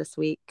prompts this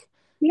week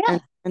Yeah.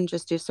 and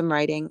just do some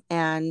writing.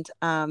 And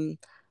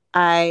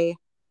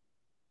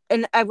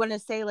I want to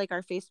say, like,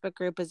 our Facebook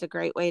group is a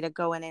great way to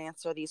go in and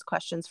answer these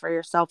questions for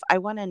yourself. I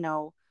want to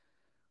know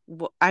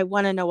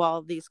all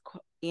of these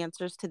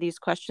answers to these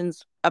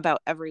questions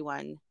about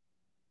everyone.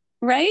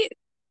 Right?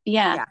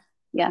 Yeah. Yeah.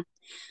 Yeah.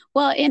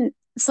 Well,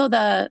 so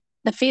the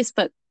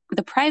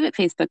private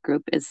Facebook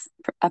group is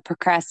a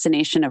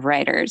procrastination of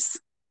writers.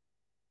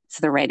 So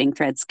the Writing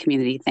Threads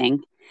community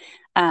thing.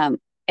 Um,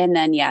 and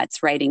then, yeah,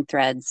 it's Writing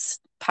Threads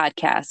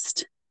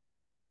podcast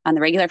on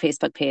the regular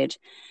Facebook page.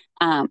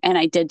 And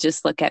I did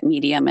just look at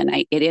Medium,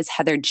 and it is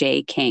Heather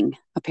J. King.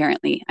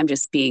 Apparently, I'm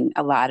just being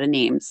a lot of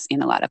names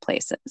in a lot of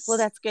places. Well,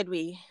 that's good.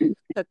 We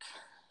took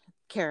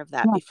care of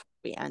that Yeah. before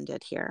we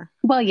ended here.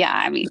 Well, yeah,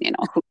 I mean,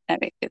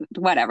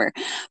 whatever.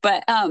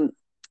 But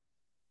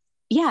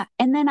yeah,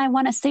 and then I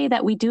want to say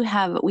that we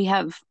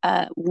have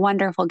a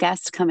wonderful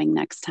guest coming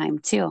next time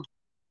too.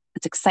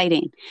 It's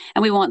exciting.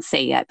 And we won't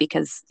say yet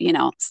because,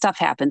 stuff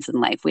happens in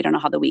life. We don't know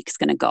how the week's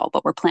going to go,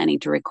 but we're planning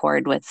to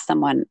record with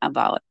someone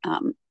about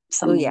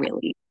some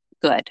really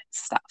good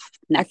stuff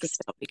I think next.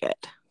 that'll be good.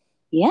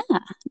 Yeah,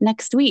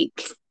 next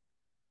week.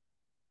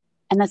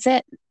 And that's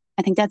it.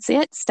 I think that's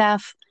it,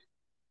 Steph.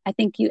 I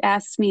think you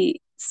asked me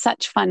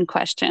such fun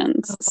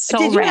questions. So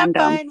Did you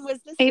random. have fun? Was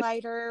this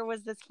lighter?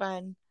 Was this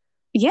fun?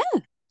 Yeah.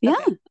 Yeah,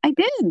 Okay. I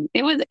did.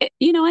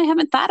 I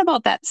haven't thought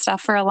about that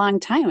stuff for a long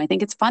time. I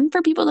think it's fun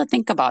for people to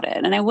think about it.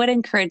 And I would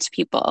encourage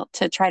people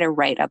to try to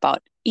write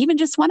about even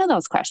just one of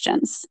those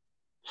questions.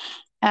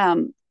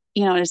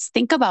 Just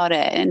think about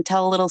it and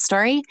tell a little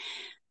story.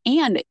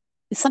 And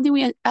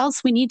something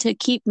else we need to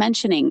keep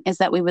mentioning is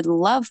that we would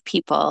love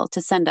people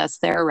to send us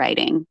their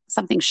writing,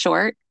 something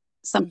short,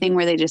 something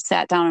where they just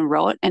sat down and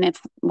wrote. And if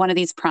one of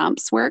these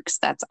prompts works,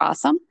 that's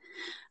awesome.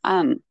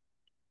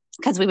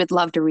 Because we would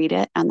love to read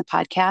it on the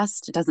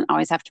podcast. It doesn't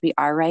always have to be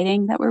our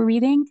writing that we're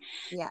reading.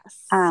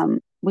 Yes.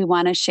 We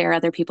want to share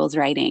other people's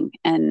writing.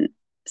 And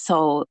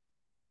so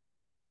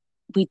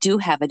we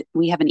have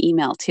an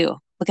email too.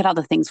 Look at all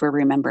the things we're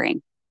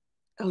remembering.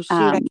 Oh, shoot.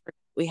 I forgot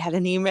we had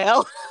an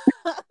email.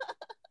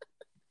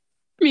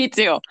 Me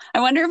too. I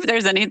wonder if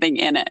there's anything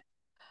in it.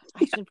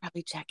 I should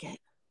probably check it.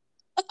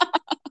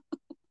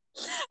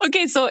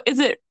 Okay. So is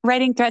it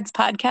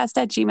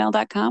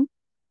writingthreadspodcast@gmail.com?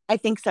 I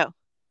think so.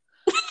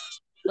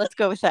 Let's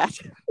go with that.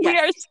 We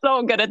are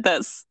so good at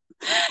this.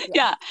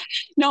 Yeah.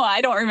 No,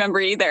 I don't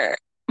remember either.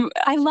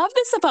 I love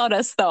this about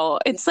us, though.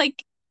 It's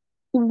like,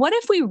 what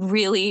if we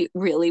really,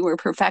 really were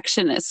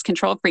perfectionists,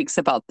 control freaks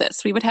about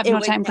this? We would have no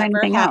time for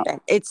anything else.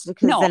 It's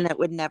because then it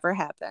would never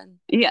happen.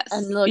 Yes.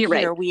 And look you're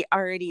here,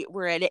 right.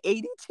 we're at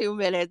 82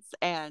 minutes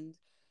and,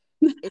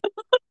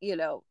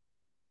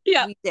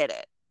 yeah, we did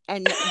it.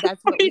 And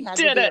that's what we had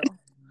to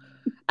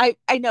do.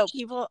 I know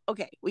people,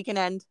 okay, we can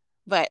end.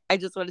 But I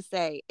just want to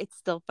say it's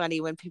still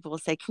funny when people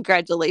say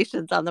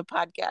congratulations on the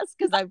podcast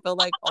because I feel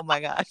like, oh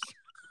my gosh.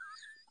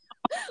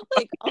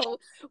 Like,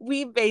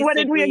 we basically what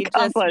did we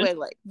accomplish? just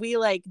went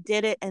we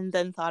did it and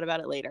then thought about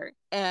it later.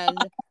 And,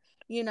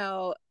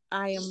 I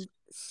am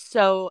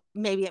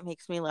maybe it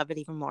makes me love it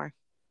even more.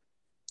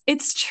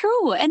 It's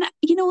true. And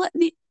you know what?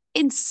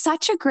 In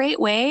such a great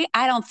way,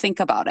 I don't think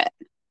about it.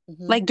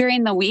 Like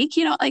during the week,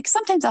 like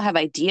sometimes I'll have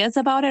ideas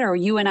about it, or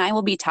you and I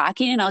will be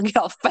talking and I'll get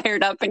all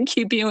fired up and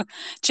keep you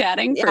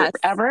chatting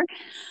forever.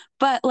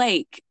 But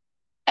like,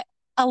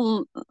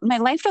 my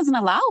life doesn't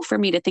allow for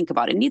me to think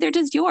about it. Neither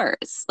does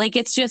yours. Like,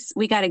 it's just,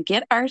 we got to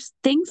get our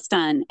things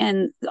done.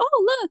 And,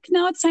 look,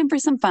 now it's time for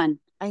some fun.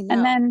 I know.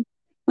 And then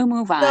we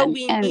move on.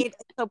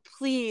 So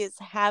please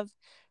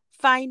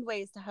find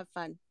ways to have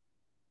fun.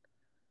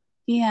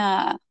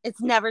 Yeah. It's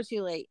never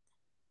too late.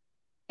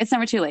 It's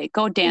never too late.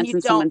 Go dance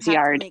in someone's yard. You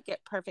don't have to make it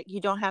perfect.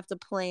 You don't have to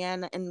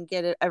plan and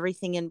get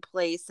everything in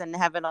place and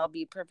have it all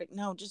be perfect.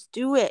 No, just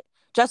do it.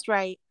 Just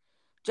right.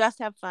 Just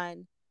have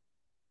fun.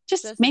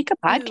 Just make a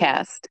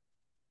podcast.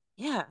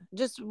 Yeah,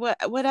 just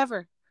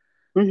whatever.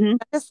 Mm-hmm.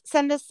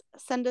 Send us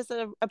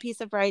a piece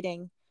of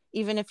writing,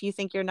 even if you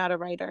think you're not a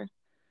writer.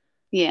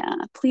 Yeah,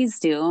 please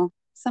do.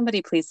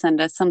 Somebody please send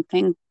us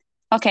something.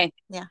 Okay.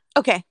 Yeah.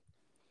 Okay.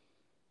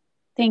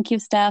 Thank you,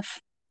 Steph.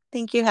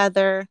 Thank you,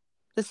 Heather.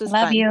 This was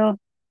Love fun. you.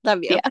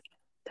 Love you. Yeah.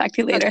 Talk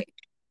to you later. Okay.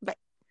 Bye.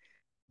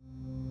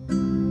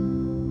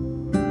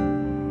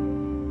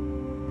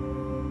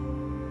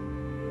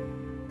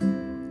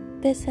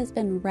 This has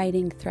been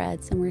Writing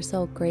Threads, and we're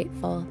so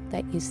grateful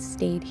that you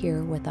stayed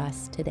here with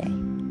us today.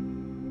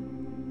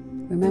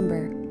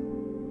 Remember,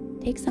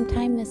 take some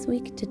time this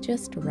week to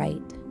just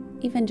write,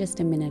 even just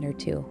a minute or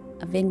two,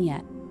 a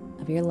vignette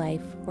of your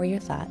life or your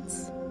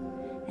thoughts.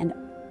 And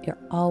you're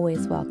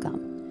always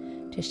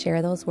welcome to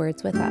share those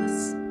words with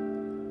us.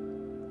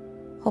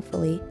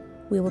 Hopefully,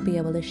 we will be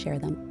able to share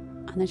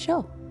them on the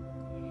show.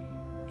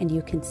 And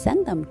you can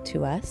send them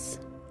to us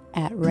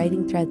at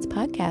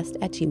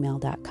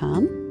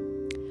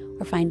writingthreadspodcast@gmail.com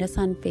or find us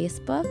on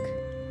Facebook.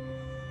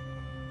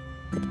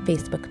 The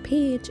Facebook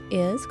page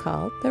is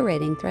called The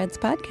Writing Threads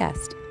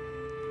Podcast.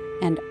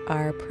 And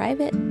our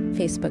private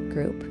Facebook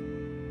group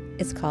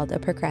is called A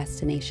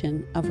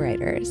Procrastination of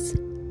Writers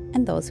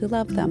and Those Who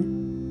Love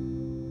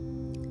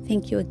Them.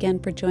 Thank you again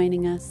for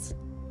joining us.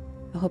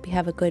 I hope you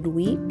have a good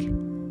week.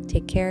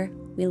 Take care.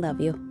 We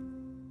love you.